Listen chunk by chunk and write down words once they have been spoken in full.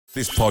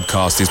This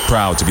podcast is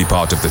proud to be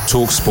part of the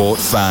TalkSport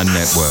Fan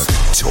Network.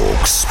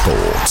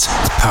 TalkSport.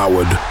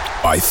 Powered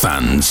by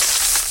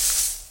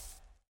fans.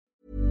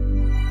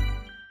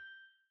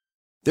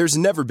 There's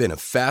never been a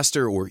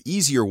faster or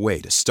easier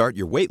way to start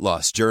your weight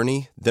loss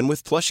journey than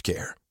with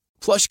PlushCare.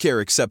 PlushCare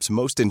accepts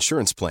most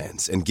insurance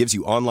plans and gives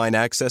you online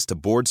access to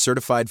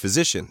board-certified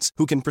physicians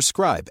who can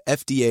prescribe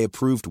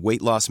FDA-approved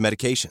weight loss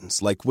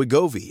medications like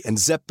Wegovy and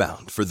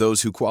Zepbound for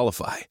those who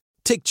qualify.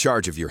 Take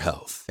charge of your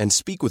health and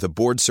speak with a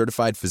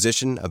board-certified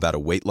physician about a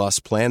weight loss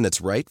plan that's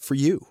right for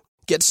you.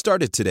 Get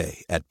started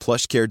today at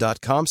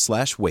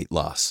plushcare.com/weight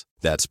loss.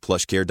 That's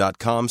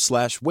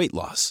plushcare.com/weight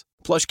loss.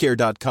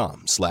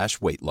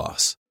 plushcare.com/weight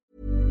loss.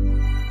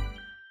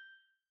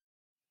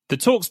 The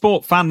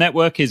TalkSport Fan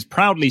Network is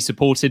proudly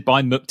supported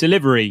by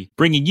McDelivery,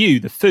 bringing you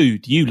the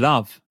food you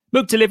love.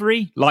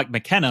 McDelivery, like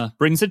McKenna,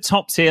 brings a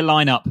top-tier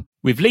lineup.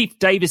 With Leif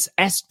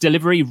Davis-esque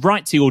delivery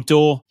right to your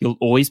door, you'll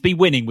always be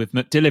winning with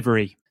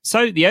McDelivery.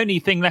 So the only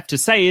thing left to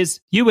say is,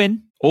 you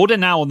win. Order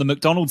now on the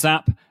McDonald's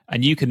app,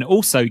 and you can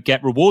also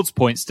get rewards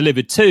points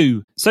delivered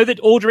too, so that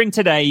ordering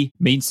today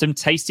means some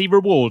tasty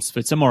rewards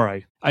for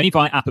tomorrow. Only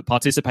via app at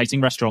participating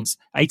restaurants.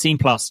 18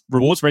 plus.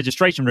 Rewards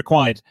registration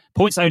required.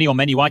 Points only on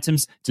menu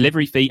items.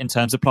 Delivery fee and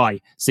terms apply.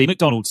 See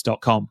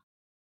mcdonalds.com.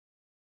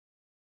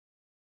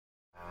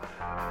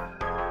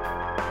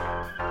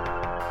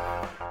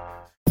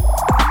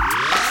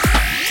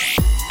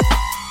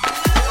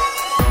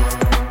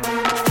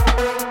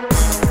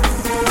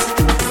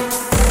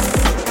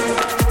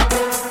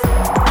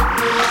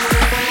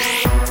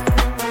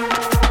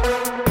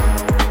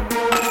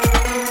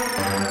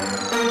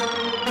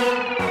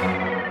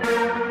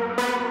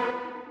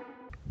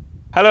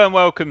 Hello and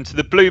welcome to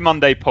the Blue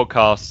Monday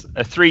podcast,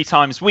 a 3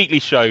 times weekly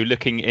show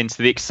looking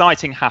into the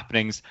exciting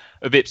happenings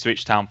of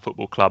Ipswich Town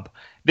Football Club.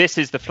 This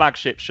is the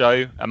flagship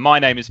show, and my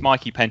name is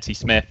Mikey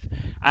Penty-Smith.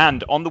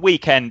 And on the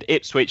weekend,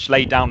 Ipswich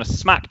laid down a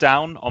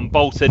smackdown on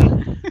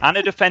Bolton, and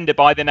a defender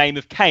by the name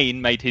of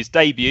Kane made his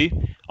debut.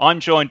 I'm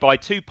joined by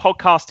 2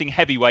 podcasting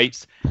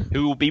heavyweights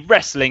who will be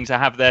wrestling to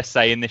have their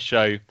say in this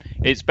show.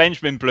 It's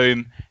Benjamin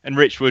Bloom and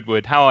Rich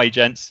Woodward. How are you,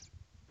 gents?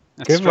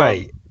 Good,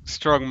 mate.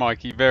 Strong,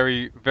 Mikey.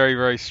 Very, very,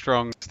 very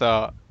strong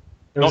start.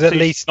 There was at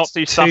least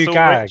 2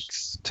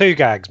 gags. 2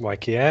 gags,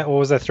 Mikey, yeah? Or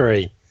was there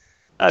 3?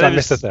 I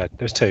missed the third.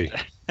 There was 2.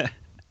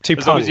 2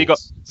 as long as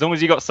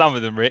you got some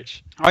of them,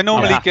 Rich. I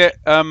normally get...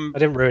 I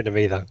didn't ruin them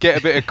either. Get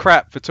a bit of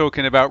crap for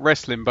talking about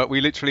wrestling, but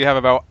we literally have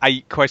about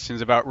 8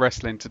 questions about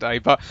wrestling today.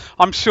 But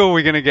I'm sure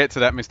we're going to get to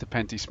that, Mr.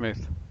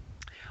 Penty-Smith.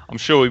 I'm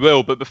sure we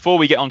will, but before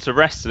we get on to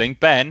wrestling,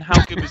 Ben, how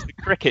good was the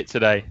cricket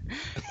today?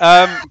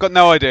 Got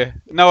no idea.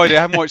 I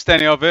haven't watched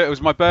any of it. It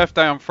was my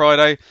birthday on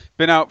Friday.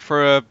 Been out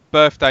for a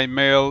birthday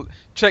meal.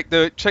 Check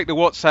the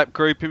WhatsApp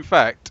group. In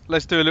fact,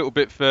 let's do a little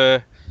bit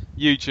for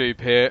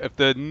YouTube here of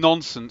the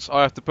nonsense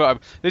I have to put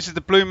up. This is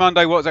the Blue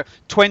Monday WhatsApp.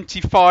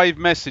 25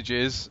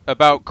 messages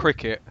about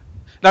cricket.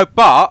 No,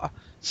 but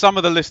some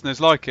of the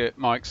listeners like it,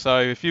 Mike.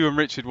 So if you and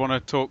Richard want to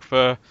talk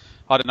for,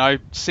 I don't know,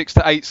 6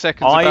 to 8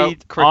 seconds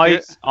about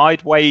cricket.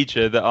 I'd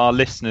wager that our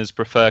listeners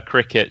prefer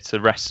cricket to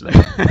wrestling.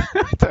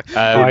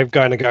 I'm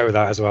going to go with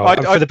that as well.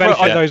 For the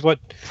benefit of those,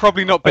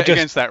 probably not bet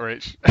against that,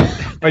 Rich.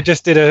 I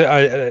just did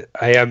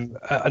an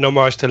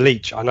homage to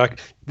Leach, and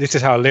this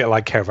is how little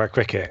I care about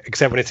cricket,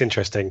 except when it's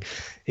interesting.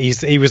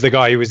 He was the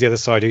guy who was the other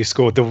side who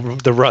scored the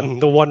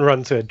one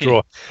run to a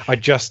draw. I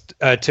just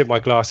took my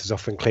glasses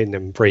off and cleaned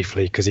them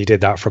briefly because he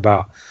did that for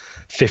about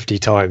 50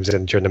 times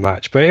during the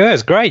match. But yeah, it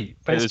was great.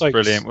 It was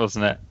brilliant,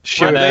 wasn't it?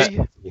 Sure.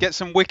 Get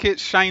some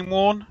wickets, Shane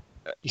Warne.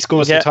 He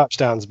scored some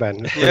touchdowns,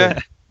 Ben. Yeah.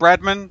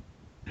 Bradman.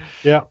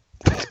 Yeah.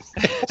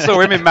 Saw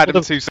him in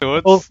Madam Two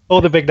Swords. All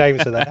the big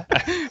names are there.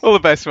 All the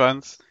best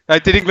ones.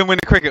 Did England win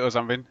a cricket or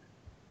something?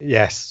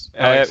 Yes.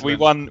 We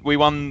won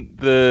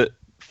the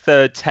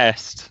 3rd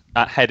test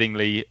at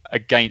Headingley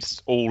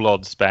against all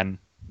odds, Ben.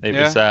 It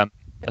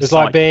was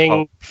like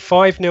being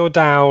 5-0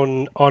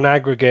 down on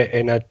aggregate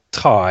in a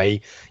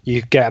tie.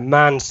 You get a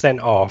man sent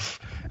off,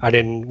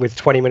 and with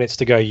 20 minutes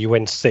to go, you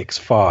win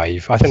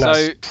 6-5. I think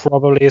that's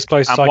probably as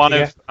close as I can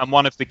get. And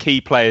one of the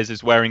key players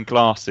is wearing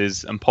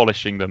glasses and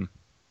polishing them.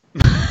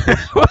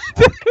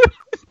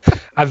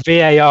 And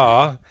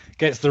VAR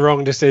gets the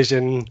wrong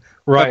decision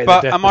right.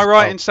 But am I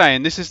right in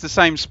saying this is the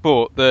same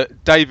sport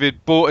that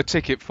David bought a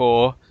ticket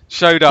for,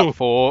 showed up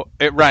for,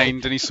 it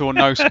rained, and he saw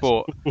no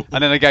sport,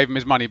 and then they gave him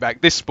his money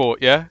back? This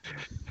sport, yeah?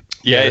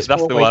 Yeah,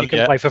 that's the one. You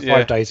can play for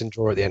 5 days and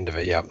draw at the end of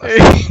it, yeah.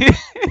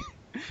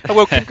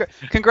 Well,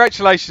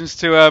 congratulations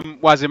to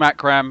Wasim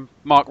Akram,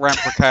 Mark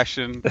Ramprakash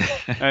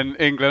and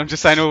England. I'm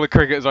just saying all the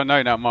cricketers I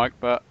know now, Mike.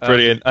 But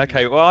brilliant.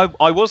 Okay, well,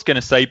 I was going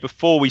to say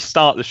before we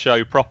start the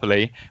show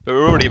properly, but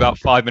we're already about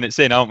 5 minutes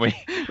in, aren't we?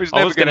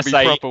 I was going to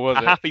say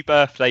a happy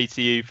birthday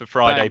to you for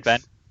Friday,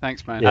 Ben.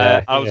 Thanks, man.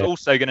 I was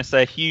also going to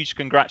say a huge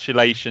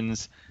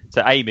congratulations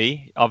to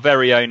Amy, our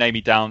very own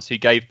Amy Downs, who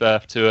gave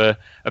birth to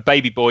a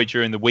baby boy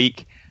during the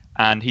week.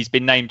 And he's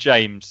been named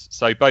James.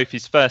 So both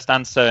his first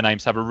and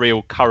surnames have a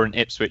real current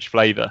Ipswich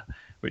flavour,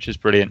 which is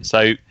brilliant.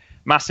 So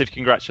massive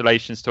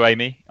congratulations to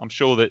Amy. I'm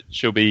sure that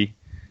she'll be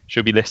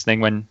she'll be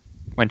listening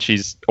when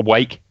she's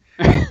awake.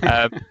 2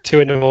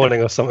 a.m.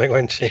 or something,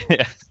 won't she?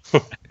 Yeah.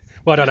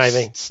 Well done,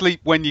 Amy.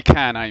 Sleep when you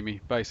can, Amy,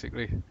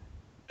 basically.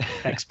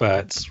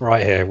 Experts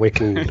right here. We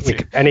can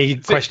any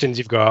questions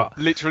you've got.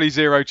 Literally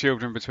 0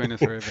 children between the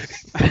three of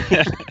us.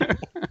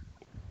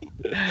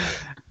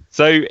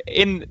 So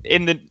in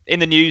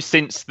the news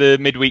since the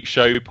midweek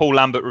show, Paul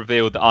Lambert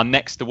revealed that our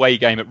next away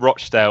game at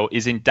Rochdale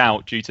is in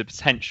doubt due to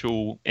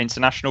potential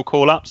international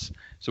call-ups.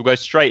 So we'll go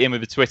straight in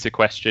with a Twitter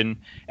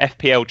question.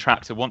 FPL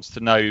Tractor wants to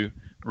know,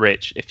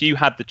 Rich, if you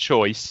had the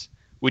choice,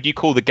 would you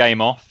call the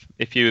game off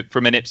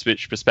from an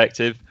Ipswich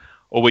perspective,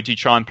 or would you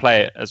try and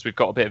play it as we've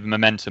got a bit of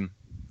momentum?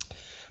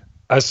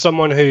 As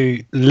someone who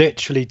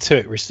literally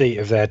took receipt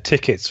of their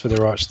tickets for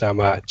the Rochdale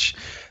match,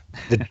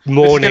 the morning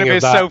this is going to be of a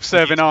that,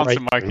 self-serving answer,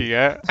 Mikey.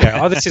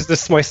 Yeah. This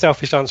is my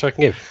selfish answer I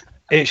can give.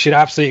 It should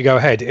absolutely go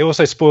ahead. It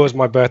also spoils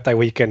my birthday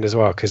weekend as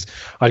well because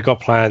I've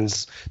got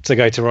plans to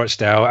go to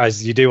Rochdale,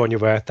 as you do on your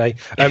birthday.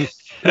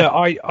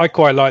 I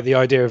quite like the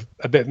idea of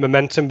a bit of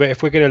momentum, but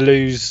if we're going to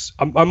lose,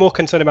 I'm more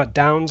concerned about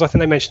Downs. I think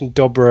they mentioned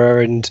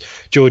Dobra and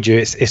Georgiou.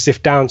 It's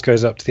if Downs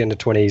goes up to the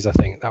under-20s, I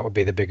think that would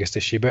be the biggest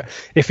issue. But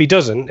if he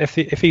doesn't, if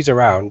he's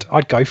around,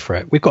 I'd go for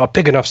it. We've got a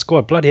big enough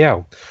squad, bloody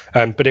hell.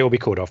 But it will be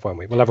called off, won't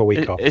we? We'll have a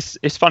week off.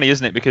 It's funny,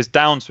 isn't it? Because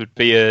Downs would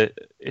be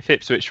if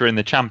Ipswich were in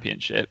the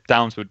Championship,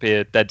 Downs would be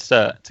a dead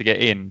cert to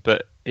get in,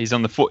 but he's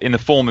in the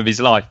form of his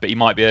life, but he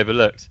might be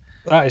overlooked.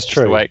 That is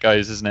true. That's the way it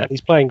goes, isn't it? And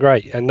he's playing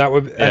great, and that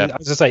would. Yeah. And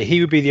as I say,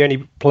 he would be the only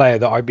player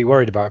that I'd be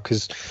worried about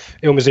because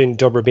Ilmazun,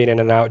 Dobra being in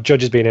and out,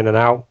 Judge has been in and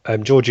out.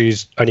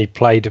 Georgiou's only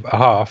played a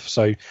half,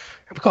 so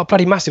we've got a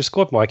bloody massive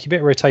squad, Mike. A bit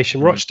of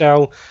rotation.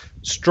 Rochdale,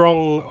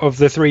 strong of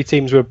the three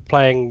teams we're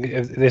playing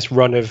this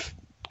run of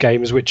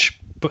games, which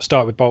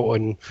start with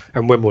Bolton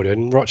and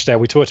Wimbledon. Rochdale,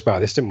 we talked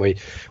about this, didn't we?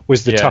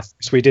 Was the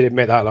toughest. We did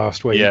admit that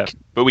last week. Yeah,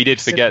 but we did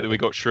forget that we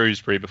got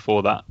Shrewsbury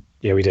before that.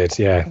 Yeah, we did.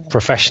 Yeah,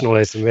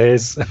 professionalism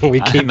is. We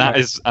keep that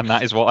is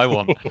what I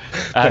want.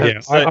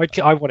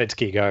 I wanted to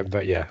keep going,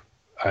 but yeah,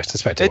 I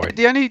suspect it won't.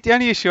 The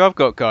only issue I've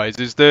got, guys,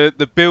 is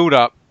the build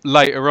up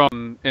later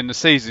on in the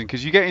season,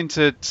 because you get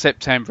into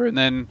September and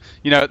then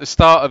at the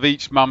start of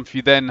each month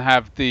you then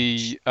have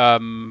the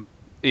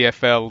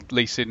EFL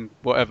Leasing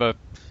whatever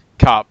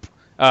Cup,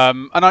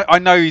 and I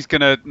know he's going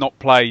to not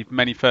play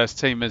many first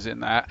teamers in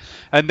that,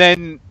 and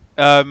then.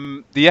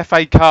 The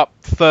FA Cup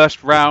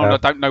first round, I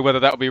don't know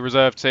whether that will be a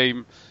reserve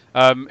team.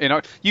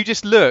 You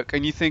just look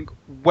and you think,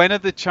 when are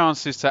the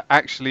chances to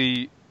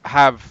actually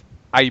have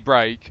a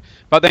break?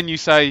 But then you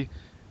say,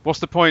 what's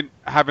the point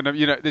having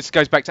this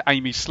goes back to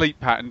Amy's sleep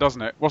pattern,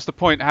 doesn't it? What's the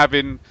point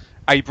having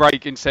a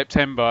break in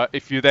September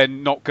if you're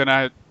then not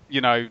gonna,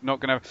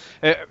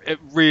 it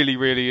really,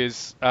 really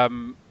is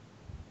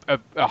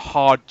a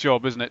hard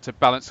job, isn't it, to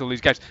balance all these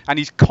games? And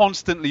he's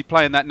constantly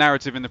playing that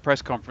narrative in the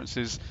press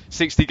conferences.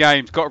 60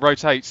 games, got to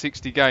rotate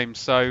 60 games.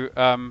 So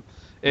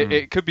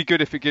it could be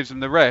good if it gives him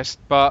the rest.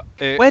 But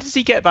where does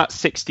he get about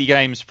 60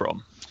 games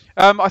from?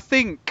 I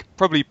think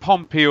probably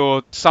Pompey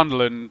or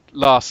Sunderland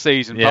last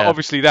season. Yeah. But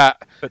obviously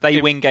that. But they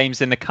win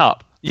games in the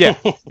cup. Yeah,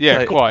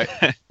 quite.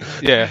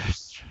 Yeah.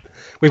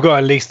 We've got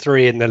at least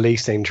 3 in the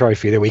leasing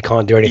trophy that we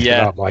can't do anything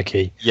about,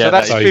 Mikey. Yeah, so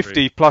that's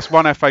 50 plus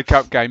 1 FA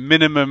Cup game,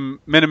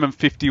 minimum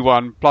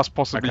 51 plus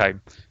possibly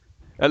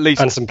at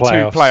least and some 2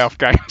 playoff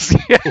games.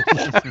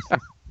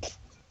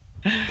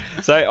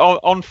 So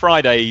on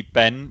Friday,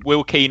 Ben,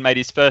 Will Keane made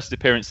his first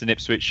appearance in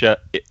Ipswich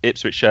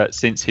shirt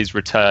since his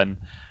return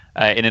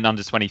in an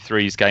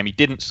under-23s game. He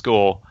didn't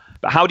score,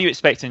 but how do you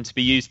expect him to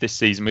be used this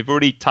season? We've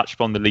already touched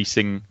upon the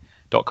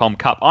Leasing.com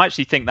Cup. I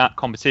actually think that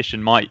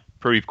competition might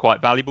prove quite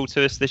valuable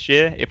to us this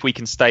year if we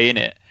can stay in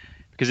it,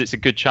 because it's a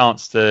good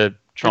chance to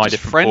try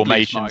different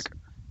formations. Mike.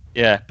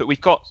 Yeah, but we've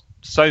got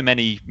so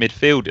many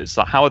midfielders.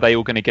 Like, how are they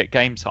all going to get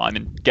game time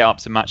and get up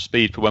to match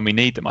speed for when we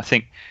need them? I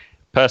think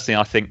that's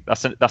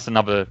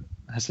another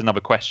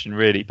question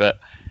really. But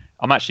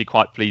I'm actually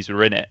quite pleased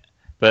we're in it.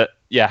 But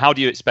yeah, how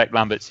do you expect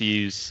Lambert to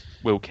use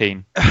Will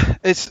Keane?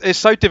 It's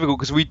so difficult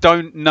because we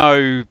don't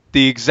know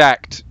the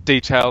exact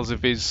details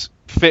of his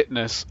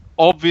fitness.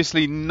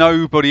 Obviously,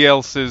 no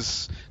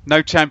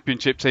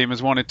championship team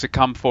has wanted to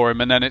come for him,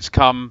 and then it's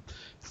come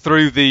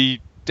through the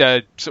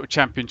sort of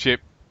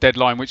championship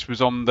deadline, which was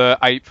on the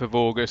 8th of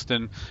August,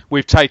 and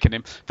we've taken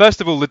him.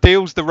 First of all, the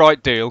deal's the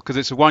right deal because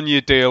it's a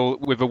 1-year deal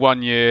with a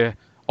 1-year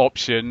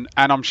option,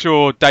 and I'm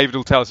sure David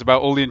will tell us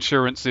about all the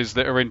insurances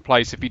that are in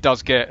place if he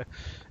does get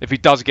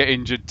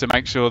injured, to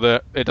make sure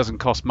that it doesn't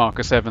cost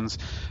Marcus Evans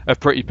a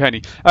pretty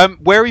penny.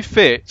 Where he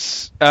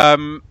fits,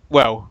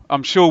 well,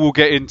 I'm sure we'll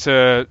get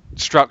into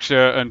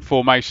structure and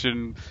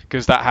formation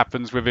because that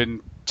happens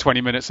within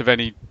 20 minutes of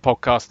any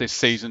podcast this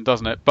season,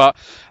 doesn't it? But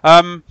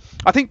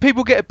I think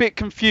people get a bit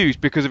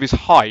confused because of his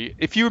height.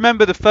 If you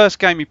remember the first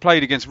game he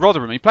played against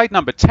Rotherham, he played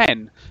number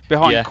 10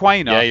 behind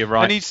Quainer. Yeah, you're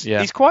right. And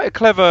he's quite a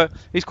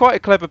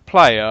clever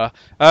player.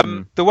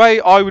 The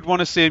way I would want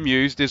to see him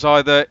used is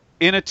either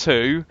in a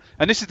 2,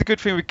 and this is the good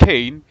thing with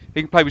Keane,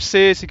 he can play with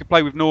Sears, he can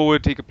play with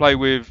Norwood, he can play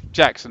with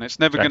Jackson. It's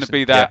never going to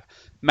be that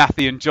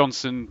Matthew and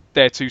Johnson,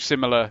 they're too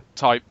similar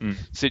type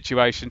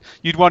situation.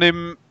 You'd want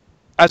him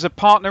as a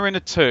partner in a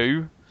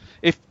 2,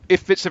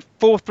 if it's a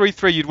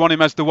 4-3-3, you'd want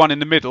him as the one in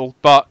the middle,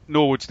 but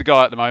Norwood's the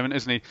guy at the moment,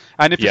 isn't he?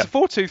 And if it's a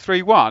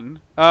 4-2-3-1,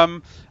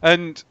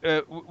 and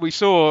we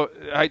saw,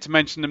 I hate to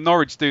mention them,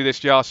 Norwich do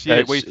this last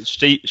year.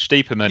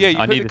 Stiepermann. Yeah, you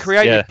put the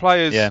creative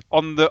players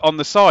on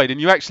the side, and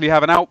you actually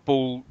have an out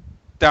ball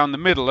down the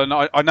middle. And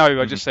I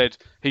know I just said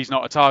he's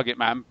not a target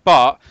man,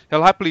 but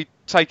he'll happily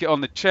take it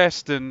on the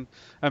chest and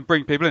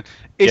bring people in.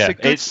 It's a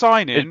good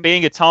signing.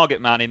 Being a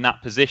target man in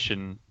that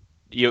position,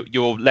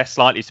 you're less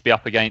likely to be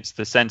up against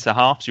the centre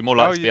halves. You're more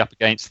likely to be up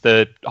against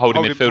the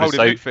holding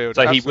midfielders.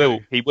 So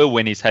he will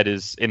win his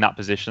headers in that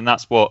position.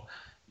 That's what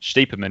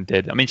Stiepermann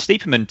did. I mean,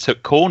 Stiepermann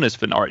took corners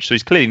for Norwich, so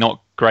he's clearly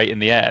not great in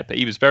the air, but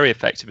he was very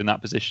effective in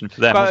that position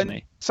for them, wasn't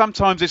he?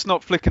 Sometimes it's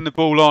not flicking the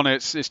ball on;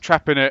 it's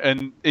trapping it.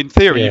 And in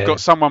theory, you've got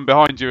someone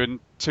behind you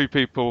and 2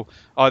 people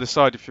either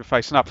side if you're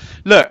facing up.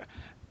 Look,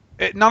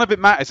 none of it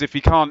matters if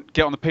he can't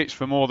get on the pitch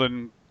for more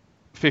than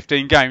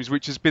 15 games,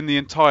 which has been the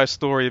entire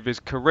story of his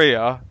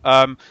career.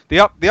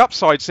 The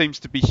upside seems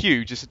to be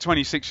huge. It's a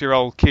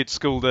 26-year-old kid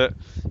schooled at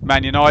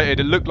Man United.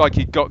 It looked like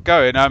he got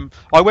going.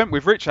 I went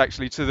with Rich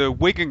actually to the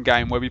Wigan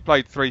game where we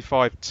played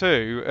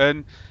 3-5-2,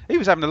 and he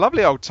was having a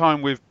lovely old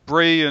time with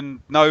Bree and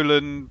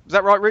Nolan. Is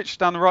that right, Rich?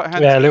 Down the right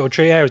hand? Yeah, a little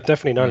tree. Yeah, it was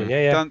definitely Nolan.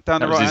 Yeah. Down that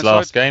the was right his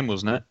last game,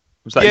 wasn't it?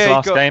 Was that his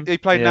last game? He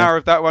played an hour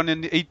of that one,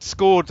 and he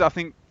scored, I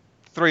think,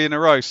 3 in a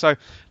row. So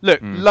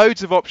look,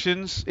 loads of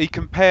options. He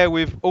can pair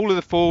with all of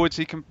the forwards.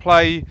 He can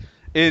play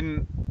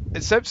in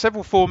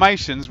several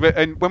formations.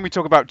 And when we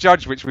talk about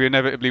Judge, which we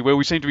inevitably will,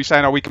 we seem to be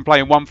saying, we can play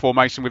in one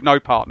formation with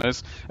no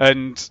partners,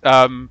 and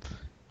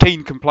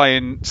Keane can play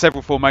in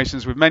several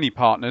formations with many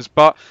partners.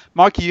 But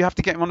Mikey, you have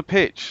to get him on the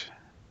pitch.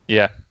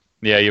 Yeah,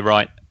 you're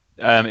right.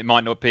 It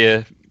might not be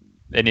an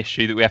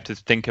issue that we have to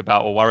think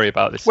about or worry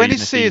about this season. When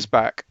is Sears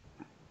back?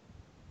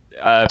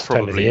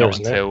 Probably not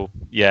until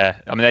I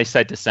mean, they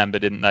said December,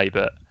 didn't they?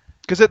 But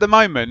because at the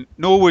moment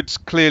Norwood's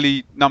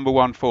clearly number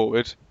 1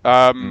 forward.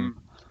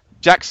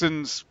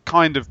 Jackson's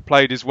kind of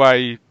played his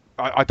way,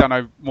 I don't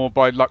know, more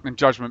by luck than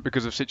judgment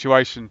because of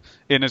situation,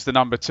 in as the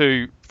number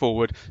 2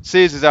 forward.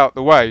 Sears is out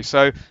the way,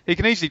 so he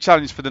can easily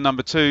challenge for the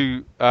number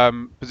 2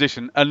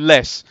 position,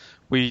 unless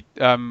we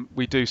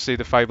do see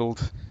the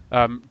fabled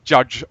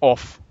Judge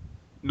off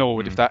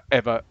Norwood, if that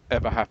ever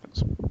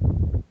happens.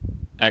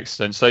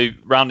 Excellent. So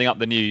rounding up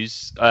the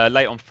news,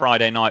 late on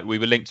Friday night, we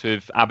were linked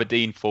with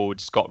Aberdeen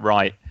forward Scott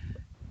Wright.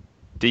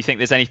 Do you think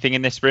there's anything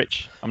in this,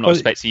 Rich? I'm not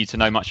expecting you to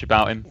know much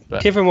about him.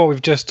 But given what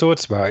we've just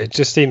talked about, it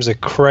just seems a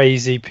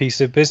crazy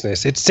piece of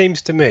business. It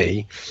seems to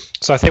me,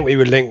 so I think we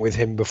were linked with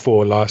him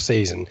before last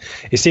season.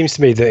 It seems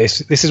to me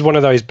that this is one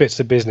of those bits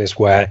of business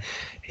where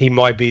he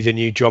might be the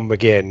new John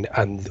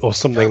McGinn or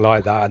something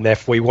like that, and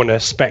therefore we want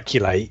to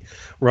speculate,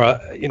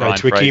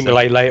 to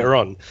accumulate later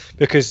on,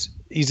 because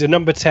he's a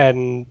number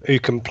 10 who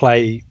can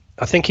play.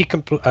 I think he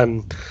can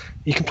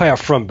play up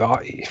front,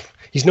 but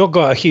he's not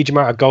got a huge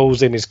amount of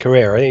goals in his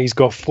career. I think he's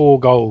got 4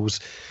 goals.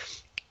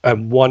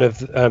 One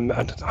of I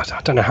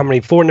don't know how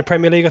many, 4 in the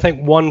Premier League. I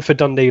think 1 for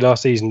Dundee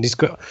last season. He's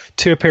got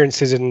 2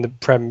 appearances in the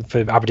Prem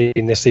for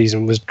Aberdeen this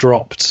season. Was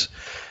dropped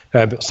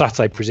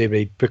Saturday,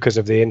 presumably because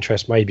of the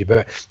interest, maybe.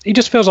 But he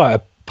just feels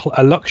like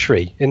a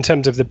luxury in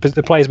terms of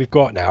the players we've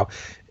got now.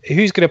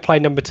 Who's going to play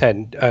number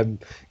 10?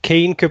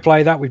 Keane could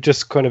play that. We've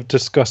just kind of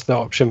discussed the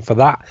option for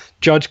that.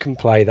 Judge can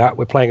play that.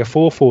 We're playing a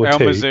 4-4-2. El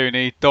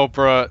Mazzuni,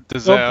 Dobra,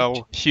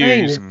 Dazelle,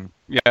 Hughes,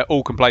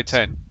 all can play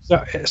 10.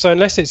 So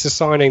unless it's a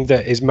signing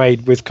that is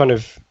made with kind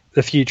of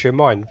the future in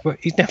mind, but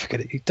he's never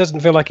going to. He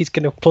doesn't feel like he's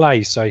going to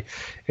play. So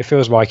it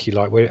feels like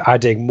we're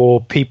adding more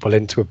people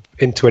into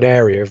an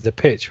area of the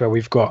pitch where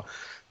we've got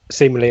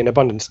seemingly an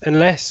abundance.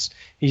 Unless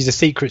he's a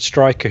secret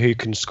striker who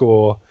can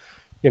score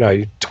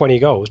 20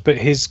 goals, but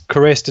his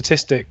career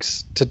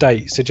statistics to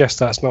date suggest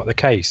that's not the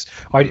case.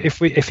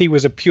 If he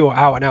was a pure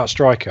out and out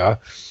striker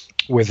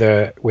with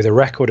a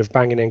record of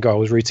banging in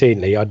goals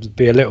routinely, I'd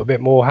be a little bit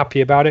more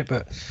happy about it.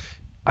 But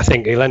I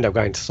think he'll end up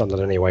going to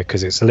Sunderland anyway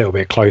because it's a little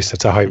bit closer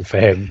to home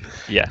for him.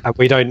 Yeah, and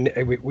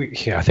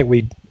I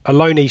think a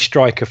loanee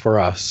striker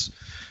for us,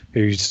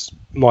 who's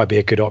might be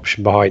a good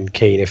option behind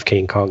Keane if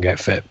Keane can't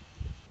get fit.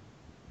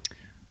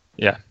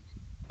 Yeah,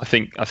 I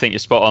think you're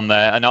spot on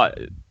there, and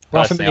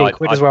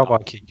 £500,000 as well,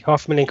 Mikey.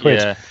 £500,000.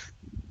 Yeah.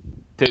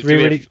 Do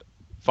we have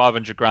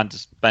 500 grand to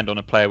spend on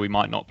a player we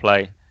might not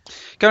play?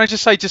 Can I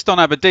just say, just on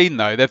Aberdeen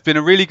though, they've been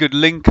a really good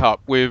link up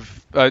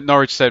with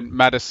Norwich sent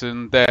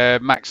Madison there,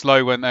 Max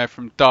Lowe went there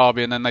from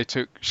Derby, and then they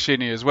took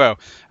Shinnie as well.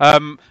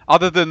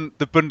 Other than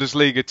the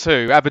Bundesliga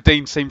too,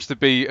 Aberdeen seems to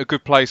be a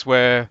good place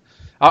where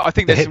I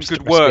think there's some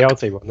good work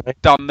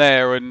done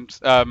there, and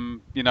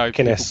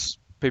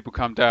people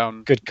come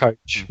down. Good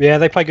coach. Yeah,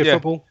 they play good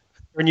football.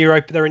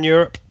 They're in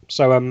Europe.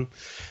 So,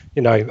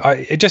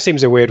 it just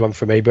seems a weird one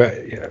for me, but,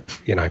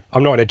 I'm not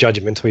going to judge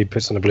him until he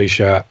puts on a blue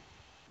shirt.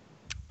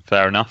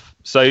 Fair enough.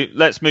 So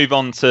let's move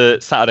on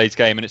to Saturday's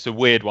game, and it's a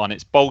weird one.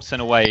 It's Bolton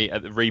away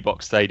at the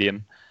Reebok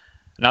Stadium.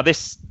 Now,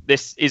 this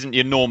isn't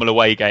your normal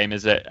away game,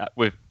 is it?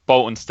 With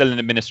Bolton still in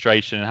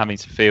administration and having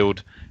to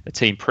field a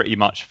team pretty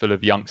much full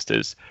of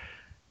youngsters.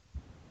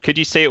 Could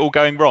you see it all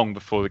going wrong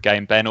before the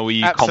game, Ben, or were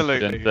you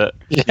confident that?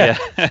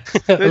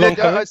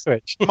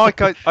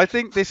 Mike, I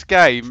think this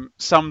game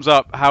sums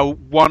up how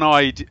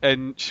one-eyed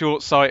and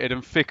short-sighted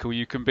and fickle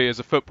you can be as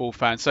a football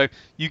fan. So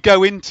you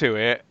go into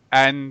it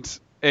and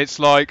it's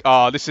like,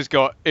 this has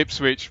got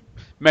Ipswich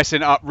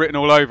messing up written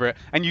all over it,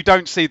 and you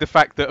don't see the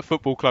fact that a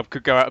football club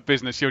could go out of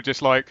business. You're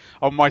just like,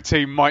 my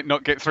team might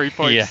not get 3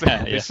 points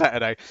this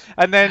Saturday.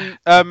 And then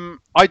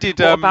I did.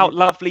 What about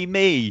lovely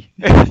me?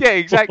 Yeah,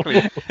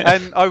 exactly.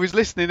 And I was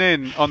listening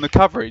in on the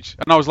coverage,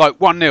 and I was like,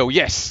 1-0,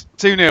 yes.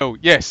 2-0,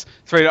 yes.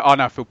 3-0. Oh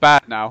no, I feel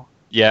bad now.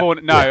 Yeah.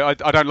 4, no, yeah.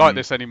 I don't like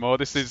this anymore.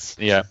 This is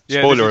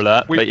spoiler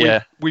alert.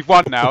 We've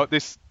won now.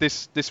 This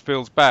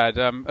feels bad.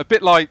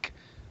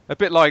 A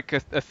bit like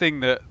a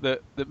thing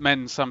that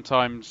men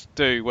sometimes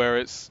do, where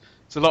it's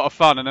a lot of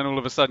fun, and then all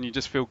of a sudden you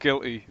just feel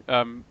guilty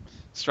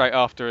straight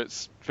after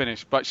it's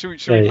finished. But should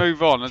we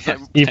move on?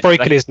 You've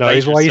broken his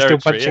nose. Why are you still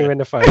punching him in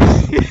the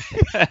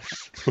face?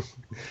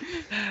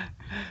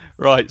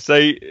 Right,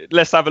 so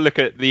let's have a look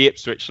at the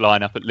Ipswich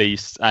lineup at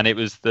least, and it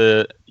was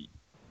the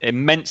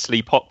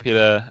immensely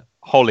popular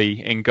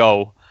Holly in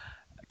goal.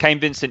 Kane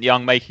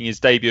Vincent-Young making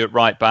his debut at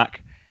right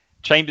back.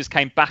 Chambers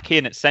came back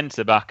in at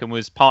centre-back and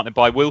was partnered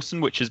by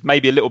Wilson, which is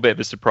maybe a little bit of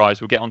a surprise.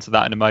 We'll get onto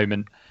that in a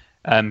moment.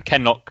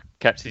 Kenlock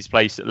kept his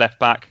place at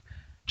left-back.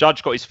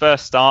 Judge got his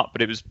first start,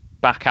 but it was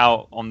back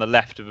out on the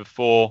left of a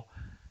 4,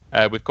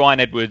 with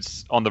Gwyn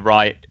Edwards on the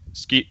right,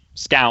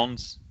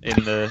 Scowns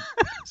in the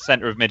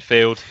centre of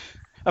midfield.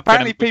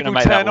 Apparently people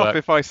turn off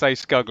if I say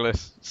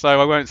Scugless,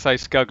 so I won't say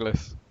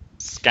Scugless.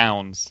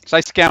 Scowns.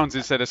 Say Scowns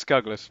instead of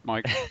Scugless,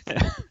 Mike.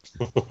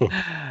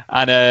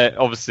 And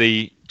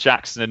obviously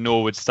Jackson and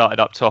Norwood started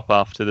up top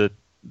after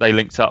they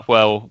linked up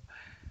well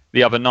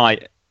the other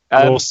night.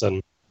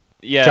 Lawson.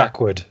 Yeah.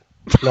 Jackwood.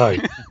 No.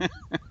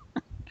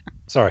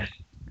 Sorry.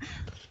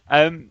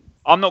 I'm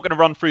not going to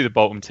run through the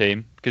Bolton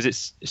team because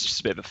it's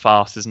just a bit of a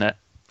farce, isn't it?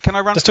 Can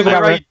I run through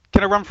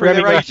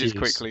their ages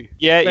quickly?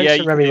 Yeah,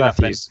 you Remy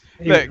Matthews.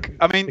 Look,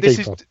 I mean,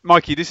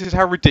 Mikey, this is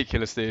how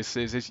ridiculous this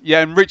is.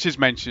 Yeah, and Richard's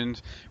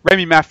mentioned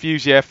Remy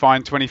Matthews,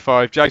 fine,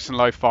 25. Jason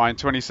Lowe, fine,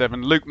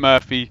 27. Luke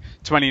Murphy,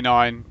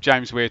 29.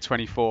 James Weir,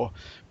 24.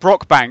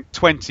 Brock Bank,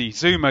 20.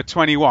 Zuma,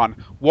 21.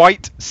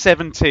 White,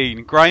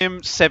 17.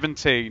 Graham,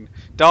 17.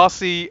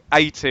 Darcy,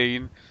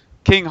 18.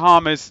 King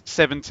Harmers,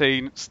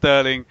 17.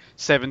 Sterling,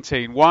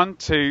 17. 1,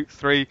 2,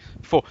 3,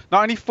 4.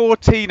 Not only 4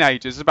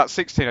 teenagers, about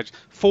 6 teenagers.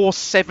 4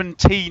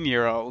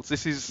 17-year-olds.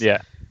 This is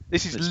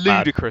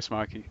ludicrous, bad.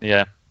 Mikey.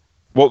 Yeah.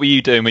 What were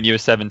you doing when you were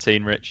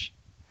 17, Rich?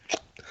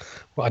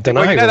 Well, I don't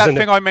know. You know that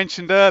thing I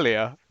mentioned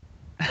earlier?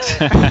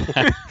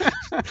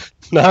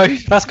 No,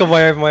 that's gone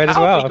way over my head as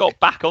well. We got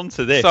back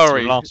onto this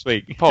last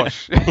week.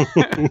 Posh.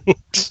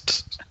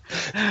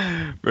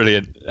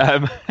 Brilliant.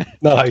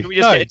 No. Can we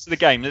just get into the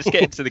game? Let's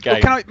get into the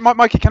game.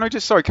 Mikey, can I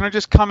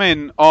just come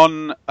in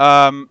on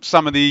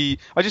some of the...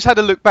 I just had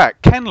a look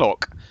back.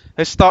 Kenlock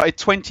has started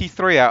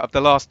 23 out of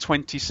the last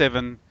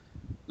 27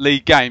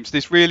 league games.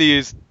 This really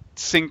is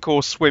sink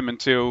or swim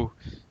until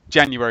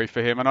January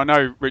for him. And I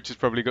know Richard's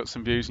probably got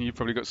some views and you've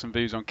probably got some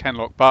views on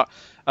Kenlock. But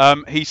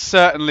he's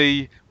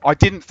certainly... I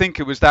didn't think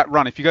it was that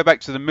run. If you go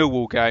back to the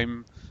Millwall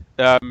game,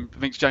 I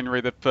think it's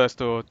January the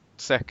 1st or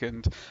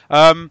 2nd.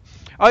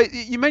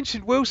 You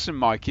mentioned Wilson,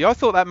 Mikey. I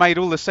thought that made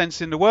all the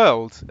sense in the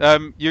world.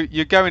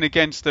 You're going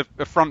against a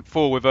front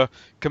 4 with a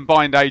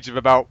combined age of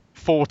about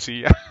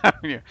 40.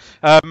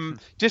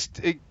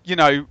 Just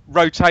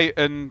rotate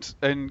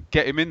and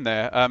get him in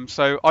there.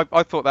 So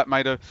I thought that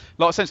made a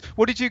lot of sense.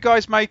 What did you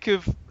guys make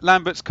of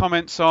Lambert's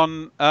comments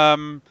on?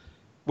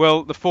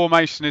 The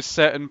formation is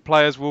set and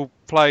players will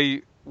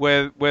play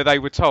where they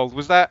were told.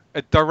 Was that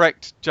a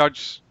direct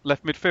Judge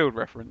left midfield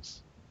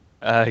reference?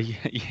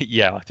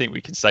 Yeah, I think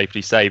we can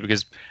safely say,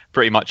 because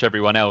pretty much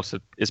everyone else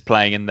is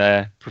playing in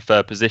their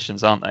preferred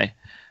positions, aren't they?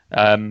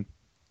 And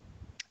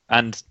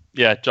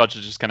yeah, Judge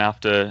is just going to have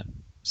to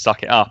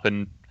suck it up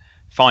and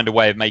find a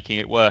way of making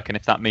it work. And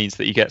if that means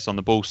that he gets on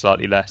the ball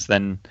slightly less,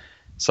 then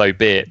so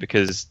be it,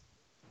 because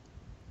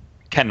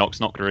Kenlock's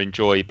not going to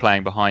enjoy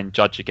playing behind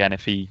Judge again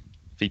if he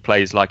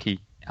plays like he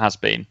has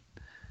been.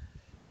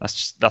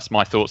 That's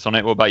my thoughts on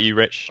it. What about you,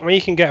 Rich? I mean,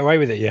 you can get away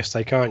with it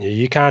yesterday, can't you?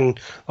 You can.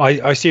 I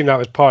assume that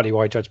was partly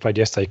why Judge played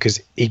yesterday,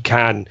 because he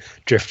can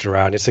drift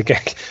around. It's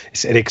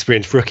an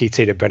experienced rookie,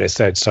 Tina Bennett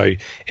said. So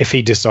if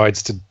he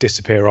decides to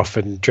disappear off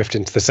and drift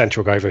into the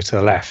centre or go over to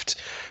the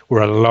left,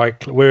 we're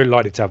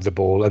likely to have the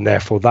ball, and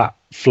therefore that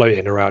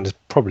floating around is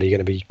probably going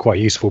to be quite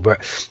useful.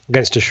 But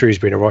against a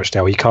Shrewsbury and a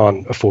Rochdale, he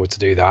can't afford to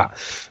do that.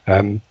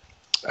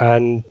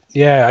 And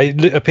yeah,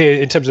 it appears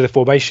in terms of the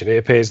formation, it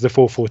appears the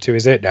 4-4-2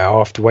 is it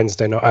now after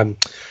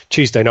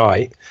Tuesday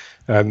night.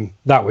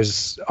 That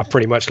was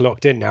pretty much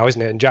locked in now,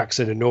 isn't it? And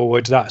Jackson and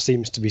Norwood, that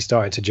seems to be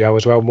starting to gel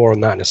as well. More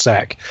on that in a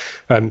sec.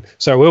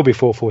 So it will be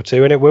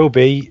 4-4-2, and it will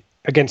be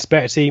against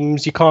better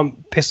teams, you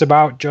can't piss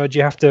about, Judge.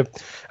 You have to,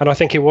 and I don't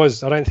think he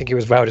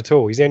was vowed at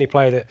all. He's the only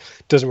player that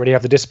doesn't really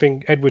have the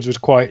discipline. Edwards was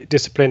quite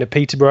disciplined at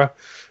Peterborough.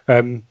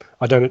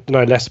 I don't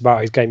know less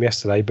about his game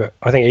yesterday, but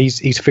I think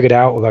he's figured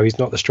out, although he's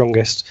not the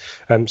strongest.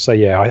 So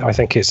yeah, I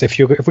think it's if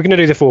we're going to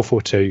do the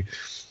 4-4-2,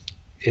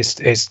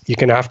 it's you're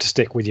going to have to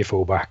stick with your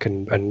fullback,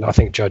 and I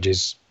think Judge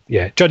is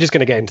going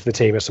to get into the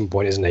team at some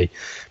point, isn't he?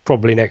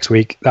 Probably next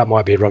week. That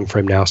might be a run for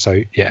him now.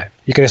 So yeah,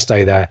 you're going to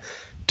stay there,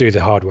 do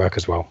the hard work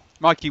as well.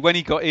 Mikey, when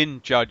he got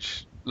in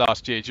Judge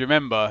last year, do you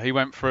remember? He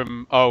went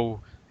from,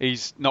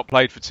 he's not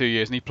played for 2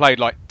 years, and he played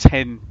like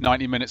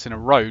 90 minutes in a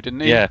row, didn't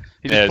he? Yeah.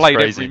 He just played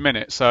every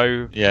minute.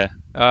 So yeah.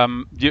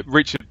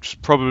 Richard's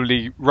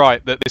probably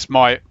right that this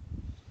might,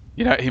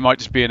 he might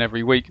just be in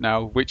every week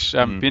now, which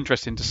be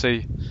interesting to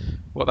see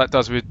what that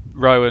does with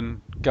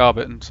Rowan,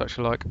 Garbutt and such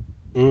alike.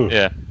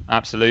 Yeah,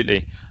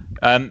 absolutely.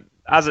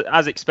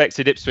 As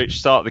expected, Ipswich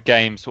start the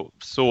game sort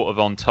of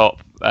on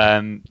top.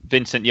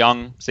 Vincent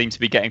Young seemed to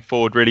be getting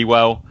forward really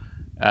well,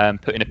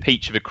 putting a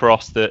peach of a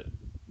cross that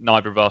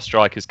neither of our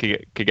strikers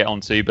could get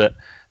onto, but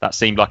that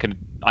seemed like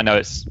I know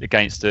it's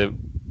against a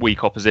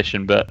weak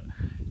opposition, but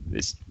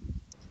it's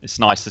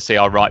nice to see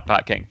our right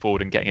back getting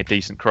forward and getting a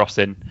decent cross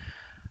in.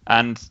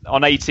 And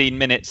on 18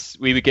 minutes,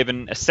 we were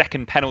given a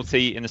second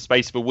penalty in the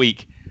space of a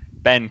week.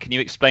 Ben, can you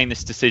explain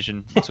this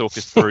decision? Talk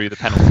us through the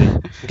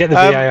penalty. Get the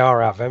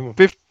VAR out, Ben.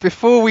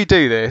 Before we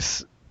do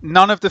this,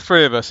 none of the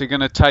three of us are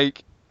going to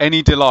take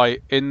any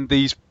delight in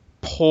these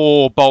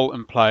poor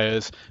Bolton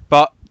players,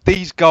 but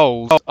these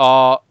goals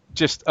are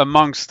just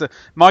amongst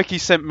Mikey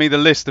sent me the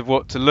list of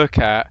what to look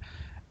at,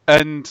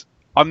 and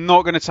I'm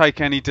not going to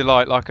take any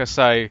delight. Like I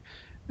say,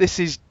 this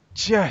is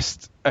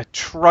just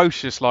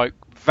atrocious, like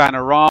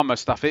Vanarama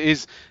stuff. It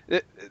is.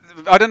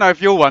 I don't know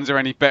if your ones are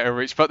any better,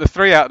 Rich, but the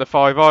 3 out of the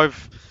 5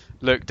 I've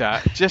looked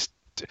at,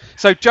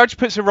 so Judge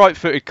puts a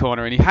right-footed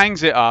corner and he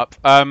hangs it up.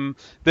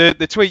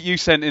 The tweet you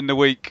sent in the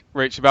week,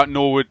 Rich, about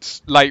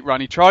Norwood's late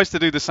run, he tries to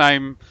do the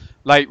same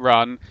late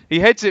run. He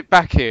heads it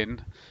back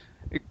in.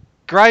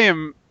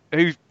 Graham,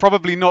 who's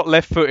probably not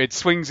left-footed,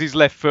 swings his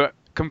left foot,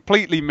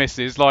 completely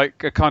misses,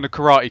 like a kind of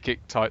karate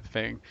kick type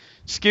thing.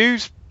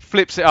 Skews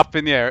flips it up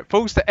in the air. It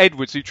falls to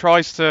Edwards, who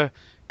tries to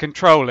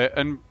control it,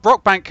 and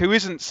Brockbank, who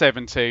isn't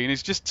 17,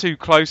 is just too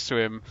close to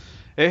him.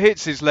 It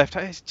hits his left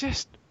hand. It's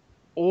just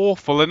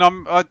awful. And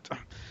I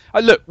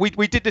look,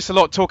 we did this a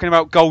lot, talking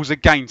about goals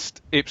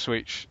against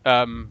Ipswich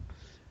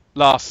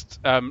last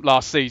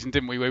season,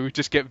 didn't we? Where we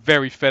just get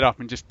very fed up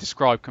and just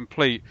describe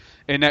complete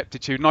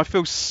ineptitude. And I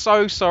feel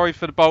so sorry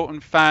for the Bolton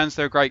fans.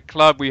 They're a great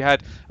club. We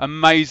had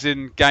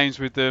amazing games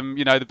with them.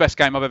 The best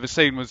game I've ever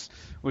seen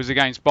was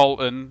against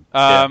Bolton.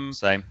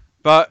 Same.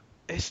 But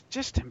it's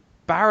just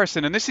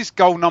embarrassing. And this is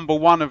goal number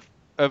 1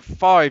 of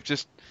 5.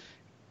 Just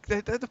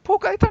the poor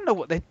guy, they don't know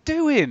what they're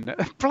doing.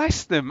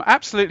 Bless them,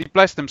 absolutely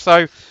bless them.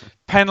 So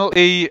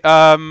penalty,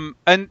 and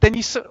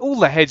then all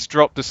the heads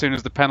dropped as soon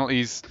as the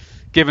penalty's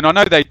given. I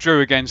know they drew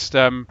against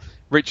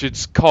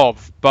Richards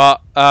Cov,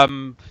 but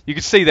you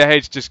could see their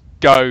heads just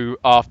go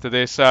after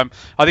this. I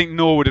think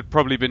Norwood had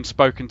probably been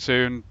spoken to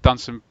and done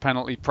some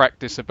penalty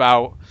practice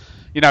about,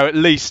 at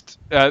least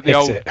the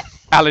old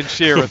Alan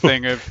Shearer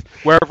thing of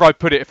wherever I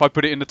put it, if I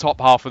put it in the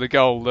top half of the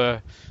goal,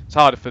 it's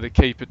harder for the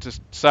keeper to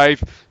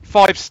save.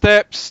 5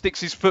 steps,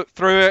 sticks his foot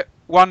through it,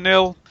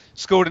 1-0,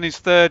 scored in his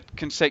 3rd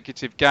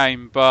consecutive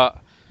game, but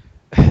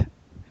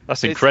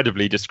that's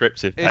incredibly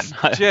descriptive.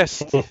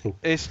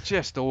 It's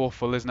just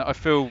awful, isn't it? I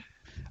feel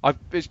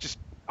it's just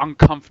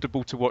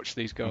uncomfortable to watch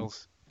these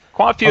goals.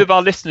 Quite a few of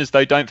our listeners,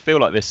 though, don't feel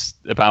like this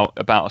about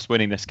us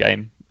winning this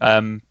game.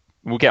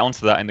 We'll get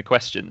onto that in the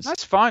questions.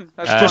 That's fine.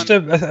 Just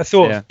a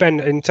thought,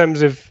 Ben, in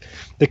terms of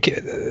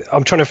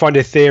I'm trying to find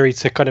a theory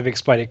to kind of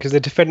explain it, because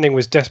the defending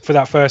was for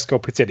that first goal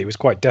particularly was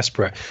quite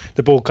desperate.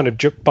 The ball kind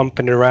of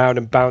bumping around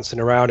and bouncing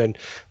around, and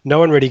no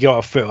one really got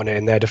a foot on it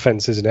in their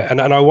defence, isn't it?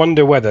 And I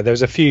wonder whether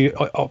there's a few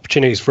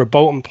opportunities for a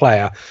Bolton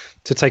player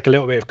to take a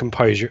little bit of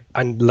composure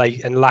and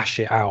lash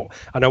it out.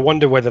 And I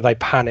wonder whether they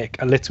panic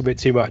a little bit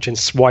too much and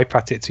swipe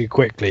at it too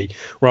quickly,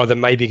 rather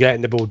than maybe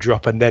letting the ball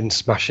drop and then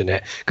smashing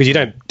it. Because you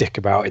don't dick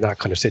about in that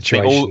kind of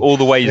situation. All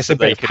the ways it's a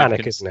bit of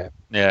panic, isn't it?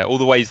 Yeah, all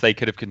the ways they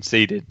could have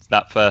conceded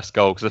that first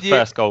goal, because the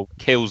first goal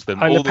kills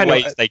them. And all the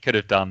ways they could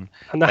have done.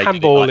 And the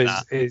handball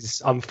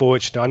is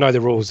unfortunate. I know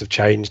the rules have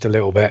changed a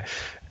little bit.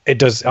 It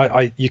does.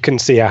 You can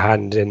see a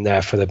hand in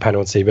there for the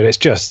penalty, but it's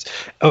just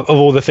of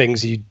all the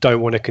things you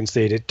don't want to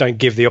concede. Don't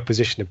give the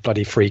opposition a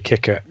bloody free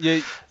kick at.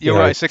 Yeah, you're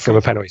right. It's a from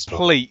a penalty spot.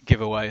 Complete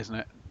giveaway, isn't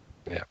it?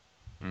 Yeah.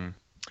 Mm.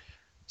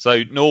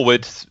 So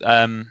Norwood,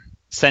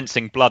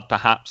 sensing blood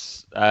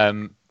perhaps,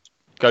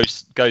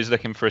 goes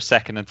looking for a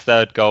second and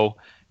third goal,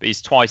 but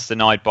he's twice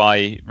denied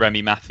by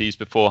Remy Matthews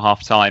before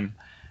half time.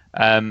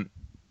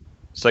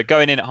 So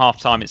going in at half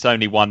time, it's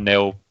only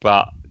 1-0,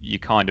 but you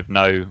kind of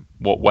know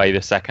what way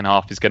the second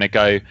half is going to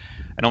go.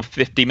 And on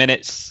 50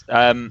 minutes,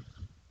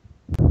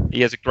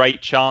 he has a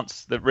great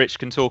chance that Rich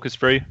can talk us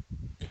through.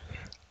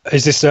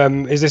 Is this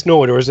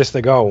Norwood or is this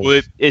the goal?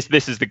 Well,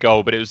 this is the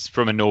goal, but it was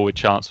from a Norwood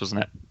chance,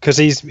 wasn't it? Because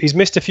he's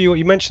missed a few.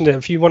 You mentioned it,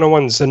 a few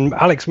one-on-ones, and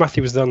Alex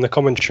Matthews was on the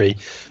commentary,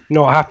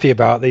 not happy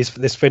about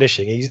this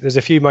finishing. There's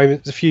a few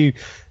moments,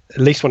 at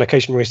least one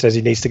occasion where he says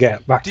he needs to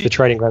get back to the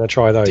training ground and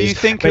try those. Do you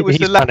think it was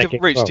the lack of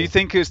Rich? Do you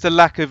think it was the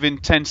lack of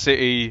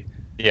intensity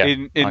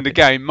in the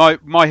game?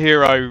 My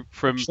hero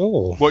from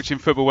watching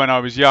football when I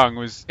was young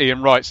was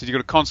Ian Wright. Said you got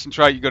to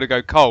concentrate, you got to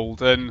go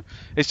cold, and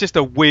it's just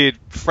a weird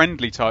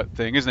friendly type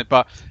thing, isn't it?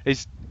 But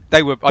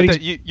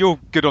you're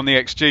good on the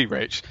XG,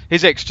 Rich.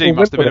 His XG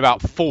must have been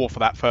about 4 for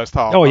that first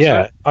half. Oh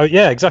yeah,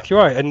 exactly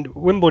right. And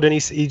Wimbledon,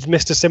 he's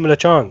missed a similar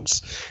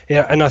chance.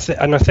 Yeah, and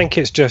I think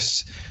it's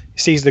just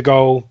sees the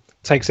goal,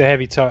 takes a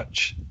heavy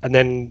touch, and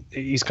then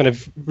he's kind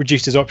of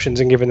reduced his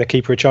options and given the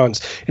keeper a chance.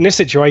 In this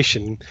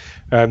situation,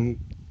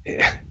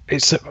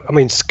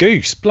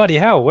 Scouse, bloody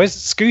hell,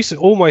 Scouse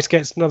almost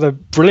gets another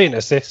brilliant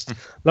assist.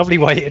 Lovely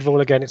weighted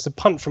ball again. It's a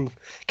punt from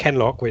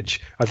Kenlock, which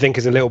I think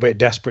is a little bit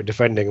desperate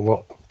defending and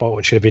what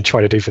Bolton should have been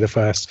trying to do for the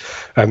first.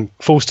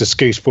 Falls to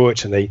Scouse,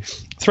 fortunately,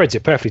 threads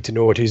it perfectly to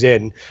Norwood, who's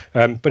in.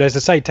 But as I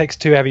say, takes a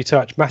too heavy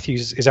touch.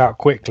 Matthews is out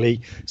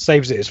quickly,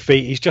 saves it at his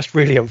feet. He's just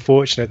really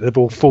unfortunate that the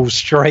ball falls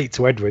straight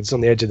to Edwards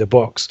on the edge of the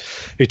box,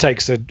 who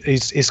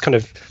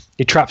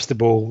he traps the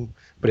ball,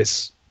 but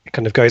it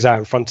kind of goes out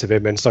in front of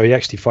him, and so he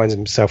actually finds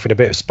himself in a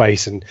bit of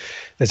space, and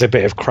there's a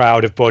bit of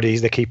crowd of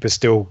bodies. The keeper's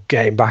still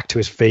getting back to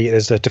his feet.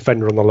 There's a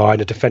defender on the line,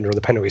 a defender on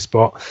the penalty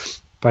spot.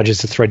 Manages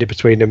to thread it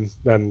between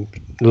them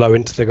low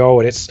into the goal,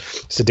 and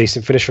it's a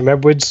decent finish from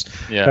Edwards.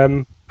 Yeah,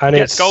 and he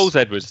gets goals,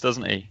 Edwards,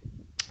 doesn't he?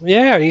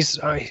 Yeah,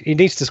 he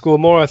needs to score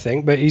more, I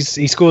think, but he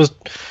scores.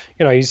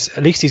 He's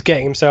at least he's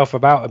getting himself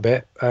about a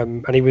bit,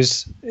 and he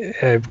was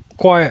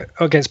quiet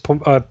against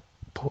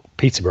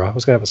Peterborough. I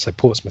was going to say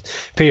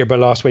Peterborough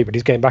last week, but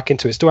he's getting back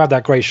into it. Still had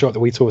that great shot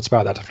that we talked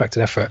about, that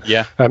deflected effort.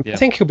 I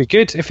think he'll be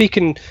good if he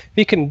can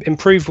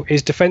improve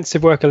his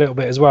defensive work a little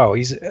bit as well.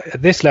 He's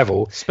at this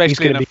level,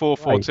 especially in a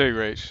 4-4-2,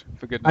 Rich.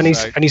 For goodness'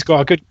 sake. And he's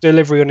got a good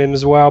delivery on him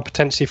as well,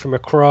 potentially from a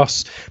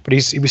cross. But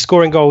he was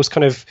scoring goals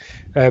kind of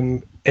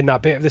in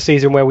that bit of the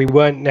season where we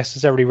weren't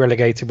necessarily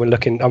relegated. We're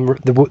looking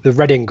the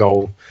Reading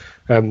goal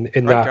in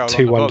that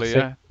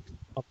 2-1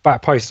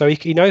 back post, so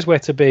he knows where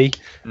to be.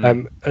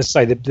 As I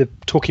say, the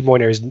talking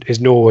point here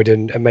is Norwood,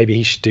 and maybe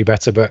he should do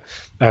better, but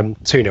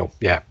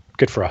 2-0,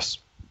 good for us.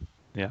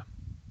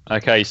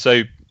 Okay,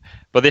 so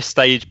by this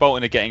stage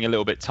Bolton are getting a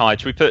little bit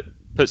tired. Should we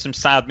put some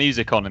sad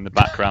music on in the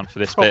background for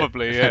this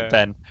Probably, bit?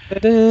 Ben,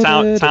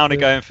 Town are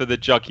going for the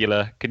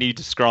jugular. Can you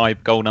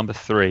describe goal number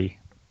 3?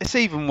 It's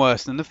even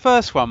worse than the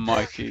first one,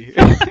 Mikey.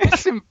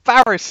 It's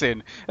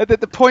embarrassing. At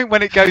the point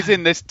when it goes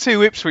in, there's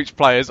 2 Ipswich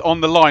players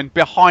on the line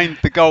behind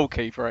the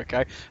goalkeeper,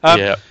 okay?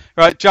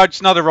 Right, Judge,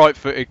 another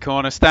right-footed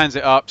corner, stands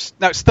it up.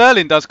 Now,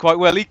 Sterling does quite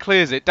well. He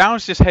clears it.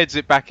 Downs just heads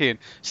it back in.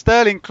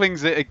 Sterling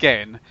clings it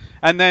again.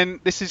 And then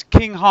this is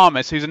King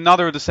Harmes, who's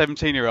another of the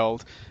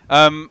 17-year-old.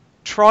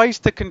 Tries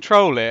to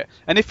control it,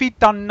 and if he'd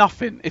done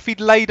nothing, if he'd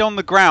laid on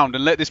the ground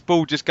and let this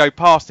ball just go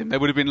past him, there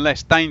would have been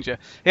less danger.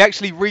 He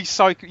actually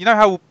recycled. You know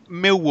how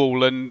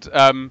Millwall and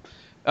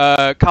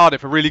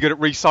Cardiff are really good at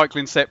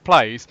recycling set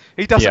plays?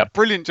 He does a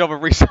brilliant job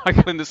of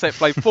recycling the set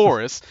play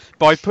for us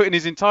by putting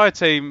his entire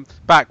team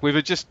back with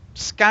a just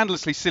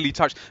scandalously silly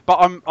touch.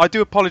 But I do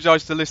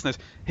apologise to the listeners.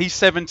 He's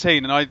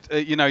 17, and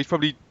he's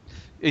probably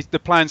the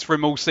plans for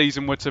him all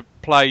season were to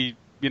play,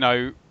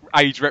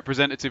 age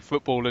representative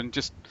football and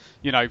just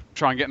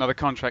try and get another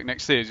contract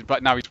next season,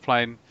 but now he's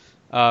playing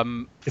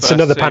it's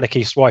another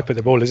panicky swipe at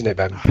the ball, isn't it,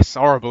 Ben? It's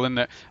horrible, isn't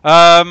it?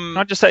 Can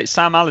I just say,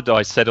 Sam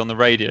Allardyce said on the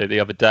radio the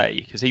other day,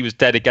 because he was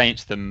dead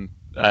against them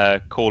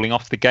calling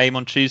off the game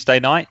on Tuesday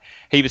night,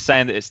 he was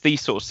saying that it's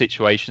these sort of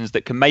situations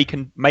that can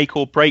make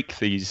or break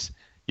these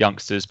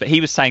youngsters, but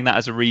he was saying that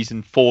as a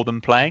reason for them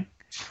playing.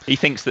 He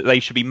thinks that they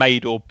should be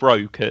made or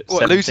broke at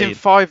 17. Losing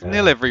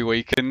 5-0 every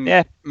week and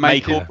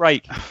make or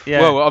break.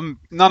 Yeah. Well,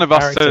 none of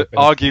us to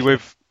argue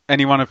with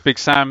anyone of Big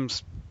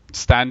Sam's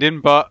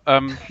standing, but I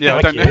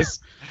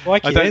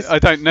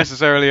don't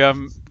necessarily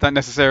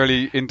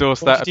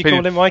endorse that opinion. What did you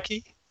call him,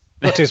 Mikey?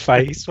 What's his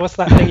face? What's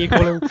that thing you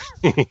call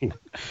him?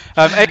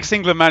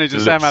 Ex-England manager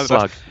Sam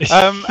Allardyce.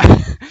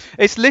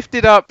 It's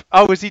lifted up.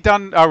 Oh, has he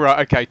done? Oh,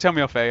 right. Okay, tell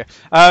me off air.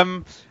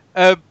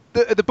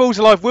 The ball's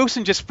alive.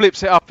 Wilson just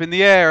flips it up in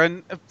the air,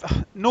 and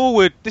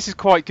Norwood, this is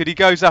quite good. He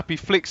goes up, he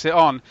flicks it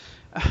on,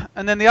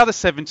 and then the other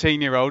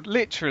 17-year-old,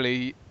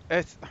 literally,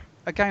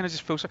 again, I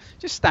just feel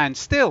just stands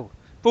still.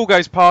 Ball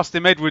goes past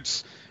him.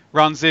 Edwards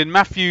runs in.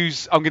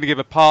 Matthews, I'm going to give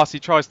a pass. He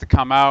tries to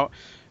come out,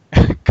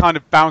 kind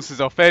of bounces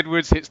off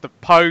Edwards, hits the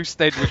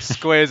post. Edwards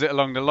squares it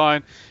along the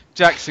line.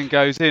 Jackson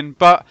goes in,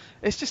 but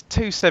it's just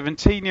 2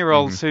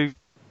 17-year-olds who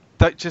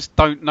just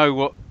don't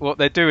know what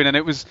they're doing, and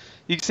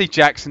you can see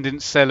Jackson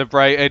didn't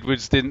celebrate,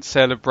 Edwards didn't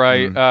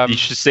celebrate. You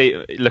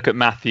should look at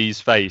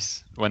Matthews'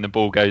 face when the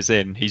ball goes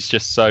in. He's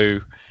just so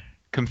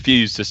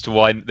confused as to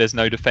why there's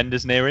no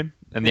defenders near him,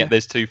 and yet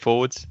there's 2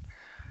 forwards.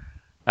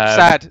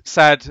 Sad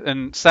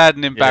and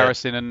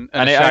embarrassing, and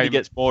it only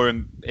gets more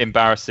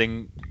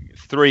embarrassing.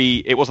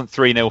 It wasn't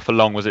 3-0 for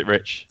long, was it,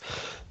 Rich?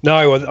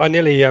 No, I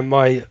nearly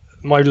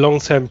my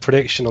long-term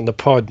prediction on the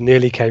pod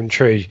nearly came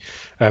true.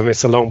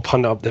 It's a long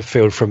punt up the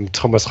field from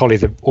Thomas Holly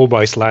that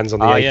almost lands on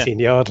the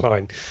 18-yard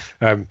line.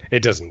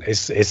 It doesn't.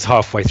 It's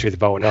halfway through the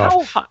Bolton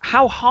half.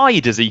 How high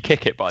does he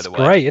kick it, by the way?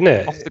 Great, isn't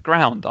it? Off the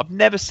ground. I've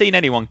never seen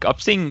anyone.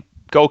 I've seen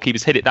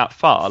goalkeepers hit it that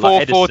far.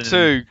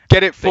 4-4-2.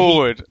 Get it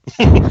forward.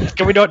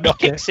 Can we not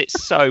knock it? Kicks it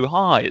so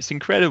high. It's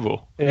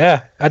incredible.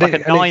 Yeah. Like a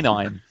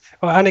 9-9.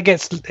 And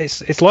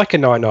it's like a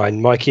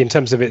 9-9, Mikey, in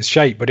terms of its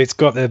shape, but it's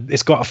got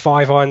a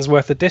 5 irons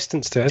worth of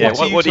distance to it. Yeah,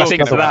 what do you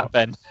think of that,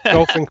 Ben?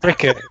 Golf and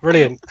cricket,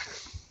 brilliant.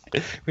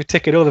 We're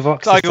ticking all the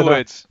boxes. Tiger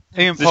Woods,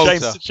 Ian Poulter.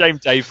 It's a shame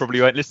Dave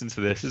probably won't listen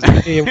to this,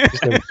 isn't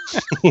it?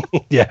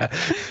 Yeah.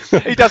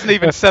 He doesn't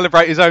even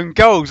celebrate his own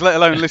goals, let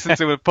alone listen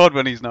to a pod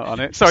when he's not on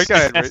it. Sorry, go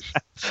ahead, Rich.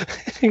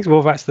 He's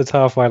more back to the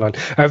halfway line.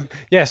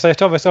 So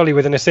Thomas Ollie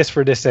with an assist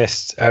for an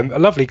assist. A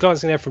lovely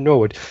glancing there from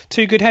Norwood.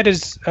 2 good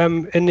headers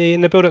in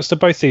the build-ups to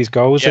both these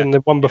goals, and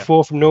the one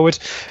before from Norwood.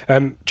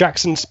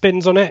 Jackson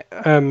spins on it,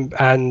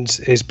 and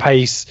his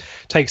pace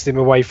takes him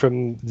away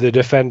from the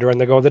defender and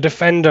the goal. The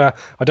defender,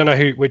 I don't know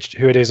who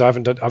it is. I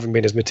haven't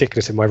been as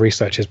meticulous in my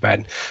research as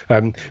Ben,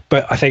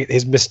 but I think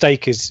his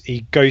mistake is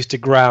he goes to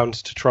ground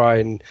to try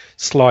and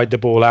slide the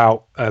ball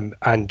out,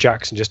 and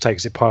Jackson just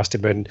takes it past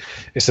him, and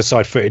it's a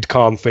side-footed,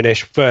 calm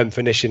finish, firm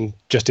finishing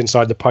just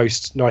inside the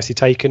post, nicely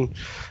taken.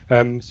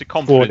 It's a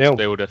confidence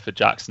builder for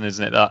Jackson,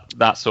 isn't it?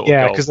 That sort of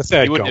goal. Because the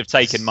third he wouldn't have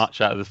taken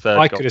much out of the third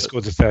goal. I could have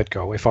scored the third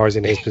goal if I was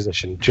in his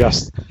position,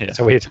 just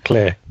so we had to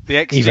clear. The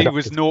XG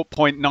was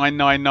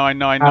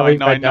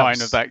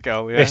 0.999999 of that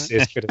goal. Yeah,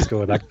 could have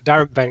scored that.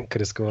 Darren Bent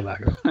could have scored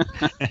that goal.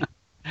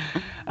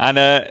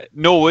 And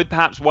Norwood,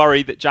 perhaps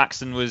worried that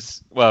Jackson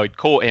he'd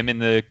caught him in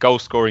the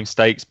goal-scoring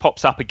stakes,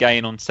 pops up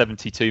again on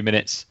 72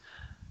 minutes.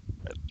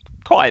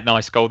 Quite a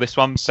nice goal, this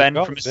one, Ben,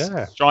 from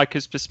a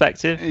striker's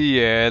perspective.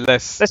 Yeah,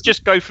 let's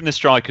just go from the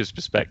striker's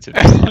perspective.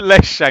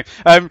 Less shame.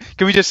 Can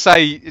we just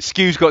say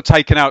Skew's got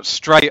taken out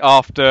straight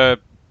after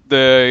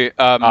the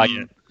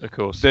of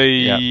course.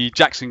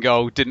 Jackson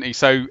goal, didn't he?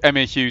 So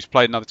Emir Hughes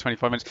played another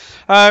 25 minutes.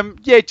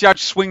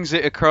 Judge swings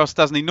it across,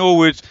 doesn't he?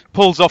 Norwood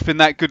pulls off in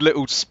that good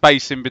little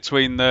space in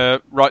between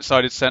the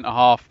right-sided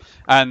centre-half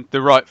and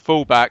the right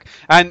full-back.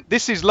 And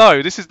this is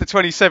Lowe. This is the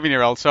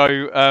 27-year-old,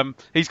 so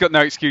he's got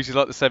no excuses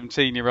like the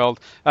 17-year-old.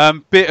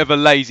 Bit of a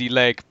lazy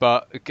leg,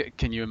 but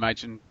can you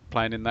imagine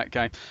playing in that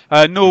game?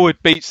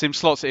 Norwood beats him,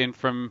 slots it in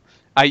from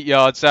 8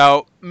 yards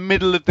out,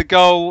 middle of the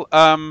goal,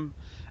 and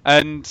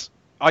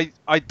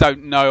I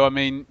don't know. I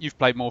mean, you've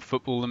played more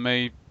football than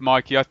me,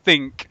 Mikey. I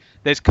think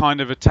there's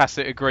kind of a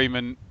tacit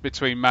agreement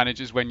between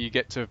managers when you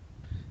get to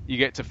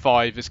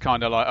 5. It's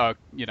kind of like,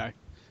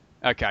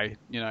 okay,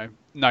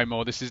 no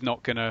more. This is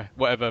not gonna,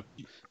 whatever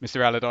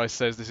Mr. Allardyce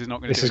says, this is not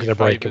going to do any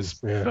favours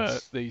for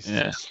these.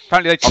 Yeah.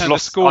 Apparently they turned the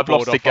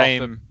scoreboard off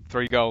after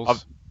 3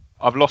 goals.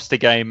 I've lost a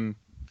game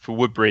for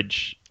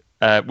Woodbridge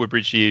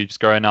Youths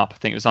growing up. I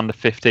think it was under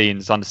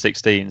 15s, under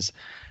 16s.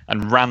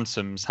 And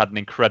Ransoms had an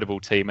incredible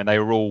team, and they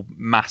were all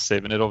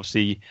massive and had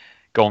obviously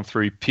gone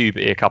through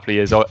puberty a couple of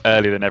years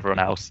earlier than everyone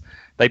else.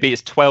 They beat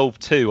us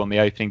 12-2 on the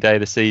opening day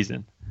of the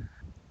season.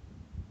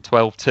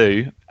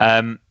 12-2.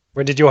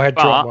 When did your head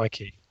drop,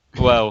 Mikey?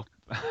 Well,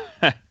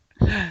 I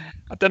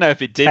don't know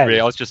if it did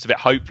really. I was just a bit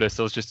hopeless.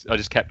 I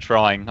just kept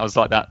trying. I was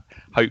like that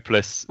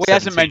hopeless. Well, he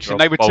hasn't mentioned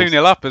they were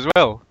 2-0 up as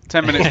well.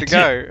 10 minutes to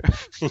go.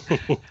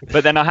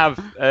 But then I have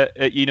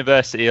at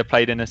university, I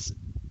played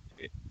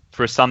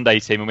for a Sunday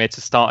team, and we had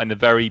to start in the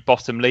very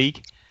bottom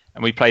league,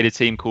 and we played a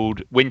team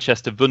called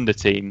Winchester Wunder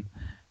Team,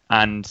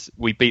 and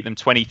we beat them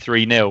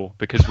 23-0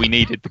 because we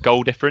needed the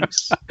goal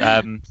difference,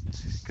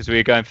 because we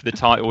were going for the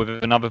title with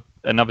another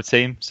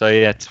team. So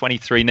yeah,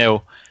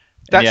 23-0.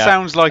 That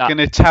sounds like an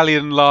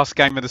Italian last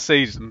game of the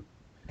season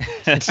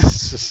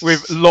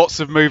with lots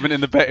of movement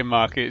in the betting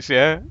markets.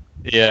 Yeah.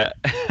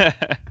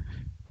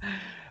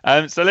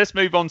 So let's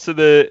move on to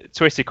the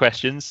Twitter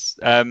questions.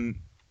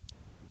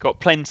 Got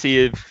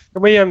plenty of.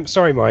 Can we,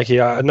 sorry, Mikey.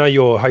 I know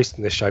you're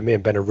hosting this show. Me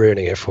and Ben are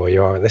ruining it for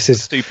you. This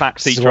is two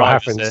backseat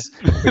drivers.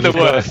 The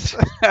worst.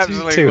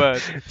 Absolutely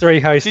worst. 3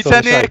 hosts. You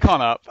turn the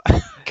aircon up.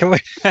 Can we?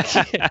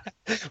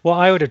 What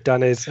I would have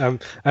done is, can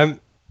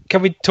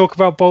we talk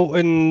about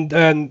Bolton?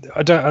 And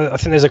I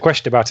think there's a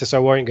question about it, so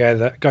I won't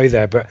go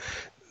there. But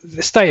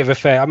the state of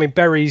affair. I mean,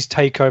 Berry's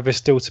takeover is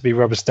still to be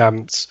rubber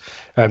stamped.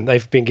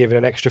 They've been given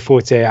an extra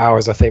 48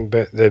 hours, I think.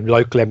 But the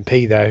local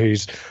MP there,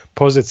 who's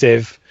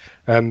positive.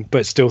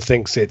 But still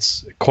thinks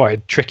it's quite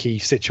a tricky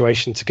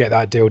situation to get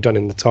that deal done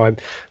in the time.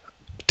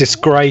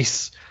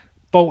 Disgrace.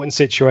 Bolton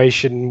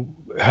situation,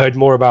 heard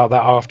more about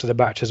that after the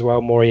match as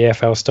well, more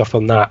EFL stuff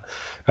on that.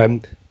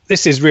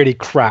 this is really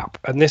crap,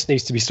 and this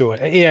needs to be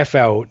sorted.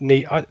 EFL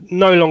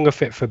no longer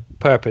fit for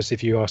purpose,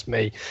 if you ask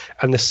me.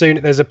 And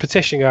there's a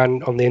petition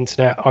going on the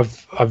internet.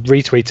 I've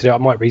retweeted it. I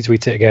might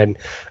retweet it again.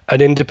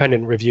 An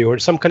independent review or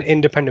some kind of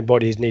independent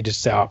bodies need to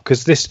set up,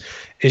 because this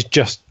is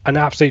just an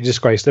absolute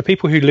disgrace. The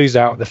people who lose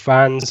out, the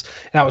fans.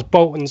 That was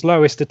Bolton's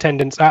lowest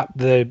attendance at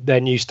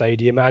their new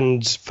stadium,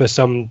 and for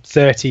some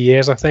 30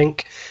 years, I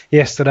think,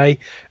 yesterday.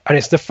 And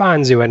it's the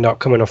fans who end up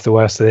coming off the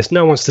worst of this.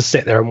 No one wants to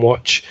sit there and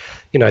watch,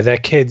 their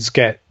kids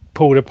get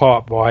pulled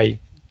apart by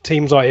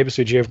teams like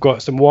Ipswich who have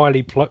got some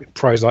wily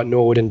pros like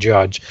Norwood and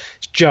Judge.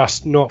 It's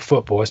just not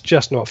football. It's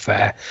just not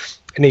fair.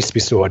 It needs to be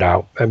sorted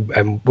out,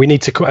 and we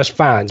need to, as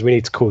fans, we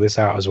need to call this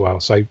out as well.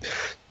 So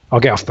I'll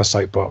get off my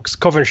soapbox.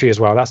 Coventry as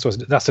well. That's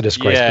a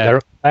disgrace. Yeah,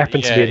 they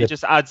happen to be it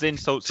just adds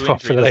insult to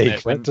top injury, of the league.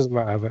 doesn't it? It doesn't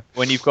matter. But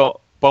when you've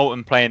got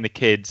Bolton playing the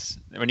kids,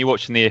 when you're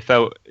watching the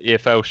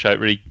EFL show, it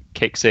really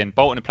kicks in.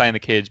 Bolton are playing the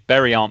kids,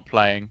 Bury aren't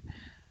playing,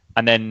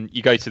 and then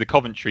you go to the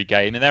Coventry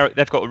game, and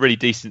they've got a really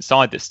decent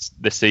side this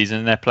season,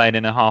 and they're playing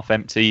in a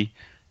half-empty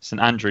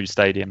St Andrews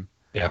Stadium.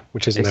 Yeah,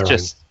 which isn't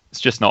it's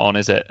just not on,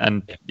 is it?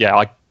 And yeah,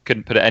 I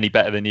couldn't put it any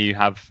better than you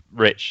have,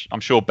 Rich.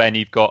 I'm sure, Ben,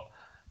 you've got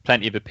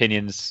plenty of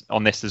opinions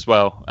on this as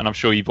well, and I'm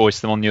sure you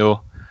voiced them on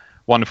your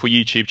wonderful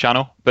YouTube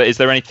channel. But is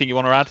there anything you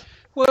want to add?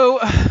 Well,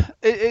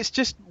 it's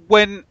just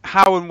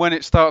how and when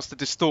it starts to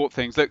distort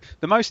things. Look,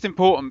 the most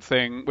important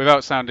thing,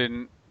 without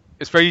sounding,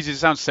 it's very easy to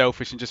sound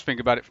selfish and just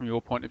think about it from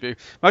your point of view.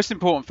 Most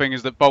important thing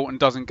is that Bolton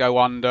doesn't go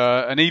under,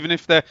 and even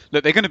if they're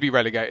going to be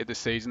relegated this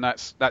season,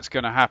 that's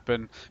going to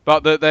happen.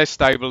 But that they're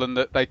stable and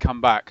that they come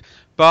back.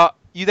 But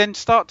you then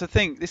start to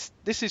think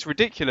this is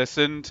ridiculous.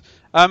 And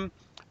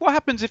what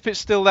happens if it's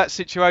still that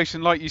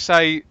situation, like you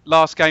say,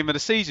 last game of the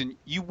season?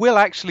 You will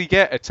actually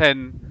get a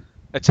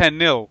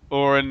 10-0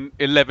 or an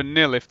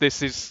 11-0 if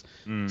this is.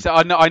 So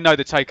I know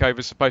the takeover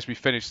is supposed to be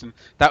finished and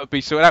that would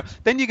be sorted out.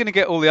 Then you're going to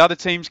get all the other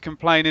teams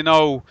complaining,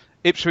 oh,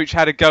 Ipswich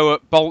had a go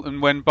at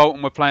Bolton when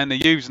Bolton were playing the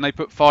U's and they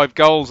put 5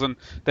 goals and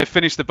they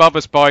finished above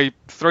us by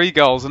 3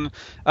 goals. And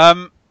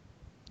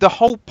the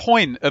whole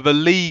point of a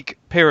league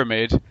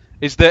pyramid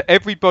is that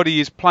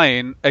everybody is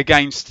playing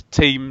against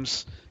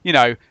teams,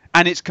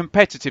 and it's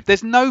competitive.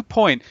 There's no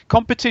point.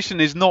 Competition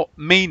is not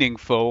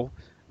meaningful,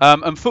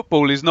 and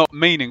football is not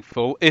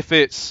meaningful if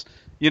it's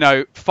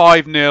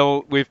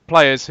 5-0 with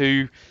players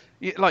who,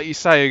 like you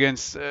say,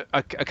 against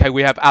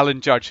we have Alan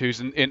Judge, who's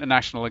an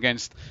international,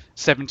 against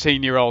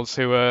 17-year-olds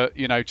who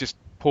are just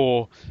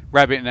poor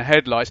rabbit in the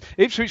headlights.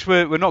 Ipswich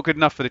were not good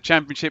enough for the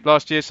Championship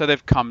last year, so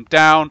they've come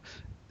down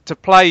to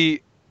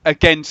play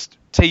against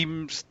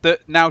teams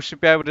that now should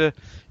be able to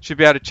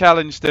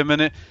challenge them,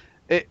 and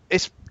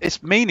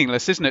it's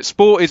meaningless, isn't it?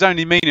 Sport is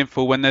only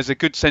meaningful when there's a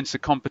good sense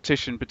of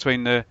competition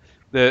between the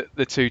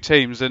two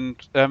teams, and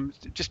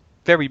just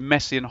very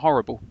messy and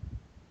horrible.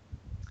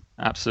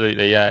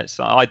 Absolutely, yeah.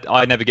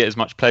 I never get as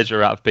much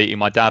pleasure out of beating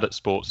my dad at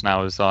sports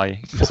now as I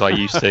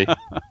used to.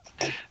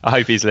 I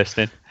hope he's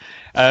listening.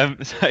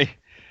 So,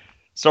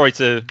 sorry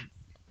to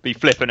be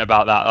flippant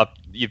about that.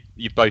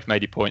 You've both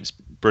made your points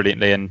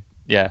brilliantly, and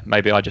yeah,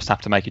 maybe I just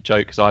have to make a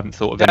joke because I haven't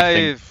thought of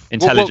anything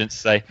intelligent to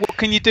say. What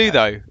can you do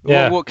though?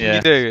 Yeah. What can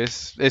you do?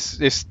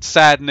 It's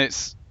sad and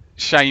it's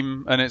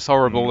shame and it's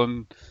horrible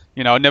and.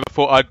 I never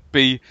thought I'd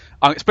be,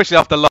 especially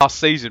after last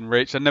season,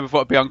 Rich, I never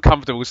thought I'd be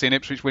uncomfortable seeing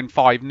Ipswich win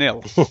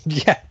 5-0.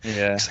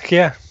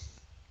 Yeah.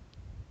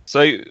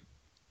 So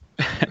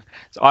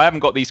I haven't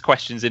got these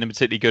questions in a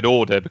particularly good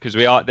order because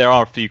there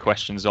are a few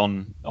questions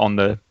on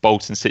the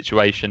Bolton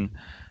situation,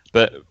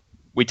 but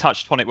we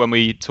touched upon it when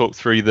we talked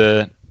through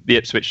the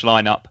Ipswich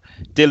lineup.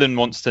 Dylan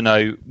wants to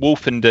know,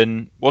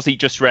 Wolfenden, was he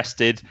just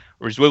rested,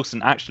 or is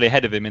Wilson actually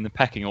ahead of him in the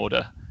pecking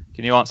order?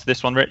 Can you answer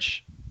this one,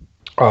 Rich?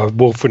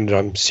 Wolfenden,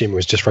 I'm assuming,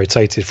 was just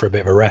rotated for a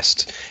bit of a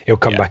rest. He'll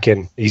come back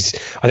in.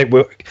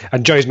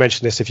 And Joe's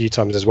mentioned this a few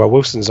times as well.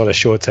 Wilson's on a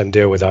short-term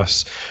deal with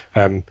us.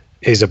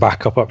 Is a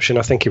backup option.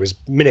 I think it was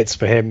minutes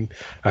for him,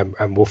 and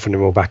Wolfenden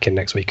will back in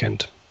next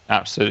weekend.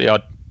 Absolutely,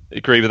 I'd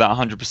agree with that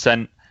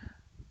 100%.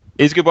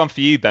 Here's a good one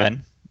for you,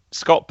 Ben.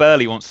 Scott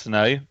Burley wants to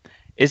know,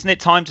 isn't it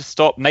time to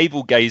stop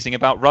navel-gazing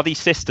about ruddy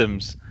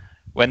systems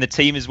when the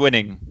team is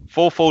winning?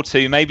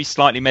 4-4-2 may be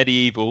slightly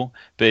medieval,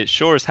 but it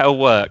sure as hell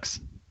works.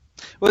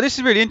 Well, this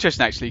is really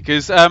interesting, actually,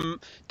 because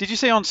did you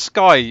see on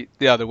Sky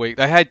the other week,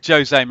 they had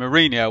Jose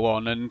Mourinho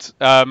on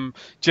and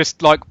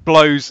just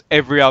blows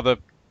every other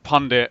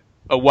pundit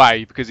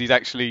away because he's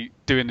actually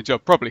doing the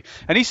job properly.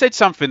 And he said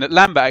something that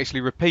Lambert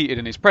actually repeated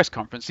in his press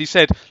conference. He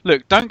said,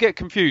 look, don't get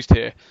confused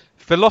here.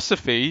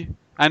 Philosophy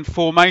and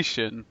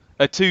formation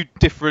are two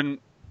different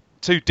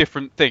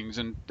things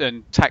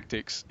and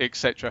tactics,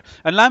 etc.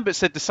 And Lambert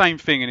said the same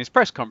thing in his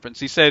press conference.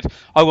 He said,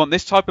 I want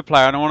this type of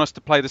player and I want us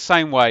to play the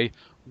same way,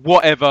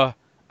 whatever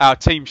our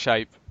team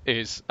shape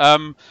is.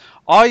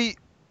 I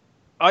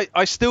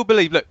still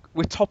believe, look,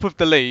 we're top of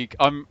the league.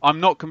 I'm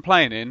not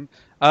complaining.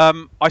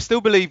 I still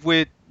believe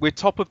we're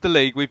top of the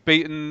league. We've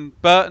beaten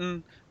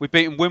Burton, we've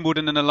beaten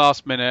Wimbledon in the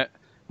last minute.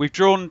 We've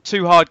drawn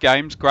 2 hard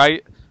games,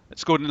 great.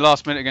 Scored in the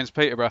last minute against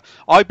Peterborough.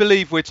 I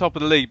believe we're top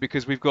of the league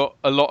because we've got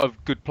a lot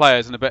of good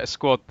players and a better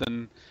squad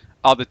than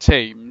other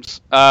teams,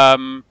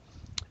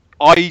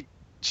 I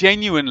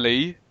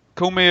genuinely,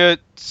 call me a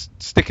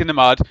stick in the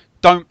mud,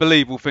 don't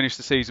believe we'll finish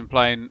the season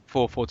playing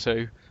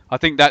 4-4-2. I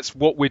think that's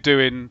what we're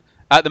doing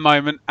at the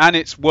moment, and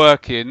it's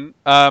working.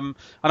 I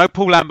know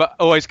Paul Lambert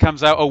always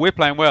comes out, we're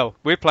playing well.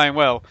 I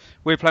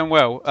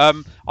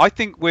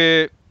think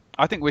we're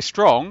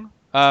strong,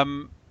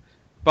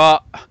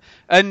 but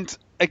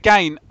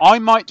again, I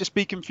might just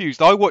be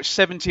confused. I watched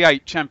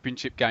 78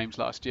 championship games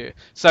last year,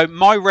 so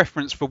my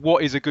reference for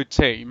what is a good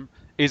team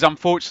is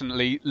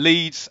unfortunately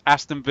Leeds,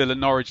 Aston Villa,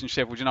 Norwich and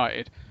Sheffield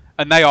United,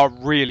 and they are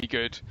really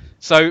good.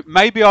 So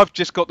maybe I've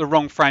just got the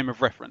wrong frame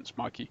of reference,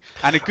 Mikey.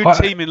 And a good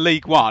team in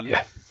League One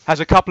has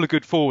a couple of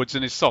good forwards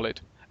and is solid.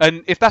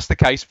 And if that's the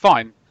case,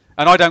 fine.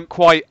 And I don't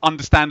quite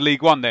understand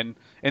League One then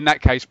in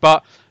that case.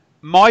 But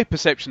my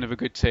perception of a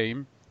good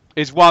team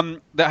is one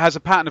that has a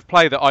pattern of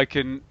play that I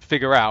can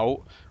figure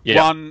out.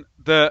 Yeah. One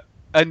that,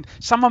 and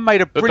someone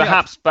made a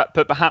brilliant... But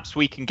perhaps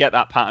we can get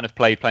that pattern of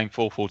play playing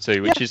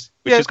 4-4-2, which is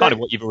kind of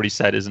what you've already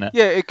said, isn't it?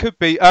 Yeah, it could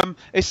be. And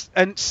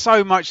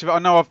so much of it, I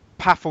know I've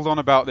paffled on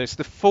about this,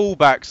 the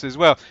fullbacks as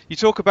well. You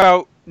talk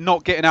about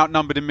not getting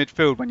outnumbered in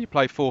midfield when you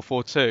play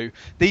 4-4-2.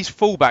 These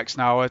fullbacks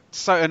now are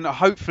so, and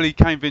hopefully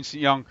Kane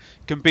Vincent-Young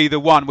can be the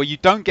one where you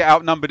don't get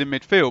outnumbered in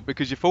midfield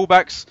because your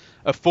fullbacks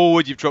are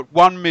forward, you've dropped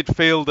one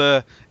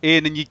midfielder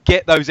in and you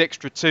get those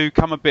extra two,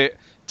 come a bit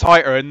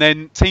tighter, and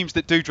then teams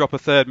that do drop a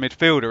third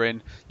midfielder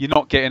in, you're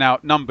not getting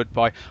outnumbered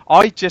by.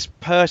 I just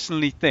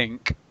personally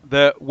think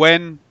that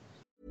when...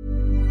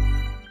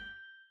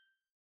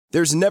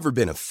 There's never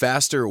been a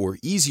faster or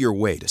easier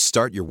way to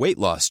start your weight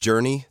loss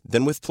journey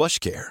than with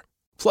PlushCare.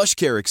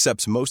 PlushCare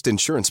accepts most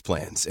insurance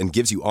plans and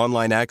gives you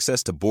online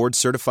access to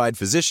board-certified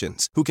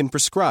physicians who can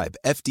prescribe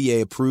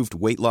FDA-approved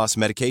weight loss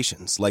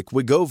medications like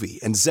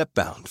Wegovy and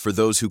Zepbound for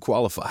those who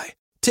qualify.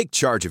 Take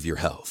charge of your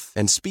health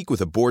and speak with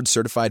a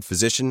board-certified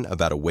physician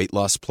about a weight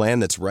loss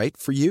plan that's right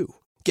for you.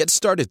 Get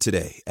started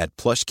today at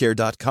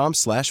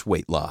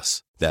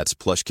plushcare.com/weight-loss. That's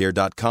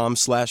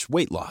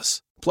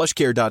plushcare.com/weight-loss.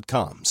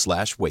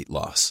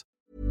 plushcare.com/weight-loss.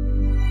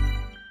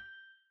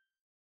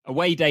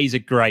 Away days are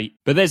great,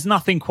 but there's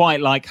nothing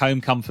quite like home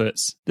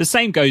comforts. The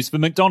same goes for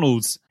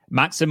McDonald's.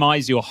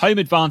 Maximise your home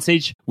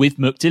advantage with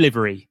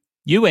McDelivery.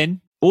 You in?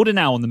 Order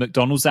now on the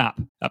McDonald's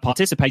app. At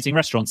participating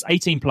restaurants,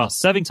 18 plus,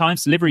 serving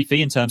times, delivery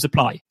fee and terms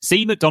apply.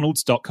 See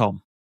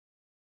mcdonalds.com.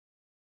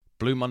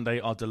 Blue Monday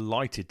are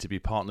delighted to be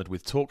partnered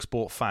with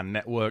TalkSport Fan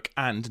Network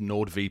and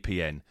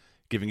NordVPN,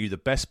 giving you the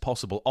best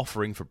possible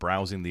offering for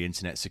browsing the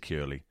internet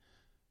securely.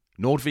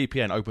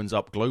 NordVPN opens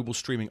up global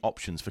streaming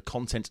options for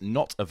content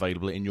not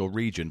available in your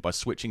region by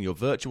switching your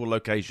virtual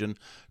location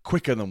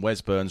quicker than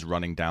Wes Burns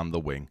running down the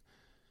wing.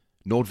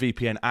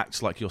 NordVPN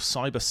acts like your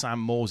cyber Sam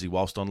Morsey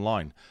whilst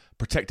online,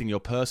 protecting your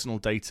personal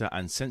data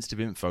and sensitive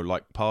info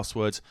like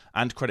passwords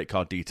and credit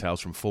card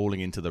details from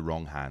falling into the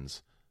wrong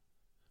hands.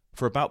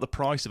 For about the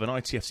price of an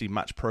ITFC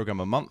match program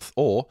a month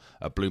or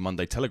a Blue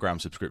Monday Telegram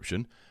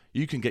subscription,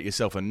 you can get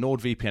yourself a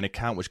NordVPN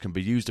account which can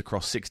be used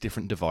across 6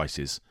 different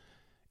devices.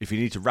 If you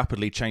need to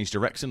rapidly change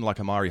direction like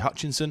Amari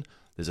Hutchinson,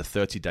 there's a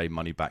 30-day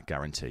money-back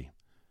guarantee.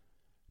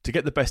 To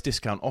get the best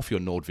discount off your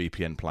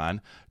NordVPN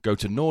plan, go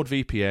to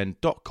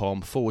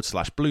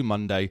nordvpn.com/Blue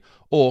Monday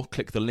or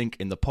click the link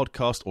in the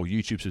podcast or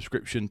YouTube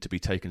subscription to be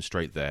taken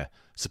straight there,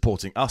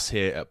 supporting us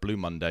here at Blue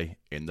Monday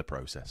in the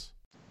process.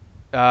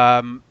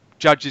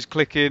 Judge is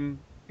clicking,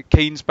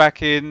 Keane's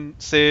back in,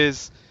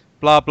 Sears,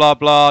 blah, blah,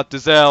 blah,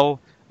 Dazelle,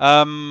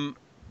 that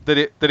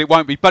it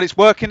won't be. But it's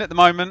working at the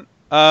moment,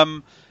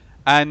 and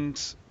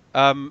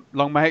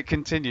long may it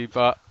continue.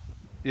 But,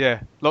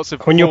 yeah, lots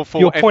of... Your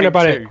point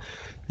about it...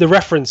 The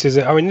reference is,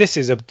 I mean, this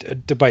is a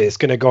debate that's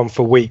going to go on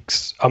for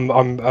weeks.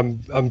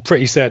 I'm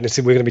pretty certain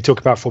we're going to be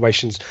talking about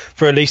formations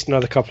for at least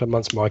another couple of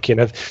months, Mike. You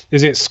know,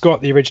 is it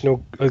Scott, the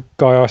original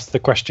guy, asked the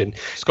question?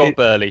 Scott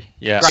Burley,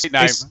 yeah, great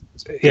name.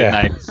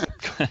 Yeah, name.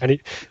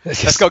 And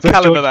it's got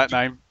caliber, that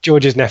name.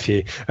 George's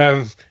nephew,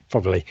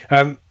 probably.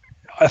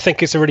 I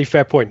think it's a really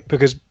fair point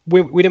because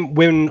we didn't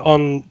win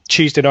on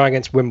Tuesday night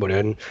against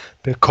Wimbledon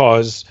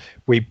because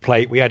we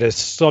had a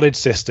solid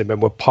system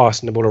and we're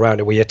passing the ball around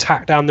and we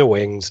attacked down the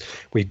wings,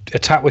 we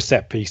attacked with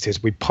set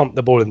pieces, we pumped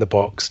the ball in the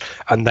box,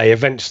 and they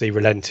eventually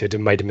relented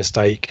and made a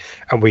mistake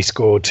and we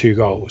scored 2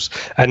 goals.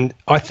 And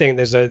I think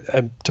there's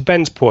to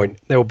Ben's point,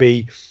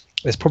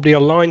 there's probably a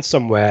line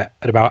somewhere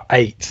at about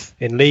 8th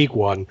in League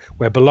One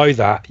where below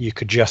that you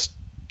could just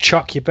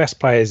chuck your best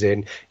players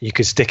in, you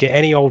could stick it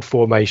any old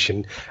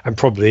formation, and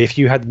probably if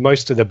you had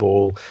most of the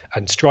ball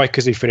and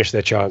strikers who finish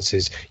their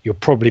chances, you'll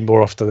probably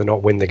more often than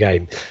not win the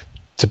game.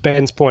 To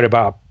Ben's point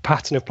about a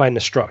pattern of playing the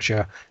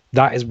structure,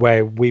 that is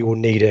where we will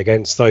need it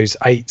against those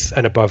 8th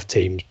and above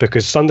teams,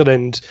 because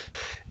Sunderland,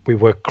 we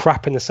were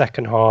crap in the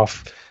second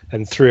half.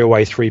 and threw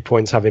away 3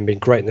 points, having been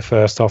great in the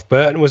first half.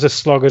 Burton was a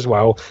slog as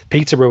well.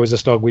 Peterborough was a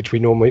slog, which we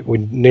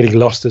nearly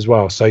lost as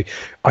well. So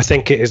I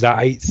think it is that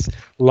 8th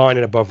line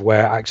and above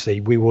where actually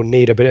we will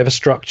need a bit of a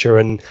structure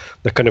and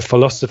the kind of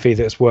philosophy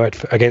that's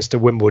worked against a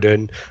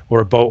Wimbledon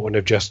or a Bolton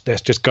of just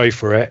let's just go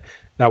for it.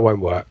 That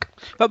won't work.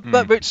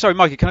 But Rich, sorry,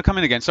 Mikey, can I come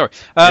in again? Sorry.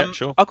 Yeah,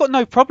 sure. I've got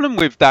no problem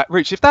with that,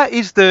 Rich. If that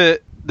is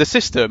the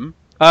system,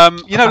 like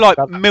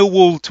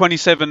Millwall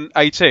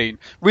 27-18,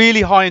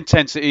 really high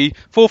intensity,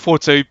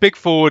 4-4-2, big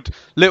forward,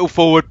 little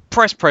forward,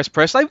 press.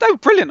 They were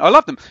brilliant. I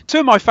love them.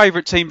 Two of my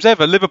favourite teams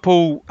ever,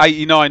 Liverpool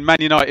 89, Man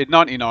United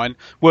 99,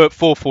 were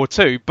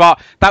 4-4-2.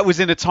 But that was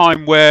in a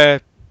time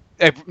where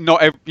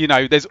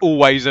there's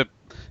always a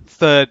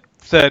third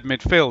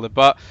midfielder.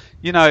 But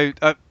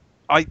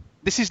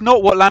this is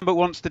not what Lambert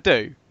wants to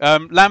do.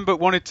 Lambert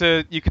wanted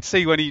to. You could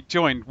see when he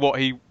joined what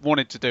he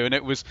wanted to do, and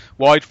it was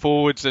wide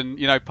forwards and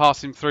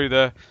passing through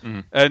the.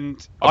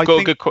 And I've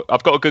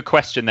got a good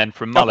question then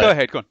from Mullet. Go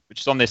ahead, go on. Which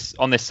is on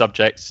this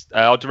subject.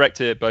 I'll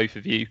direct it at both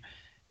of you.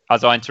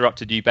 As I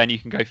interrupted you, Ben, you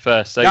can go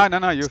first. So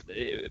No.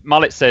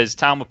 Mullet says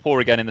Town were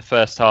poor again in the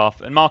first half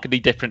and markedly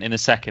different in the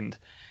second.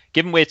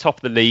 Given we're top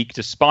of the league,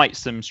 despite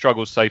some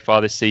struggles so far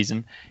this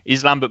season,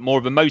 is Lambert more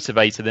of a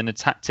motivator than a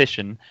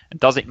tactician, and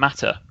does it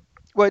matter?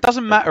 Well, it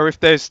doesn't matter if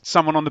there's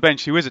someone on the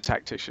bench who is a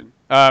tactician.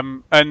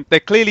 And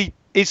there clearly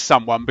is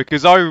someone,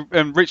 because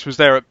Rich was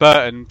there at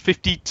Burton,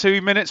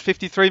 52 minutes,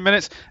 53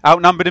 minutes,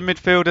 outnumbered in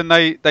midfield, and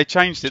they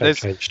changed it.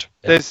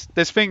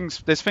 There's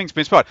things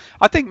being spotted.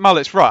 I think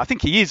Mullet's right. I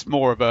think he is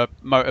more of a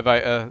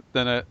motivator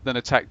than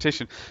a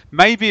tactician.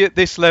 Maybe at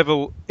this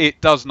level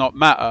it does not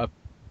matter,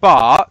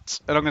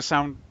 but, and I'm going to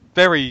sound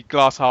very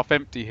glass half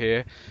empty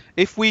here,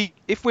 if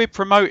we're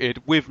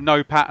promoted with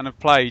no pattern of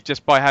play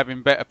just by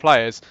having better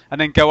players and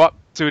then go up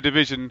to a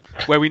division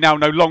where we now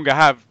no longer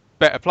have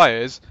better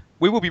players,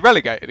 we will be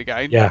relegated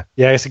again. Yeah,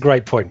 it's a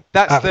great point.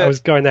 I was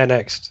going there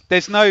next.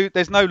 There's no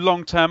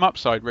long-term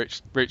upside,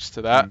 Rich,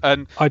 to that.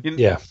 And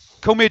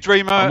call me a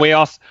dreamer. And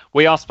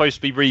we are supposed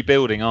to be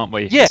rebuilding, aren't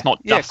we? Yeah, it's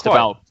not just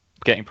about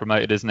getting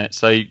promoted, isn't it?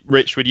 So,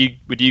 Rich, would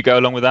you go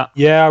along with that?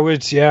 Yeah, I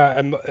would. Yeah,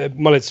 and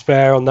Mullet's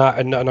fair on that,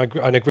 and I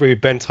agree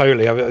with Ben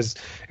totally.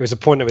 It was a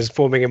point that was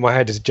forming in my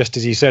head just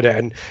as you said it,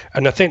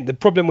 and I think the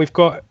problem we've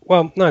got.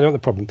 Well, no, not the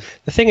problem.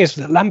 The thing is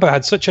that Lambert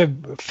had such a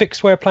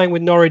fixed way of playing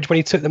with Norwich when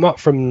he took them up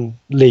from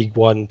League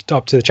One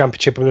up to the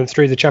Championship and then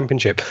through the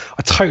Championship.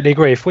 I totally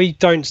agree. If we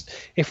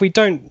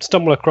don't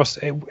stumble across,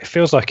 it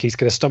feels like he's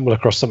going to stumble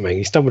across something.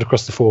 He stumbled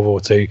across the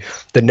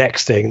 4-4-2. The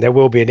next thing, there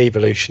will be an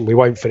evolution. We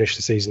won't finish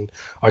the season,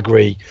 I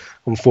agree,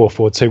 on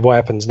 4-4-2. What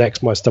happens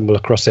next might stumble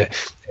across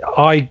it.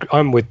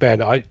 I'm with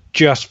Ben. I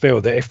just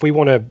feel that if we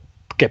want to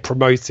get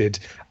promoted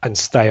and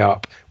stay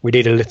up, we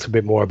need a little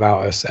bit more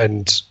about us,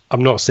 and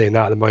I'm not seeing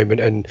that at the moment.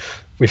 And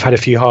we've had a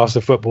few halves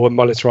of football, and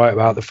Mullet's right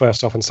about the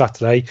first half on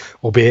Saturday,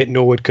 albeit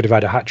Norwood could have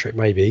had a hat-trick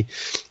maybe,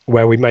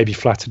 where we maybe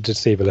flattered to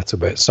deceive a little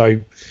bit. So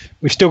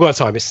we've still got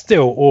time. It's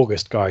still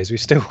August, guys.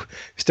 We've still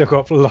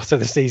got a lot of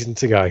the season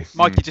to go.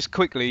 Mikey, just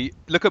quickly,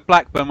 look at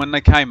Blackburn when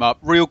they came up.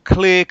 Real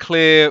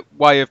clear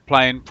way of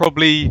playing,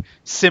 probably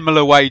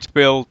similar wage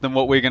bill than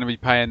what we're going to be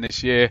paying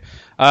this year.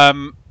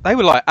 They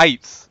were like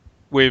 8th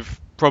with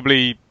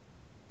probably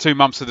 2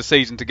 months of the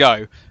season to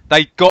go.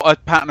 They got a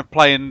pattern of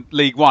play in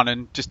League One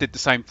and just did the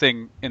same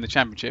thing in the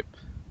Championship.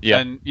 Yeah.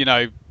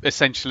 And,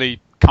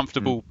 essentially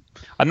comfortable.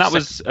 And that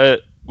was,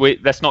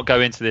 let's not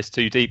go into this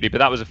too deeply, but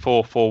that was a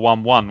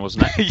 4-4-1-1,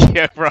 wasn't it?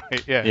 Yeah,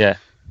 right. Yeah. Yeah.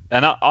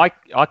 And I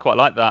quite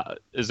like that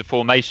as a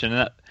formation.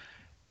 And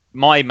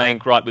my main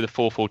gripe with the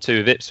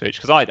 4-4-2 of Ipswich,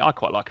 because I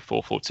quite like a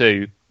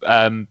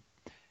 4-4-2,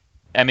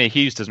 Emir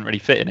Hughes doesn't really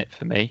fit in it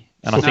for me.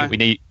 And I think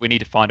we need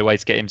to find a way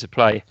to get him to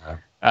play.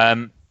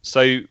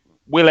 So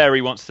Will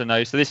Airy wants to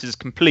know, so this is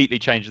completely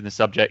changing the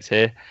subject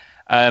here.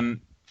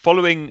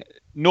 Following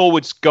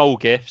Norwood's goal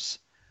gifts,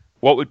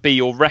 what would be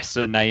your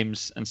wrestler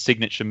names and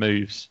signature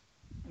moves?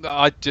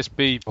 I'd just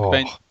be...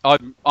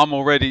 I'm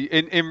already...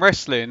 In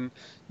wrestling,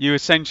 you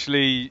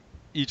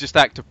just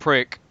act a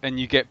prick and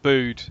you get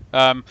booed.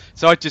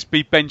 So I'd just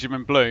be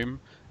Benjamin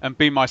Bloom and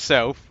be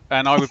myself,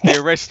 and I would be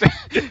a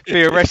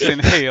wrestling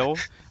heel.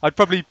 I'd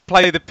probably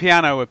play the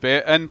piano a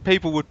bit, and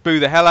people would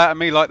boo the hell out of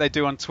me like they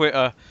do on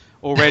Twitter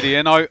already,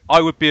 and I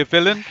would be a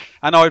villain,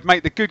 and I would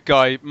make the good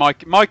guy,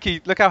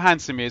 Mikey, look how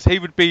handsome he is. He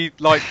would be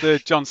like the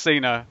John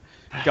Cena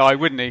guy,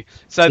 wouldn't he?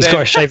 So he's got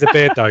to shave the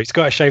beard, though. He's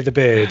got to shave the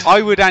beard.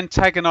 I would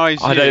antagonise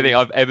you. I don't think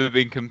I've ever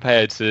been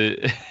compared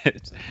to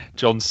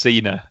John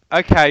Cena.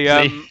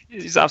 Okay.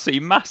 He's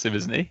absolutely massive,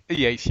 isn't he?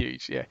 Yeah, he's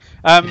huge, yeah.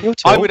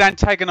 I would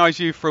antagonise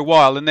you for a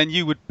while, and then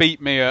you would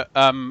beat me at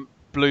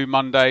Blue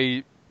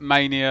Monday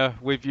Mania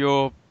with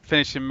your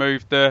finishing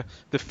move, the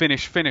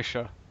Finnish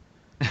finisher.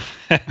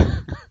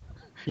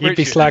 You'd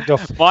be slagged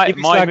off.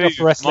 My move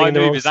for wrestling in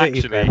the wrong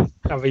city, Ben.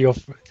 Your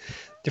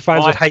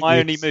fans would hate you. My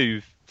only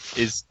move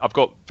is I've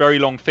got very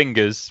long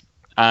fingers,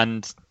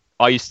 and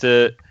I used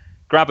to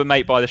grab a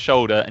mate by the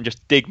shoulder and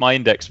just dig my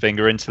index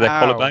finger into their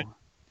collarbone.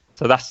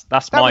 So that's my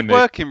move. That would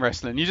work in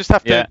wrestling. You just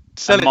have to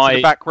sell it to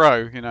the back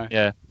row,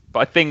 Yeah, but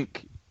I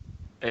think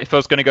if I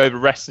was going to go with a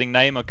wrestling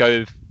name, I'd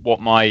go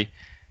with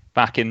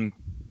back in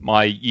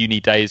my uni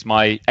days,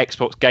 my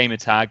Xbox gamer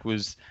tag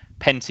was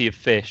Penty of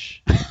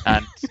Fish,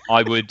 and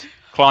I would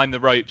climb the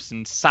ropes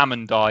and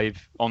salmon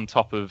dive on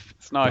top of.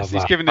 It's nice.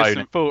 He's giving us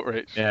some thought,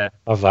 Rich. Yeah,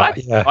 love that.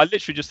 I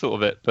literally just thought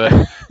of it, but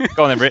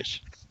go on then,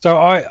 Rich. So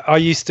I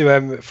used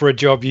to for a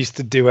job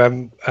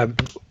do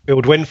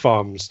build wind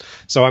farms.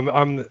 So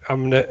I'm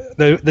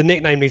the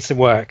nickname needs some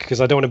work because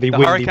I don't want to be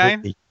Windy Hurricane?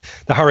 Woody.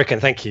 The Hurricane,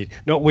 thank you.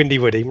 Not Windy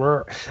Woody.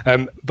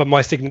 But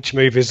my signature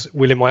move is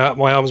wheeling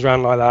my arms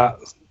around like that.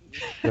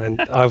 And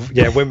I've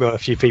windmill a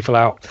few people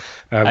out.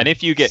 And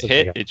if you get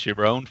hit, it's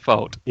your own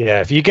fault.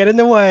 Yeah, if you get in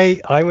the way,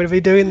 I'm going to be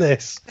doing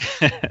this.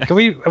 Have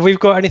we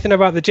got anything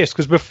about the GIFs?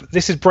 Because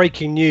this is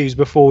breaking news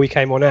before we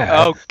came on air.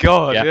 Oh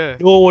God, yeah.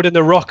 Norwood and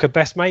The Rock are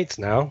best mates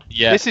now.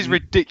 Yeah, this is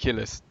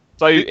ridiculous.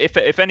 So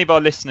if any of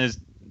our listeners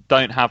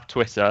don't have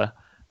Twitter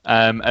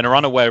and are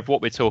unaware of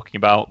what we're talking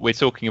about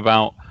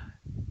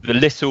the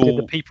little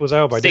the people's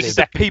elbow,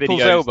 6-second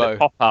people's videos elbow that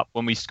pop up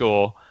when we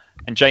score,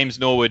 and James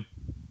Norwood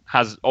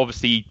has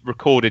obviously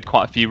recorded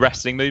quite a few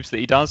wrestling moves that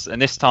he does,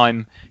 and this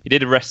time he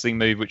did a wrestling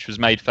move which was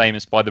made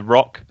famous by The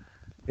Rock,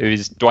 who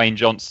is Dwayne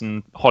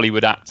Johnson,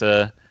 Hollywood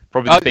actor,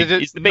 probably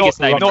he's the biggest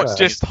name. Not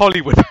just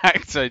Hollywood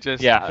actor,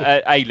 just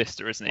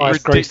A-lister, isn't he?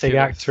 Highest grossing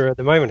actor at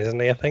the moment, isn't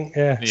he? I think,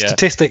 yeah.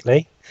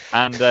 Statistically,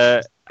 and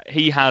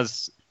he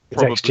has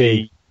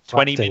probably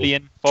 20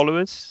 million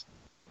followers.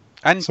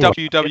 And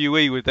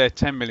WWE with their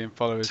 10 million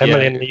followers. 10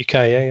 million in the UK,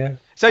 yeah.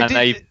 So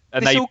they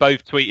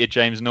both tweeted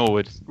James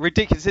Norwood.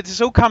 Ridiculous. This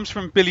all comes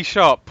from Billy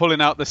Sharp pulling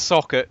out the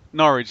sock at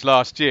Norwich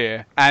last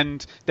year,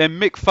 and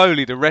then Mick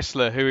Foley, the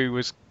wrestler who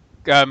was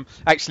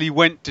actually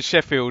went to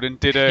Sheffield and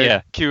did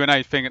a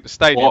Q&A thing at the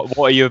stadium.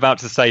 What are you about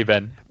to say,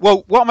 Ben?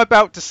 Well, what I'm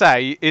about to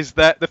say is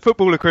that the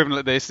football equivalent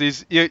of this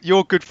is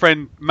your good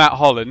friend Matt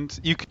Holland.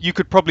 You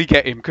could probably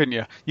get him, couldn't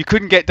you? You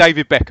couldn't get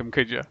David Beckham,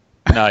 could you?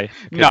 No.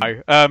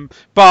 No.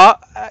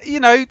 But,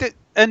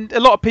 and a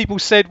lot of people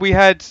said we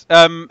had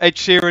Ed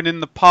Sheeran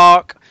in the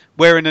park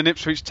wearing an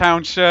Ipswich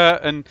Town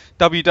shirt and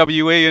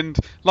WWE, and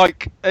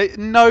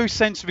no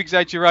sense of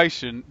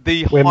exaggeration,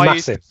 We're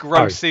highest massive.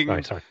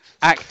 grossing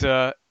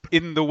actor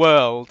in the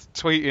world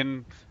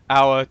tweeting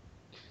our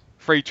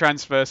free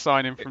transfer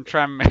signing from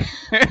Tranmere.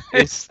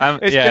 it's been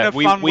a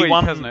fun week,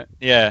 hasn't it?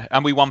 Yeah,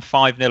 and we won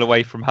 5-0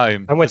 away from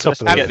home. And went up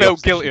and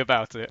felt guilty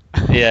about it.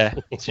 Yeah,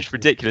 it's just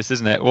ridiculous,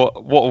 isn't it? What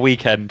a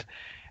weekend.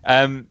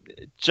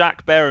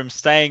 Jack Barham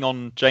staying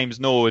on James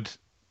Norwood,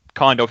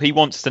 kind of. He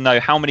wants to know,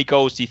 how many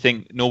goals do you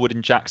think Norwood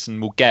and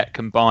Jackson will get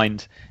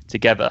combined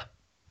together?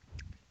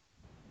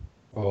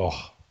 Oh,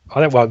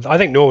 I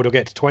think Norwood will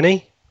get to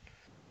 20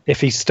 if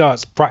he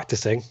starts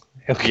practicing.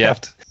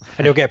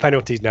 He'll get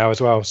penalties now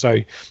as well. So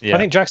I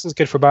think Jackson's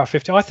good for about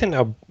 50. I think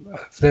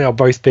they'll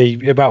both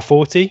be about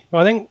 40.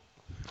 I think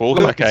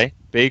 40. Okay,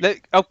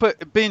 big. I'll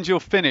put being your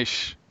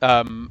finish,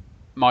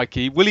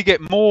 Mikey. Will he get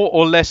more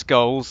or less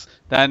goals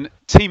than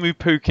Teemu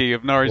Pukki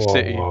of Norwich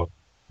City?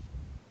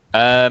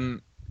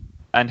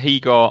 And he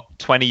got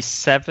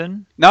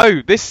 27.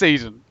 No, this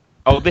season.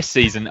 Oh, this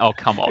season. Oh,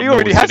 come on. He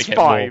already has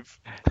 5.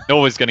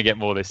 Norwood's going to get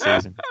more this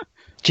season.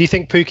 Do you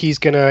think Pukki's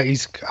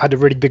he's had a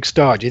really big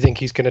start? Do you think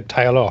he's gonna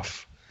tail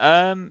off?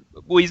 Well,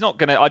 he's not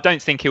gonna. I don't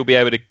think he'll be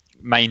able to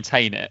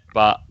maintain it,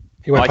 but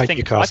I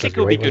think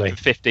he'll be good for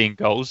 15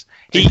 goals.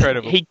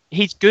 Incredible.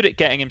 He's good at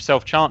getting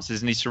himself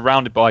chances, and he's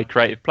surrounded by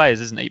creative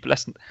players, isn't he?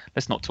 But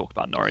let's not talk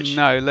about Norwich.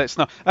 No, let's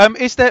not.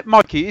 Is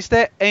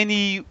there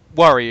any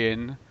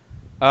worrying?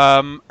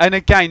 And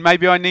again,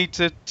 maybe I need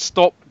to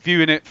stop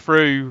viewing it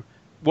through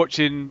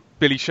watching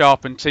Billy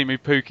Sharp and Teemu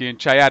Pukki and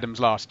Che Adams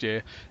last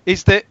year.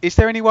 Is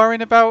there any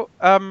worrying about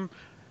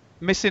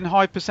missing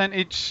high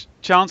percentage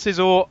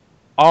chances, or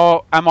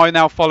am I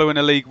now following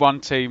a League One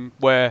team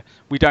where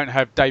we don't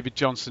have David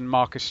Johnson,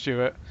 Marcus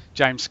Stewart,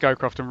 James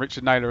Scowcroft and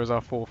Richard Naylor as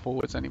our 4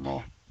 forwards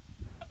anymore?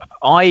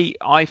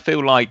 I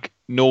feel like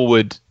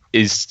Norwood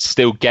is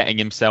still getting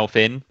himself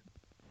in.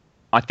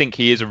 I think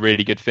he is a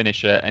really good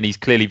finisher, and he's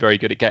clearly very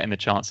good at getting the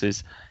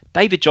chances.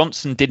 David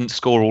Johnson didn't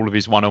score all of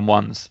his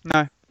one-on-ones.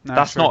 No,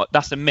 that's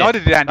a myth. Neither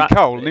did Andy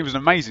Cole, and he was an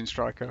amazing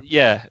striker.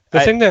 Yeah, the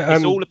thing that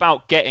it's all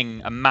about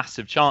getting a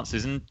massive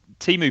chances, and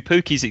Teemu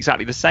Pukki's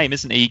exactly the same,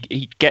 isn't he?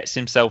 He gets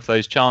himself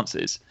those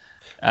chances.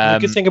 The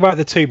good thing about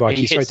the two, Mike,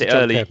 he hits it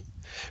early.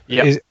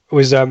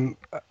 Was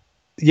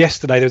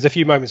yesterday there was a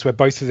few moments where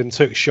both of them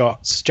took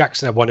shots.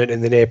 Jackson had one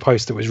in the near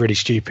post that was really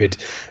stupid,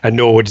 and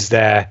Norwood's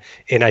there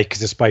in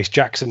acres of space.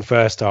 Jackson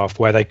first half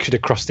where they could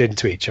have crossed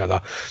into each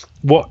other.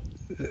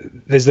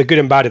 There's the good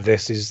and bad of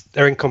this is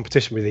they're in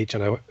competition with each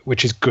other,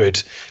 which is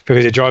good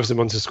because it drives them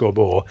on to score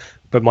more.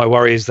 But my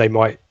worry is they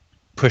might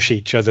push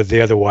each other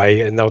the other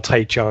way and they'll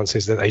take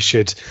chances that they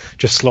should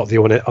just slot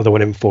the other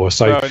one in for.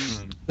 So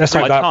let's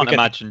hope I can't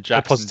imagine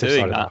Jackson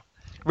doing that.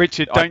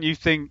 Richard, don't you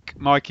think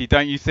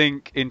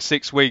in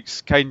 6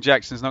 weeks Caden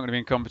Jackson's not going to be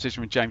in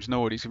competition with James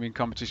Norwood? He's going to be in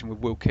competition with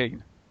Will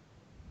Keane.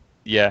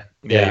 Yeah,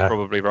 you're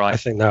probably right. I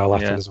think that'll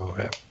happen as well.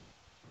 Yeah.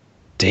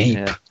 Deep.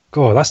 Yeah.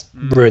 God, that's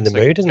ruined the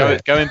mood, isn't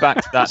it? Going back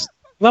to that,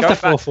 Love the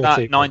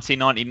 4-4-2.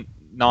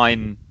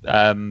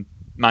 1999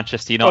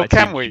 Manchester United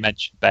can team we? you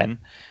mentioned, Ben.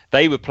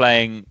 They were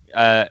playing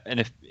in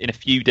a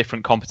few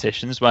different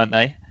competitions, weren't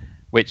they?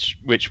 Which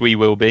we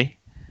will be.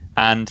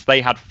 And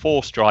they had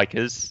 4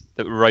 strikers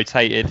that were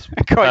rotated.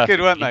 Quite good,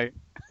 weren't they?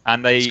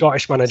 And they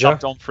Scottish manager.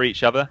 subbed on for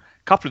each other.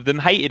 A couple of them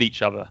hated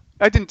each other.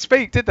 They didn't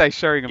speak, did they,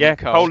 Sheringham Yeah, and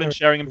Cole? Cole and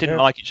Sheringham didn't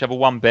like each other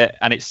one bit,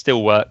 and it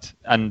still worked.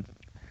 And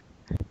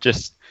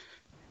just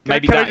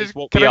maybe that is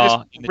what we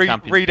are in the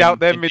Championship. Read out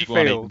their in League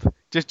One. midfield,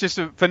 just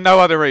for no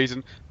other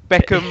reason.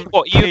 Beckham.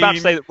 What, you about to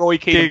Keane, say that Roy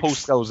Keane and Paul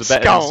Giggs, Scholes are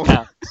better Skull. than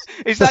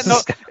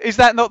Scouts? Is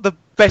that not the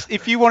best?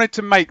 If you wanted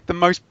to make the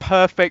most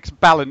perfect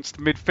balanced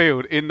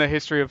midfield in the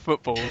history of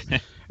football,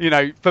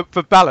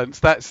 for balance,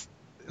 that's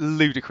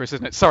ludicrous,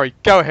 isn't it? Sorry,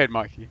 go ahead,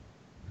 Mikey.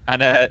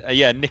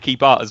 And Nicky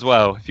Butt as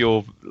well. If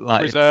you're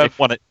like, Reserve.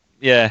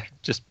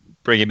 just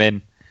bring him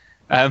in.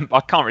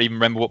 I can't even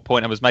remember what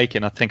point I was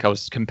making. I think I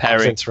was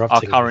comparing our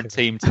interrupting current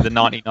team to the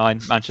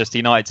 '99 Manchester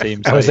United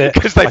team. That was it.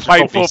 Because they I should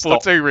played probably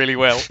 4-4-2 really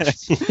well,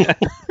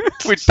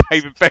 with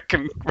David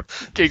Beckham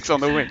Giggs on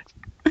the wing.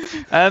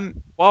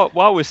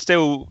 While we're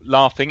still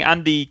laughing,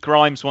 Andy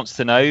Grimes wants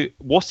to know,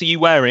 what are you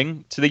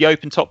wearing to the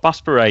open top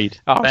bus parade?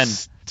 Oh, Ben,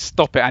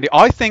 stop it, Andy.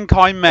 I think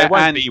I there met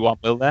won't be one,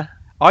 will there?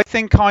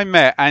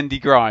 Andy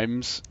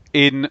Grimes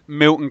in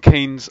Milton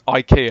Keynes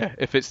IKEA,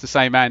 if it's the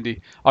same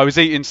Andy. I was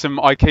eating some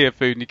IKEA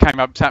food and he came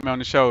up, tapped me on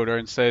the shoulder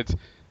and said,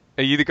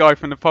 "Are you the guy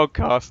from the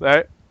podcast?"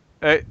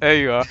 There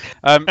you are.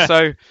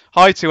 So,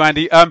 hi to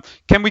Andy.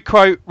 Can we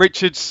quote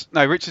Richard's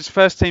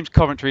first team's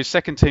Coventry, his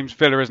second team's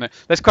Villa, isn't it?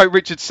 Let's quote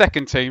Richard's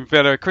second team,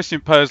 Villa,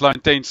 Christian Purslow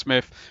and Dean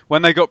Smith.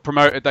 When they got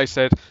promoted, they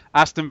said,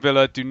 Aston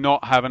Villa do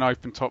not have an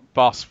open-top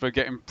bus for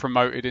getting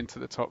promoted into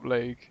the top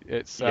league.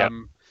 It's,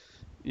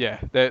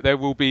 there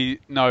will be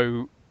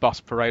no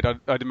bus parade.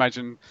 I'd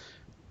imagine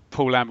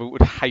Paul Lambert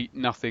would hate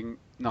nothing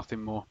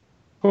more.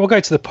 Well, we'll go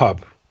to the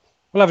pub.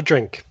 We'll have a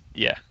drink.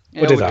 Yeah.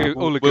 We'll do that.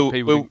 All the good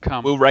people can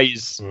come. We'll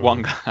raise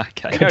one guy.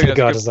 Okay. Go to the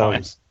that's Gardeners good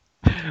Arms.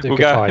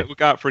 We'll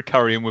go out for a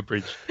curry in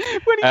Woodbridge.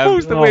 When he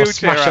pulls the wheelchair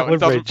smash out up and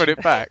doesn't Woodbridge. put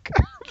it back.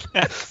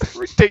 That's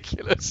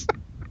ridiculous.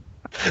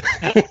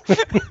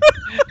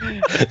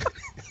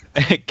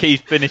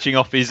 Keith finishing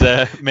off his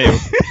meal.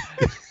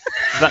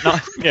 Is that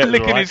not? Yeah,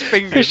 Licking right. his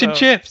fingers. Fish and up.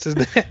 chips,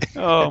 isn't it?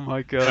 Oh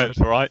my god. That's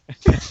all right.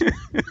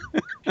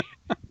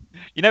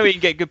 You know where you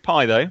can get good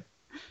pie though?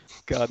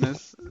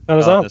 Gardeners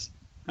Gardeners.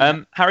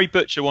 Arms. Harry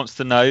Butcher wants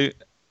to know,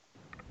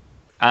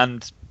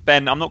 and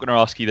Ben, I'm not going to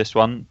ask you this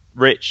one.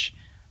 Rich,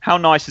 how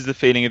nice is the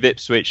feeling of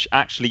Ipswich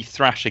actually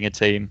thrashing a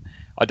team?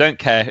 I don't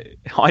care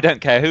who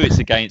it's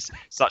against.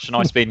 Such a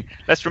nice feeling.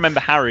 Let's remember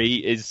Harry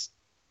is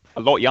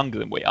a lot younger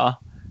than we are,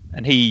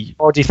 and he.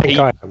 What do you think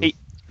I am? He,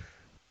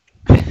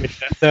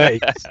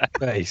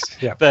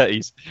 30s. Yeah.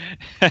 30s.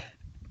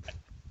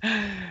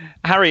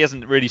 Harry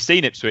hasn't really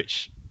seen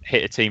Ipswich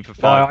hit a team for No,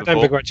 five. I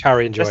don't think much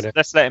Harry enjoyed it.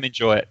 Let's let him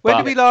enjoy it. When But,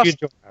 did we last? You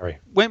enjoy Harry.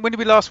 When did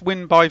we last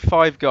win by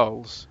 5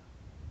 goals?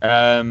 We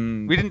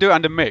didn't do it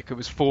under Mick. It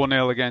was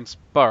 4-0 against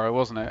Borough,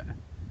 wasn't it?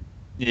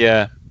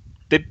 yeah.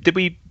 Did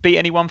we beat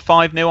anyone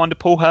 5-0 under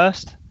Paul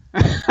Hurst?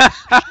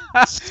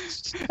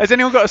 Has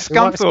anyone got a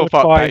Scunthorpe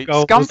Five update?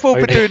 goals, Scunthorpe are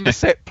only. doing the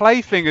set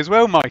play thing as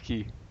well,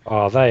 Mikey.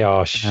 Oh, they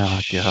are.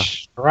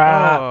 gosh. Oh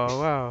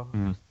wow.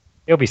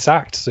 He'll be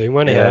sacked soon,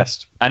 won't he? Yeah.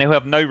 Hurst? And he'll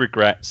have no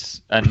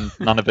regrets, and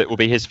none of it will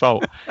be his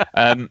fault.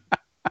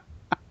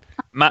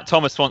 Matt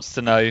Thomas wants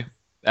to know.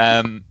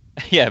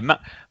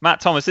 Matt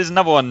Thomas, this is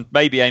another one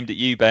maybe aimed at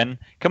you, Ben.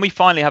 Can we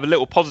finally have a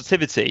little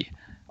positivity?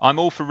 I'm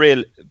all for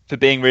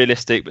being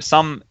realistic, but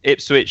some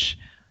Ipswich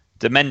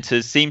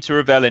dementors seem to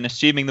revel in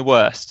assuming the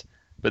worst.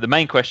 But the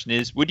main question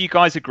is, would you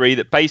guys agree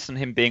that based on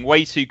him being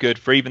way too good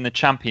for even the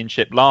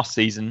Championship last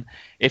season,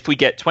 if we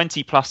get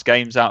 20 plus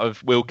games out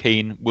of Will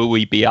Keane, will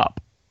we be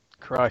up?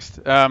 Christ.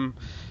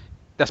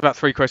 That's about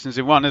 3 questions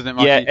in one, isn't it,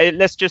 Mikey? Yeah,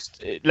 let's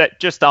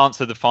just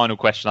answer the final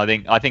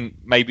question. I think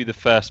maybe the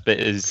first bit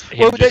is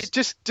him Well,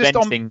 just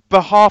on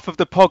behalf of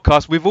the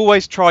podcast, we've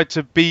always tried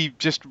to be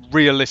just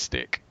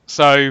realistic.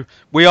 So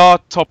we are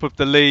top of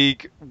the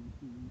league.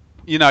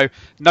 No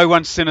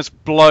one's seen us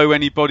blow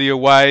anybody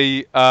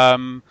away.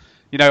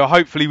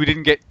 Hopefully we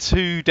didn't get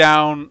too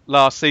down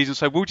last season.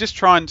 So we'll just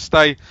try and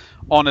stay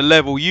on a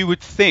level. You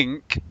would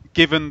think,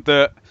 given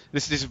that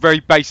this is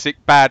very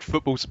basic bad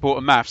football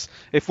supporter maths,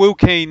 if Will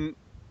Keane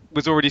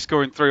was already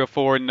scoring 3 or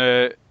 4 in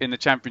the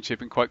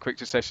Championship in quite quick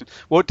succession,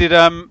 what did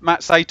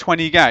Matt say?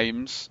 20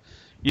 games.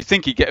 You'd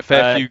think he'd get a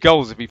fair few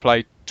goals if he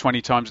played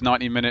 20 times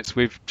 90 minutes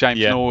with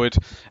James Norwood.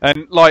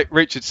 And like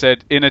Richard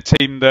said, in a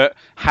team that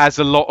has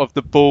a lot of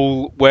the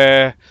ball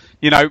where,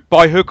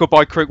 by hook or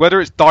by crook,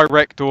 whether it's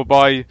direct or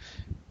by,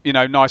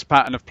 nice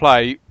pattern of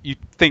play,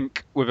 you'd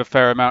think with a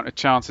fair amount of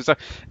chances. So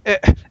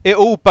it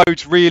all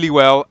bodes really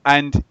well.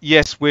 And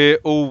yes, we're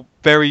all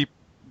very,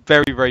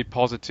 very, very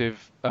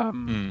positive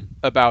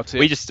about it.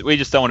 We just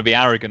don't want to be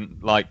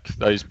arrogant like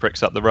those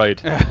pricks up the road.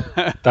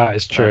 That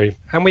is true.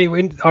 And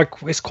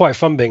it's quite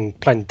fun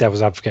playing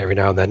devil's advocate every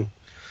now and then.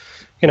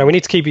 You know, we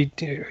need to keep it,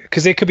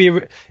 because it could be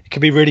a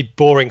really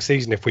boring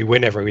season if we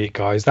win every week,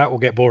 guys. That will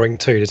get boring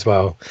too as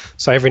well.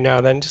 So every now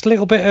and then, just a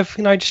little bit of,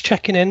 just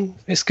checking in.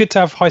 It's good to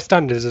have high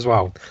standards as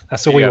well.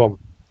 That's all we want.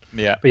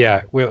 Yeah. But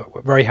yeah, we're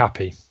very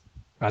happy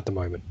at the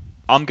moment.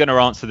 I'm going to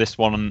answer this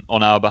one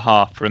on our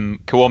behalf from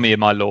Kawami,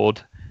 my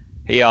lord.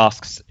 He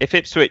asks, if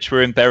Ipswich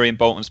were in Bury and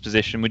Bolton's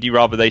position, would you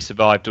rather they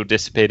survived or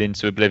disappeared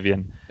into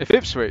oblivion? If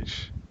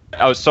Ipswich?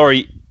 Oh,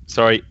 sorry.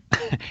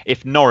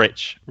 If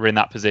Norwich were in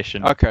that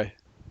position. Okay.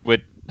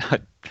 Would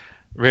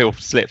real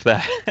slip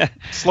there.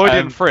 Slide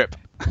in Fripp.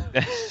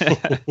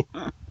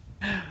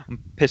 I'm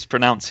piss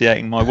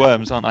pronunciating my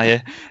worms, aren't I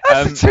here?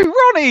 That's the two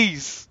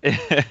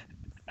Ronnies!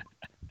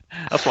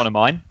 That's one of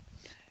mine.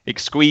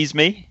 Squeeze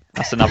me.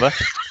 That's another.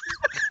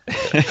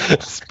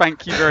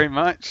 Thank you very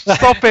much.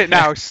 Stop it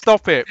now.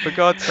 Stop it, for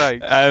God's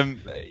sake.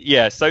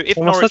 Yeah, so if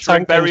Norwich were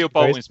in Bury or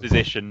Bolton's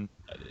position,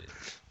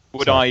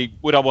 would I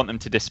want them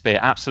to disappear?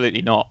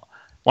 Absolutely not.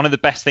 One of the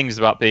best things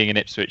about being an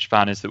Ipswich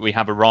fan is that we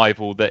have a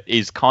rival that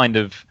is kind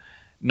of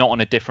not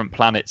on a different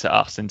planet to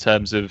us in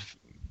terms of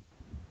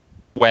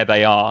where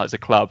they are as a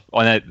club.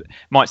 I know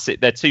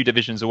they're 2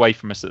 divisions away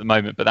from us at the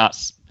moment, but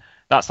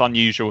that's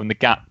unusual, and the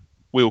gap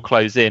will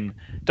close in.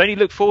 Don't you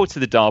look forward to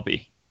the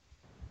derby?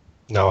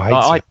 No,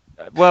 I hate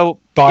it. Well,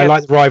 but I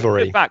like the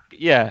rivalry.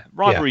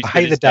 Rivalry's I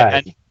hate the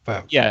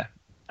day.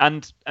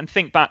 And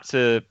think back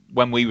to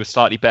when we were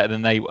slightly better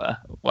than they were.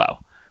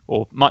 Well,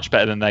 or much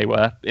better than they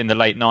were in the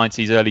late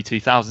 90s, early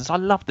 2000s. I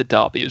loved the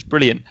derby. It was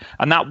brilliant.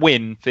 And that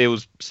win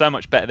feels so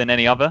much better than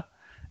any other.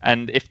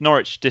 And if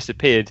Norwich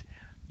disappeared,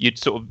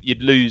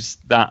 you'd lose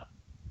that.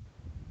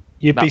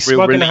 You'd be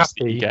smug and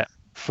happy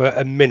for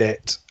a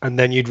minute, and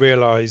then you'd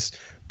realise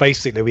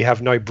basically we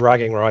have no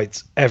bragging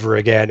rights ever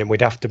again, and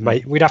we'd have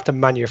to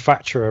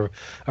manufacture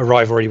a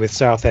rivalry with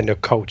Southend or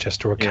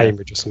Colchester or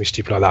Cambridge or something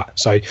stupid like that.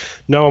 So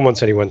no one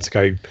wants anyone to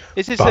go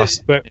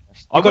bust. But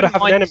I've got to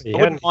have an enemy. I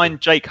wouldn't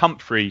mind Jake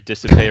Humphrey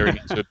disappearing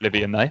into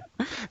oblivion, though.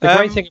 The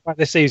great thing about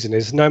this season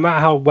is no matter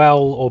how well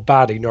or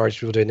badly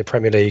Norwich will do in the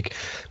Premier League,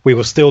 we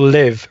will still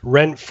live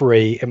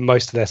rent-free in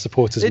most of their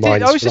supporters'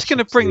 minds. I was just going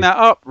to bring that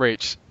up,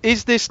 Rich.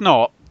 Is this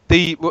not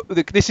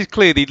this is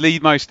clearly the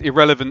most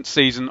irrelevant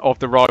season of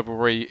the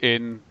rivalry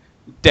in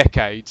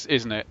decades,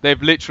 isn't it?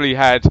 They've literally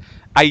had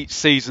 8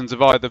 seasons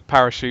of either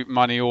parachute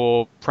money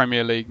or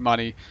Premier League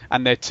money,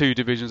 and they're 2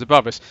 divisions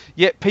above us.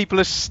 Yet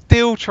people are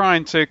still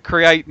trying to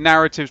create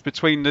narratives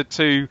between the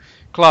 2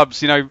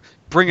 clubs,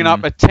 bringing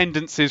up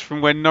attendances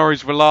from when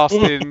Norwich were last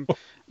in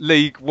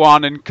League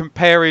One and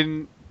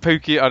comparing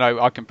Pookie. I know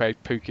I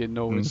compared Pookie and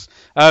Norwich.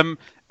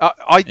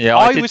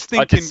 I was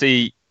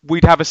thinking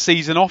we'd have a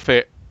season off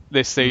it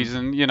this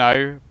season,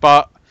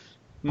 but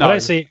no, I don't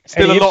see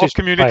still a lot of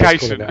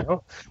communication.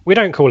 We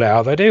don't call it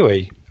out though, do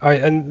we?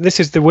 And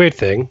this is the weird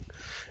thing.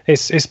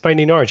 It's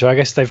mainly Norwich. I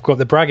guess they've got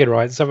the bragging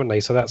rights, haven't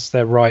they? So that's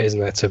their right,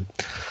 isn't it,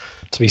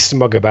 to be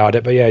smug about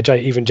it? But yeah,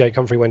 even Jake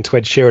Humphrey went to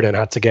Ed Sheridan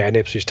had to get an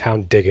Ipswich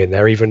Town dig in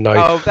there, even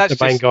though the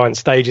main guy on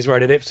stage is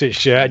wearing an Ipswich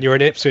shirt and you're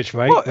an Ipswich,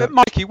 mate.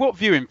 Mikey, what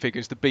viewing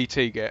figures do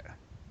BT get?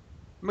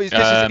 This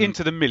is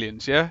into the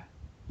millions, yeah?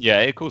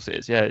 Yeah, of course it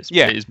is. Yeah,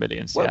 it is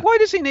millions. Why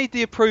does he need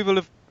the approval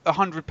of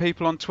 100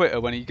 people on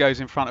Twitter when he goes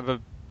in front of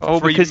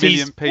 3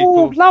 million people?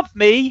 Oh, love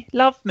me.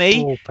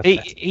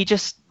 He's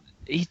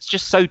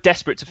just so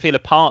desperate to feel a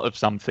part of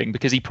something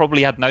because he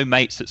probably had no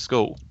mates at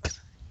school.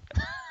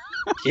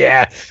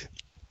 Yeah.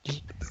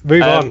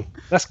 Move on.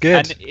 That's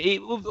good.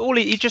 And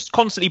he's just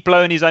constantly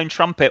blowing his own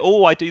trumpet.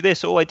 Oh, I do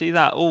this. Oh, I do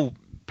that. Oh,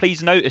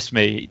 please notice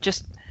me.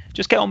 Just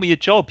get on with your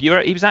job. He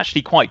was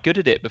actually quite good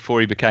at it before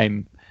he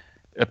became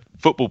a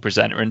football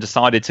presenter and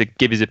decided to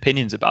give his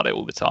opinions about it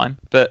all the time.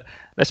 But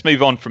let's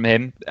move on from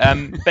him.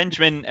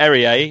 Benjamin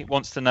Erier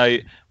wants to know,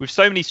 with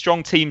so many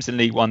strong teams in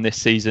League One this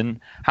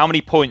season, how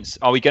many points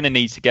are we going to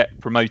need to get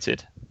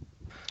promoted?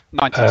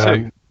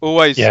 92.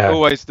 Always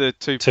the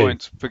 2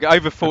 points for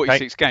over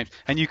 46 games,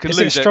 and you can lose.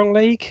 Is it a strong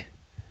league?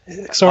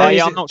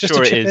 Sorry, I'm not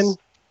sure it is.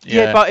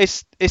 Yeah, but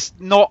it's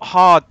not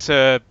hard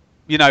to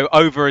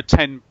over a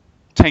 10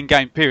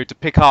 game period to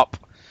pick up.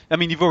 I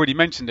mean, you've already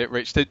mentioned it,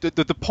 Rich.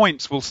 The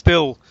points will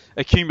still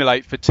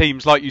accumulate for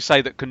teams, like you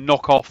say, that can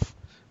knock off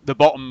the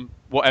bottom,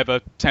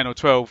 10 or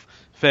 12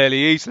 fairly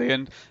easily.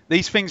 And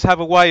these things have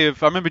a way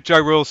of... I remember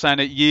Joe Royle saying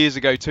it years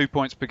ago, 2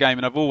 points per game,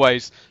 and I've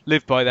always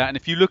lived by that. And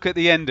if you look at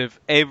the end of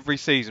every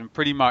season,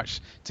 pretty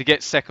much to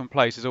get second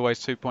place is always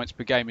 2 points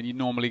per game, and you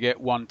normally get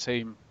one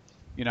team,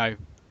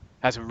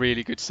 has a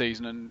really good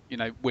season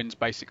and, wins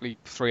basically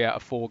 3 out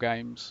of 4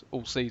 games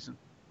all season.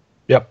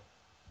 Yep.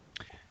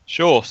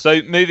 Sure.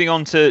 So moving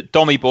on to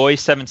Dommy Boy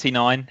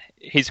 79.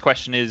 His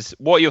question is,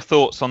 what are your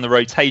thoughts on the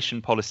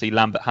rotation policy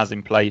Lambert has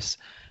in place?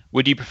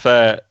 Would you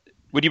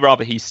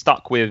rather he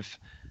stuck with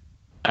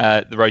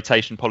the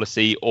rotation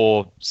policy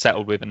or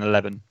settled with an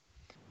 11?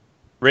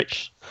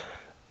 Rich?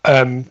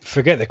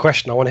 Forget the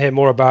question. I want to hear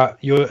more about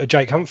your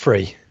Jake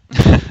Humphrey.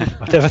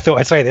 I never thought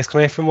I'd say this.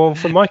 Can I hear more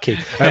from Mikey?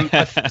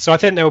 So I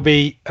think there will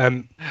be,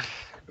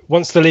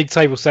 once the league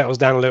table settles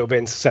down a little bit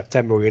into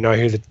September, we know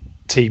who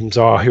teams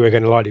are who are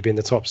going to likely be in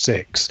the top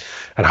 6,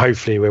 and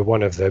hopefully we're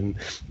one of them.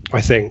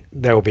 I think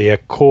there'll be a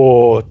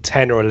core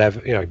 10 or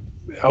 11,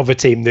 of a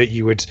team that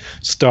you would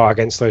start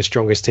against those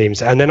strongest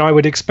teams, and then I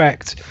would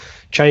expect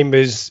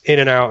Chambers in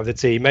and out of the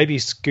team, maybe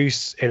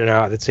Goose in and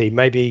out of the team.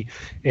 Maybe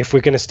if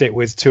we're going to stick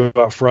with 2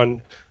 up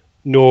front,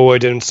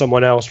 Norwood and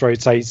someone else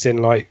rotates in,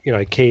 like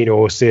Keane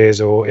or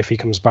Sears, or if he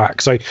comes back.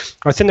 So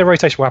I think the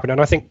rotation will happen,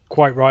 and I think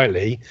quite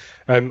rightly.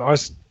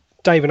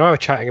 Dave and I were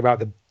chatting about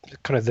the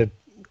kind of the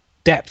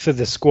depth of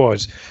the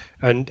squad,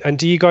 and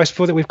do you guys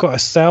feel that we've got to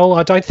sell?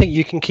 I don't think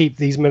you can keep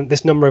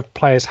this number of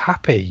players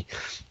happy.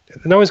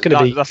 No one's going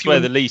to be. That's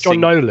where the leasing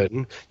John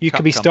Nolan. You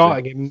could be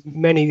starting in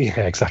many.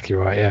 Yeah, exactly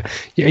right.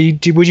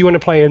 Yeah. Would you want to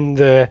play in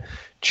the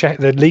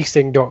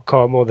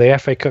leasing.com or the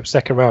FA Cup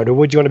second round, or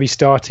would you want to be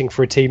starting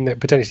for a team that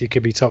potentially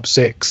could be top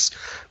 6,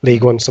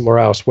 League One somewhere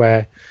else,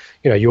 where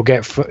you'll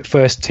get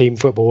first team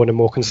football on a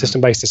more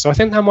consistent basis? So I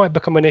think that might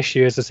become an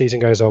issue as the season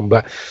goes on,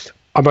 but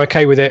I'm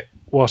okay with it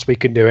whilst we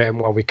can do it, and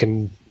while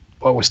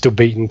we're still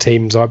beating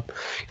teams like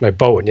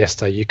Bolton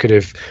yesterday. You could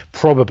have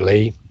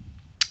probably,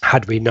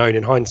 had we known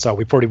in hindsight,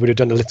 we probably would have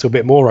done a little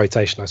bit more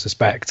rotation, I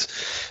suspect.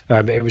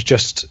 It was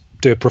just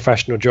do a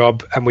professional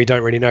job, and we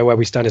don't really know where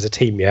we stand as a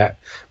team yet.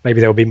 Maybe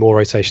there'll be more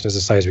rotation, as I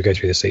say, as we go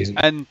through the season.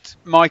 And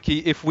Mikey,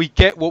 if we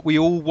get what we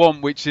all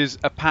want, which is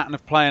a pattern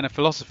of play and a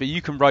philosophy,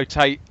 you can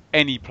rotate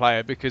any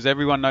player because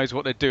everyone knows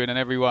what they're doing and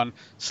everyone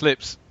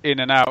slips in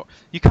and out.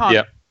 You can't.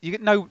 Yeah. You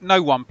get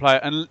no one player,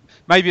 and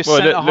maybe a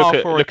centre half or a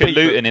keeper. Look at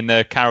Luton in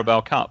the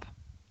Carabao Cup.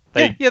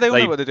 They all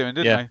know what they're doing,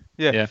 didn't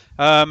they?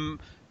 Yeah.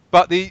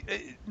 But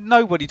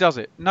nobody does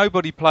it.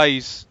 Nobody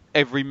plays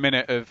every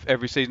minute of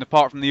every season,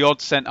 apart from the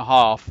odd centre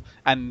half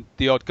and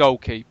the odd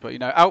goalkeeper.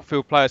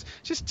 Outfield players.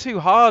 It's just too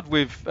hard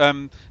with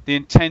the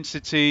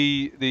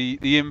intensity,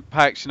 the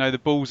impact.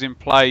 The balls in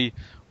play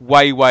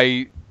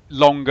way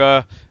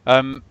longer.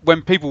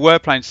 When people were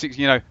playing 6,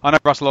 I know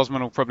Russell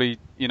Osman will probably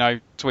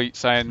tweet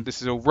saying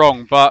this is all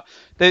wrong, but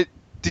did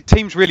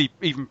teams really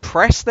even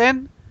press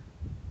then?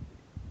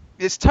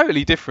 It's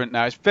totally different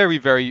now. It's very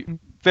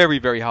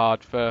very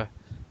hard for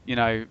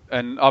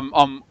and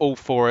I'm all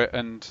for it,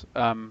 and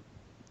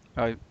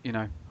I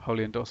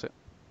wholly endorse it.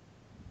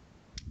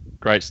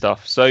 Great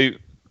stuff. So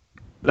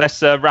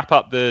let's wrap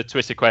up the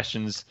Twitter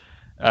questions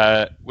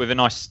with a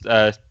nice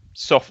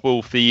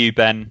softball for you,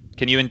 Ben.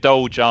 Can you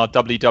indulge our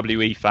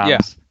WWE fans? Yeah,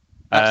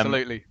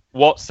 absolutely.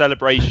 What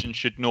celebration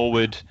should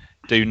Norwood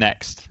do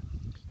next?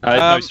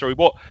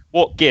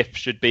 What GIF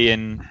should be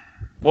in?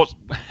 What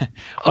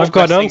I've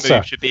got an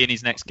answer. Should be in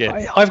his next GIF?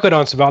 I've got an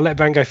answer, but I'll let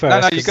Ben go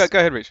first. No, you go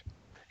ahead, Rich.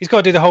 He's got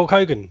to do the Hulk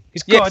Hogan.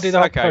 He's got to do the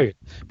Hulk Hogan.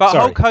 But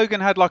Hulk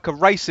Hogan had like a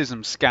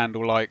racism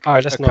scandal a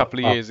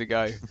couple of years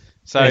ago.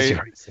 So,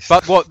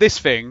 but what this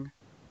thing?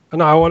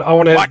 No, I want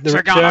to. What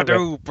you gonna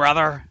do,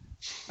 brother?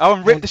 Oh,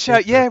 and rip the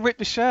shirt. Yeah, rip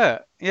the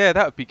shirt. Yeah,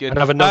 that would be good. And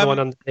have another one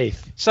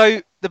underneath.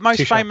 So the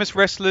most famous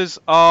wrestlers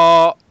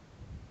are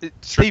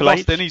Steve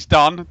Austin. He's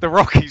done. The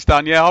Rock. He's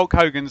done. Yeah, Hulk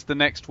Hogan's the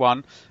next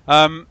one.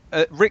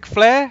 Ric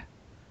Flair.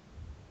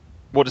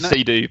 What does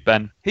he do,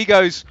 Ben? He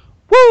goes,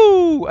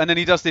 woo! And then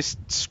he does this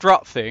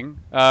strut thing,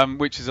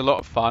 which is a lot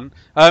of fun.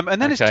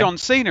 And then it's John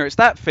Cena. It's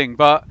that thing.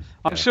 But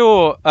I'm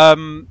sure...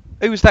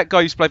 who was that guy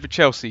who used to play for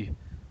Chelsea?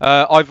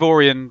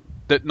 Ivorian,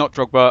 not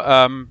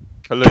Drogba.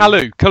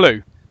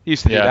 Kalou. He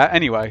used to do that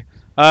anyway.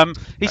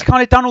 He's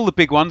kind of done all the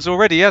big ones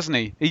already, hasn't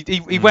he?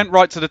 He went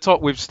right to the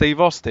top with Steve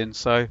Austin.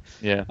 So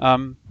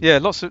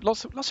lots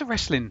of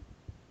wrestling.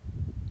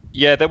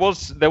 Yeah, there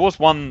was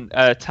one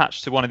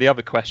attached to one of the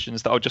other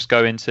questions that I'll just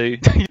go into. You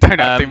don't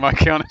have to,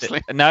 Mikey,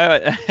 honestly.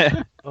 No.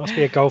 Must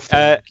be a golf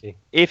thing, Mikey.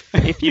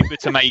 If you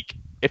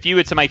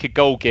were to make a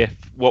goal GIF,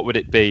 what would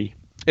it be?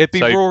 It'd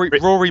be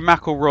Rory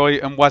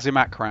McIlroy and Wasim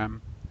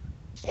Akram.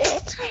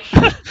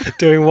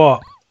 Doing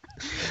what?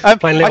 I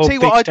tell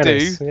you what I'd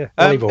do.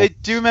 Yeah,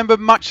 do you remember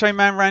Macho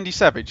Man Randy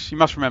Savage? You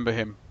must remember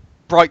him.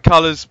 Bright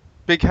colours,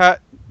 big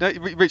hat.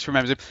 Rich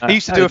remembers him. He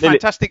used to do a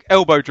fantastic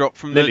elbow drop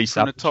from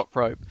the top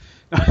rope.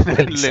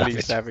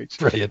 Lily Savage.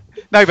 Brilliant.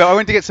 No, but I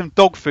went to get some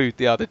dog food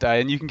the other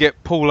day, and you can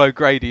get Paul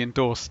O'Grady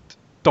endorsed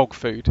dog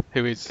food,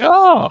 who is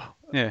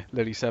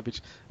Lily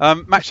Savage.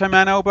 Macho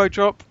Man elbow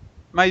drop,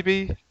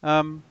 maybe.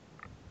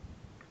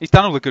 He's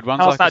done all the good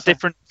ones. How's that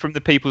different from the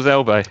People's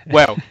Elbow?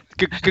 Well,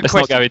 good question. Let's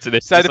not go into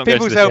this. So the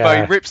People's Elbow,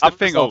 he rips the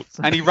thing off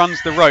and he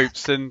runs the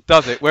ropes and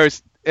does it.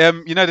 Whereas, the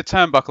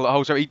turnbuckle that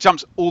holds up, he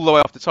jumps all the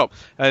way off the top.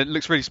 It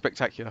looks really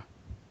spectacular.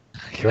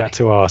 You had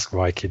to ask,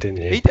 Mikey,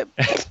 didn't you? He did.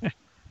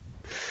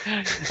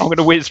 I'm going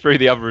to whiz through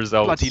the other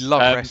results. Bloody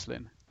love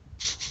wrestling.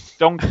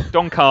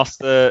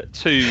 Doncaster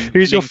 2.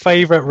 Who's your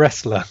favourite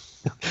wrestler?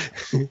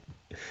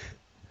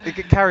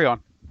 Carry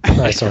on.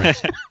 No, sorry.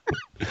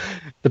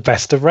 The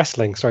best of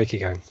wrestling. Sorry,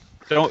 keep going.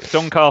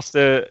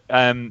 Doncaster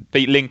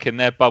beat Lincoln.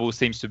 Their bubble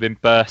seems to have been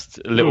burst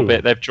a little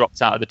bit. They've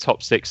dropped out of the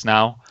top 6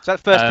 now. Is that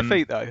first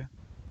defeat, though?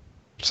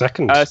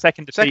 Second.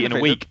 Second defeat in a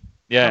week.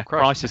 Yeah,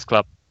 Crisis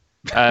Club.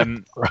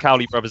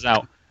 Cowley brothers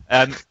out.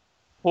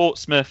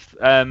 Portsmouth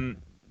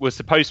was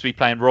supposed to be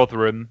playing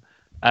Rotherham.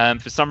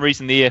 For some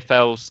reason, the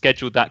EFL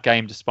scheduled that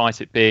game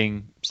despite it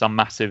being some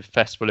massive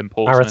festival in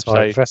Portsmouth.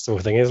 Maritime festival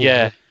thing, isn't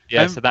it?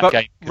 Yeah. So that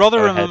game.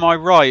 Rotherham, am I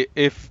right?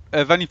 If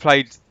have only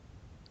played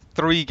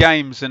 3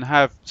 games and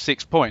have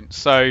 6 points,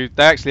 so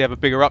they actually have a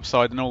bigger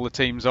upside than all the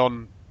teams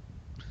on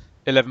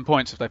 11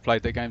 points if they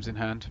played their games in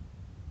hand.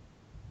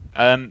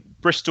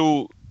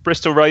 Bristol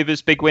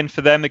Rovers, big win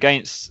for them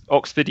against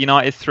Oxford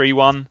United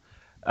 3-1.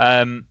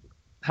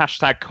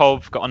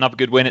 #Cov got another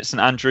good win at St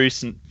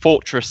Andrews,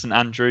 Fortress St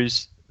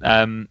Andrews,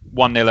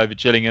 1-0 over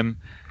Gillingham.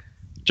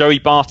 Joey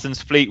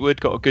Barton's Fleetwood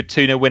got a good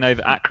 2-0 win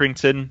over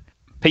Accrington.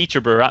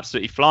 Peterborough are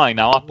absolutely flying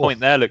now. Our point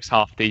there looks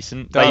half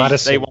decent. They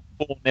won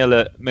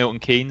 4-0 at Milton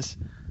Keynes.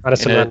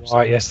 Madison ran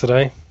right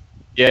yesterday.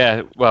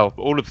 Yeah, well,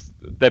 all of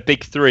their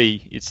big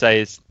 3, you'd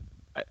say, is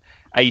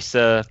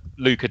Asa,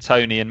 Luca,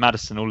 Tony, and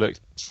Madison all looked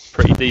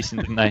pretty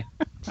decent, didn't they?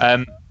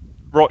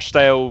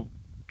 Rochdale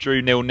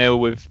drew 0-0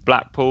 with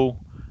Blackpool.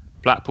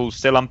 Blackpool's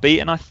still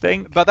unbeaten, I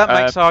think. But that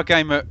makes our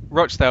game at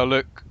Rochdale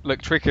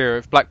look trickier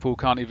if Blackpool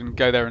can't even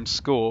go there and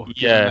score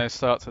given their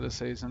start to the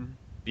season.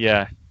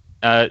 Yeah.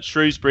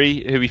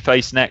 Shrewsbury, who we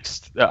face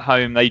next at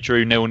home, they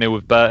drew 0-0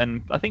 with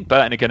Burton. I think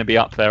Burton are going to be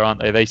up there,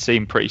 aren't they? They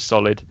seem pretty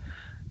solid.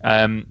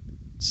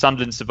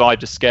 Sunderland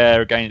survived a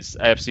scare against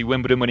AFC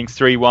Wimbledon, winning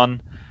 3-1.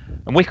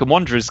 And Wycombe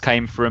Wanderers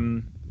came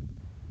from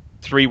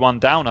 3-1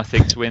 down, I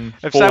think, to win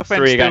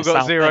 4-3 against still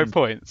got Southend. 0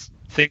 points.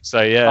 I think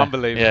so, yeah.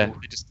 Unbelievable. Yeah,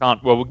 they just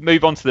can't. Well, we'll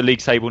move on to the league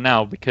table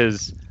now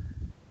because,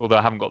 although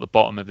I haven't got the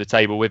bottom of the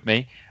table with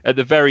me, at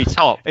the very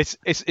top, it's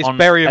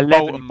Bury and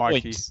Bolton,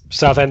 Mikey. Points.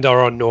 Southend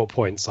are on 0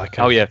 points.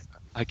 Oh yeah,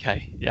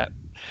 okay, yeah.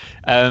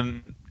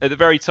 At the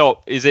very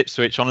top is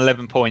Ipswich on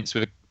 11 points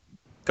with a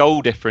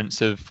goal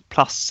difference of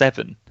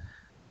 +7,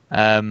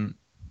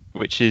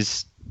 which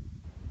is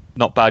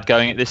not bad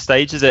going at this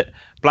stage, is it?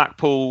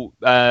 Blackpool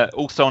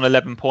also on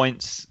 11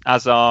 points,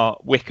 as are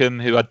Wycombe,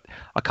 who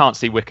I can't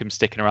see Wycombe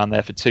sticking around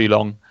there for too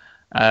long.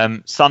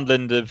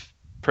 Sunderland have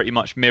pretty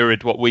much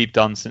mirrored what we've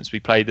done since we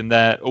played them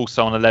there,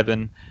 also on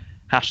 11.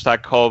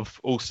 #Cov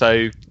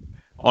also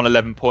on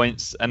 11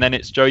 points. And then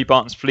it's Joey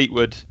Barton's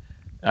Fleetwood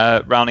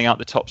rounding out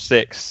the top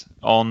 6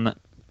 on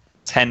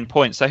 10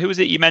 points. So who was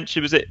it you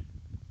mentioned? Was it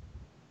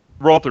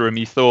Rotherham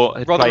you thought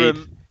had played?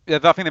 Yeah,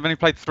 I think they've only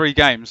played 3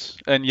 games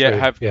and yet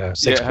have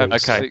 6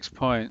 points. 6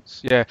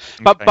 points. Yeah,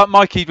 but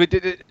Mikey,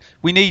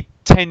 we need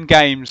 10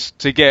 games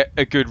to get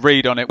a good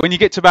read on it. When you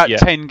get to about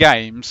 10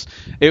 games,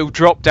 it'll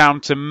drop down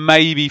to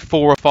maybe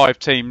 4 or 5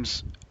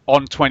 teams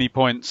on 20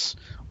 points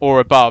or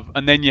above,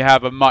 and then you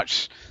have a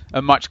much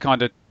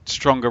kind of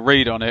stronger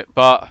read on it.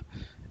 But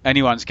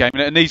anyone's game,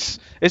 and isn't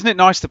it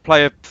nice to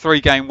play a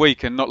 3-game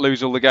week and not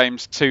lose all the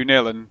games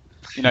 2-0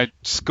 and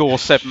score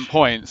 7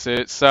 points?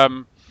 It's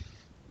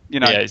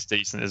yeah, it's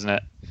decent, isn't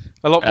it?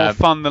 A lot more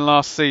fun than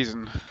last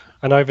season.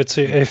 And over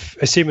to, if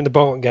assuming the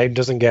Bolton game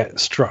doesn't get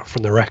struck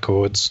from the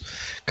records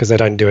because they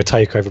don't do a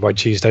takeover by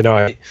Tuesday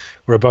night,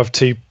 we're above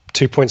 2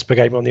 points per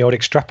game on the old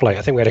extrapolate.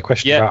 I think we had a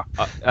question about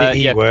the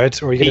E word.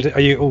 Or are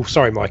you? Oh,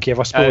 sorry, Mikey. Have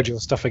I spoiled your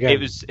stuff again?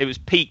 It was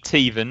Pete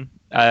Teven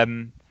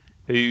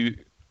who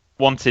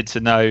wanted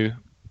to know.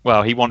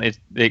 Well, he wanted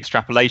the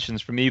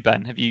extrapolations from you,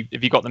 Ben. Have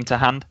you got them to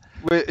hand?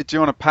 Do you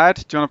want a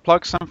pad? Do you want to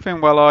plug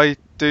something while I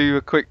do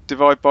a quick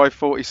divide by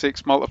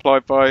 46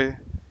 multiplied by?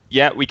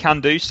 Yeah, we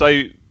can do.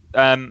 So,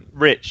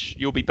 Rich,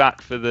 you'll be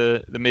back for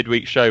the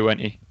midweek show,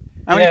 won't you?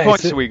 How many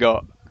points have we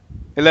got?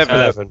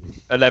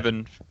 11.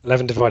 11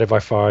 divided by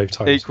 5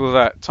 times. Equal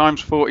that. Times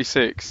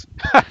 46.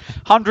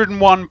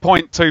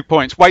 101.2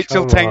 points. Wait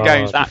till 10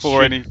 games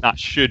before any... That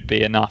should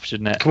be enough,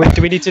 shouldn't it?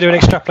 Do we need to do an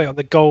extrapolate on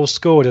the goals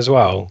scored as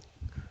well?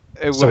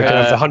 So we can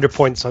have the 100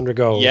 points, 100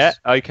 goals. Yeah,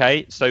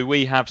 okay. So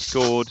we have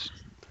scored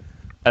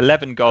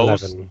 11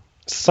 goals. 11.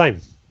 Same.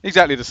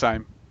 Exactly the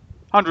same.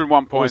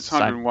 101 points,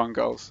 101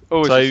 goals.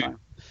 Always the same.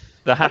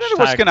 The I don't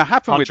know what's going to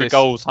happen with 100 this.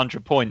 goals,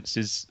 100 points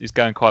is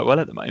going quite well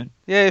at the moment.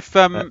 Yeah,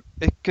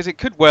 because it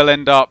could well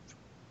end up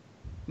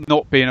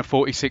not being a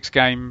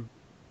 46-game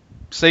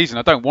season.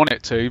 I don't want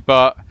it to,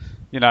 but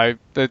I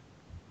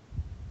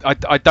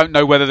don't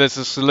know whether there's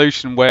a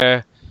solution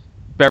where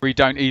Bury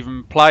don't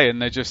even play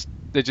and they're just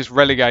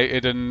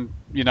relegated, and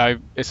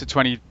it's a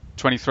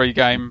 23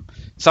 game.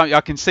 So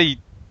I can see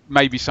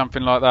maybe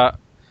something like that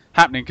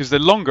happening, because the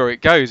longer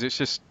it goes, it's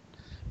just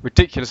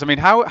ridiculous. I mean,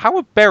 how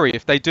are Bury,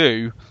 if they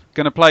do,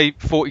 going to play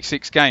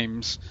 46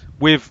 games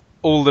with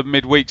all the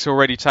midweeks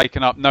already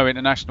taken up, no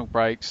international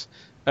breaks,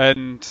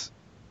 and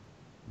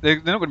they're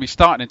not going to be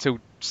starting until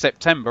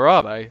September,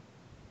 are they?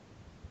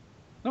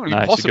 Not going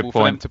to be possible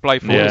for them to play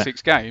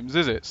 46 games,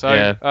 is it?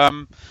 So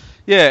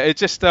it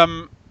just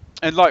and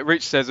like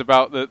Rich says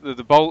about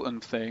the Bolton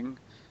thing,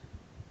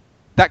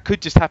 that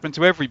could just happen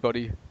to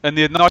everybody. And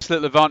the nice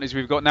little advantage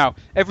we've got now,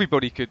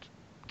 everybody could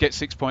get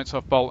 6 points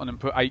off Bolton and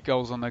put 8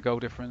 goals on their goal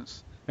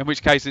difference. In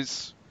which case,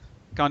 it's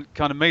kind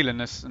of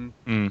meaningless, and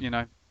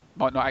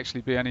might not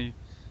actually be any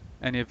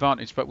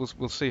advantage. But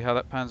we'll see how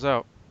that pans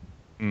out.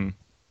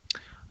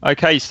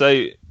 Okay,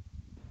 so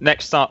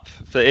next up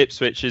for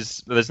Ipswich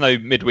is there's no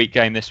midweek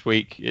game this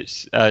week.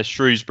 It's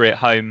Shrewsbury at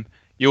home.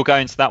 You're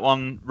going to that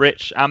one,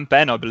 Rich and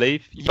Ben, I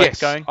believe. You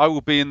both going? I will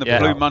be in the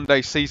Blue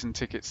Monday season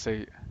ticket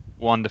seat.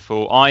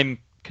 Wonderful. I'm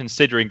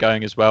considering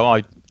going as well.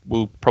 I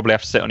will probably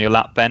have to sit on your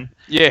lap, Ben.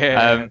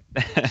 Yeah.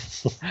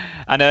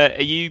 And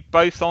are you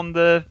both on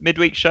the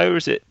midweek show, or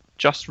is it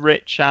just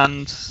Rich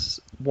and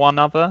one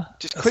other?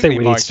 Just I quickly, think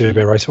we need to do a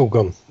bit, right? It's all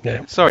gone.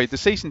 Yeah. Sorry, the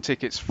season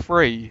ticket's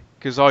free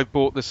because I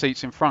bought the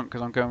seats in front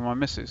because I'm going with my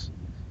missus.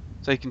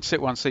 So you can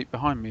sit one seat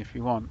behind me if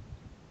you want.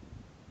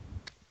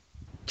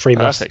 Free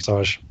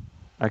massage.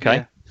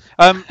 Okay.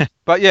 Yeah.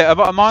 But yeah,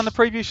 am I on the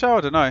preview show?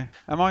 I don't know.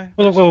 Am I?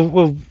 Well,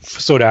 we'll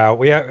sort it out.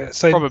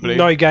 Probably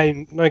no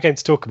game to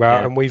talk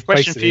about, and we've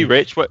question for you,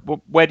 Rich.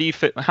 Where do you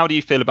feel? How do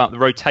you feel about the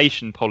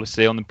rotation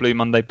policy on the Blue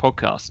Monday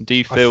podcast? And do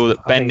you feel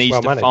that Ben needs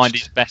to find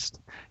his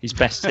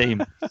best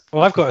team?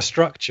 Well, I've got a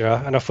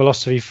structure and a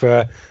philosophy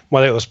for my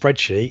little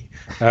spreadsheet,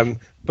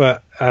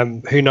 but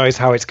who knows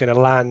how it's going to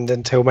land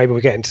until maybe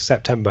we get into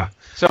September.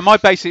 So am I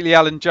basically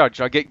Alan Judge?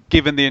 I get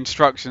given the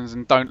instructions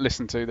and don't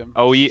listen to them.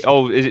 Are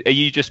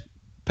you just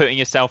putting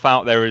yourself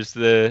out there as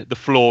the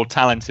flawed,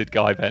 talented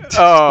guy, Ben?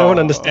 Oh, no one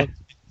understands.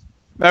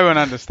 No one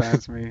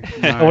understands me.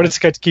 No. I wanted to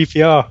go to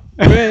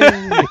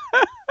QPR.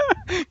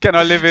 Can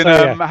I live in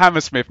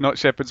Hammersmith, not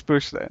Shepherd's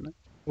Bush then?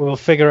 We'll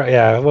figure out.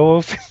 Yeah,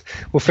 well,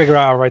 we'll figure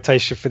out our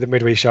rotation for the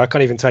midweek show. I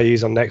can't even tell you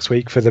who's on next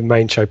week for the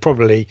main show.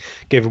 Probably,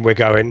 given we're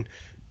going,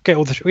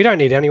 we don't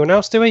need anyone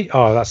else, do we?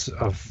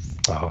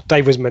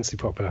 Dave was immensely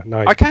popular. No,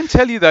 I can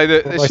tell you though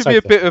that there should be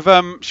a bit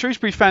of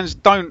Shrewsbury fans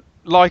don't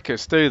like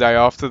us, do they?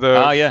 After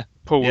the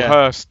Paul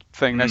Hurst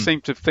thing, they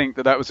seem to think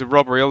that was a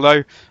robbery.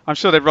 Although I'm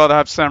sure they'd rather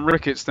have Sam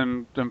Ricketts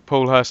than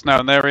Paul Hurst now,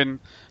 and they're in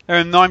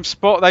ninth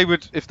spot. They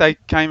would, if they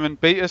came and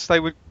beat us, they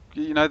would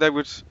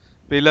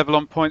be level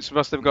on points with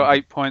us. They've got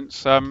 8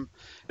 points. They're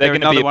going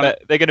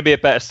to be a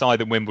better side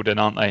than Wimbledon,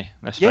 aren't they?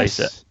 Let's face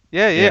it.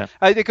 Yeah.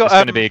 They got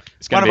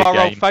one of our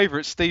old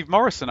favourites, Steve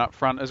Morrison, up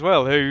front as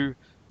well, who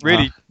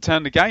really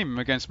turned the game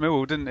against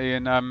Millwall, didn't he?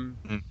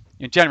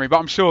 In January, but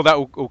I'm sure that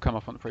will all come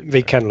up on the preview.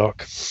 V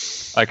Kenlock.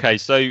 Okay,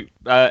 so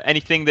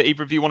anything that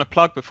either of you want to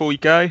plug before we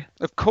go?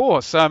 Of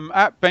course,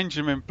 at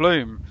Benjamin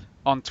Bloom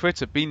on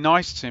Twitter. Be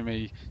nice to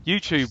me.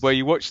 YouTube, where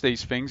you watch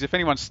these things. If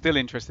anyone's still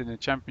interested in the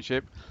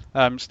Championship,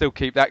 still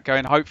keep that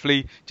going.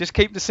 Hopefully, just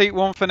keep the seat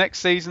warm for next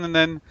season, and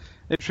then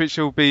Ipswich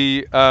will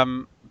be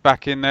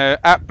back in there.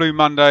 At Blue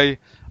Monday,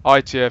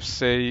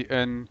 ITFC,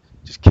 and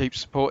just keep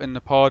supporting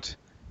the pod.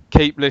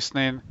 Keep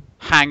listening.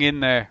 Hang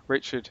in there,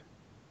 Richard.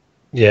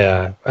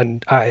 Yeah,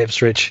 and at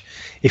Ipswich,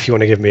 if you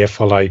want to give me a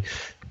follow,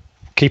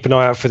 keep an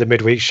eye out for the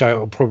midweek show.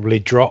 It'll probably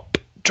drop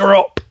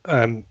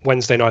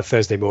Wednesday night,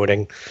 Thursday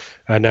morning,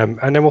 and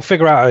then we'll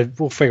figure out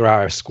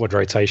a squad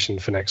rotation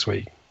for next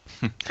week.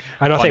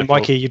 And I think,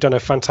 Mikey, you've done a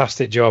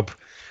fantastic job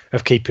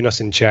of keeping us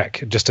in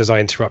check, just as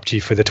I interrupt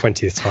you for the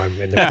 20th time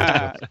in the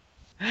podcast.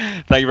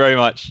 Thank you very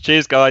much.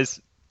 Cheers,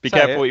 guys. Be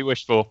careful what you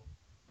wish for.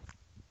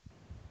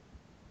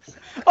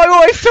 I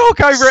always talk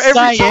over it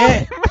every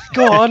time.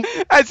 Go on.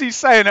 As he's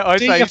saying it, I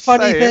say, do your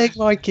funny thing,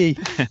 Mikey.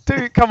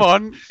 Come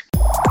on.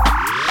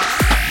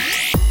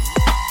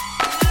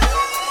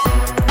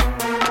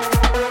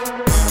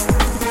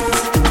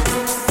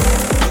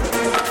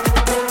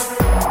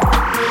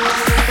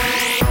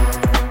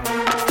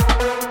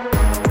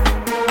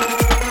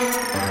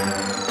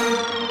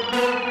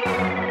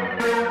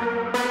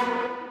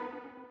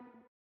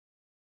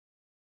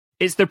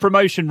 It's the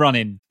promotion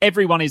run-in.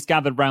 Everyone is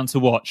gathered round to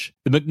watch.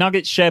 The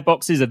McNuggets share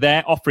boxes are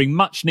there, offering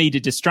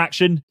much-needed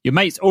distraction. Your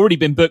mate's already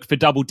been booked for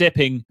double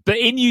dipping, but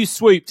in you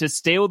swoop to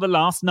steal the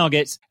last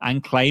nugget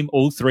and claim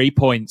all 3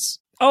 points.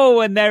 Oh,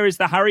 and there is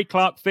the Harry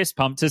Clark fist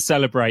pump to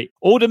celebrate.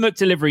 Order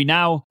McDelivery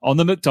now on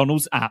the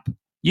McDonald's app.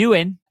 You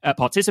in at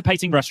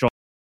participating restaurants.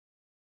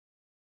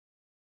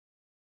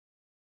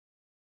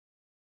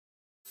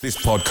 This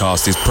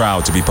podcast is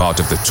proud to be part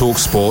of the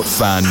TalkSport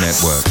Fan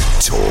Network.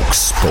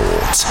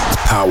 TalkSport.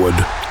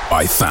 Powered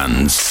by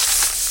fans.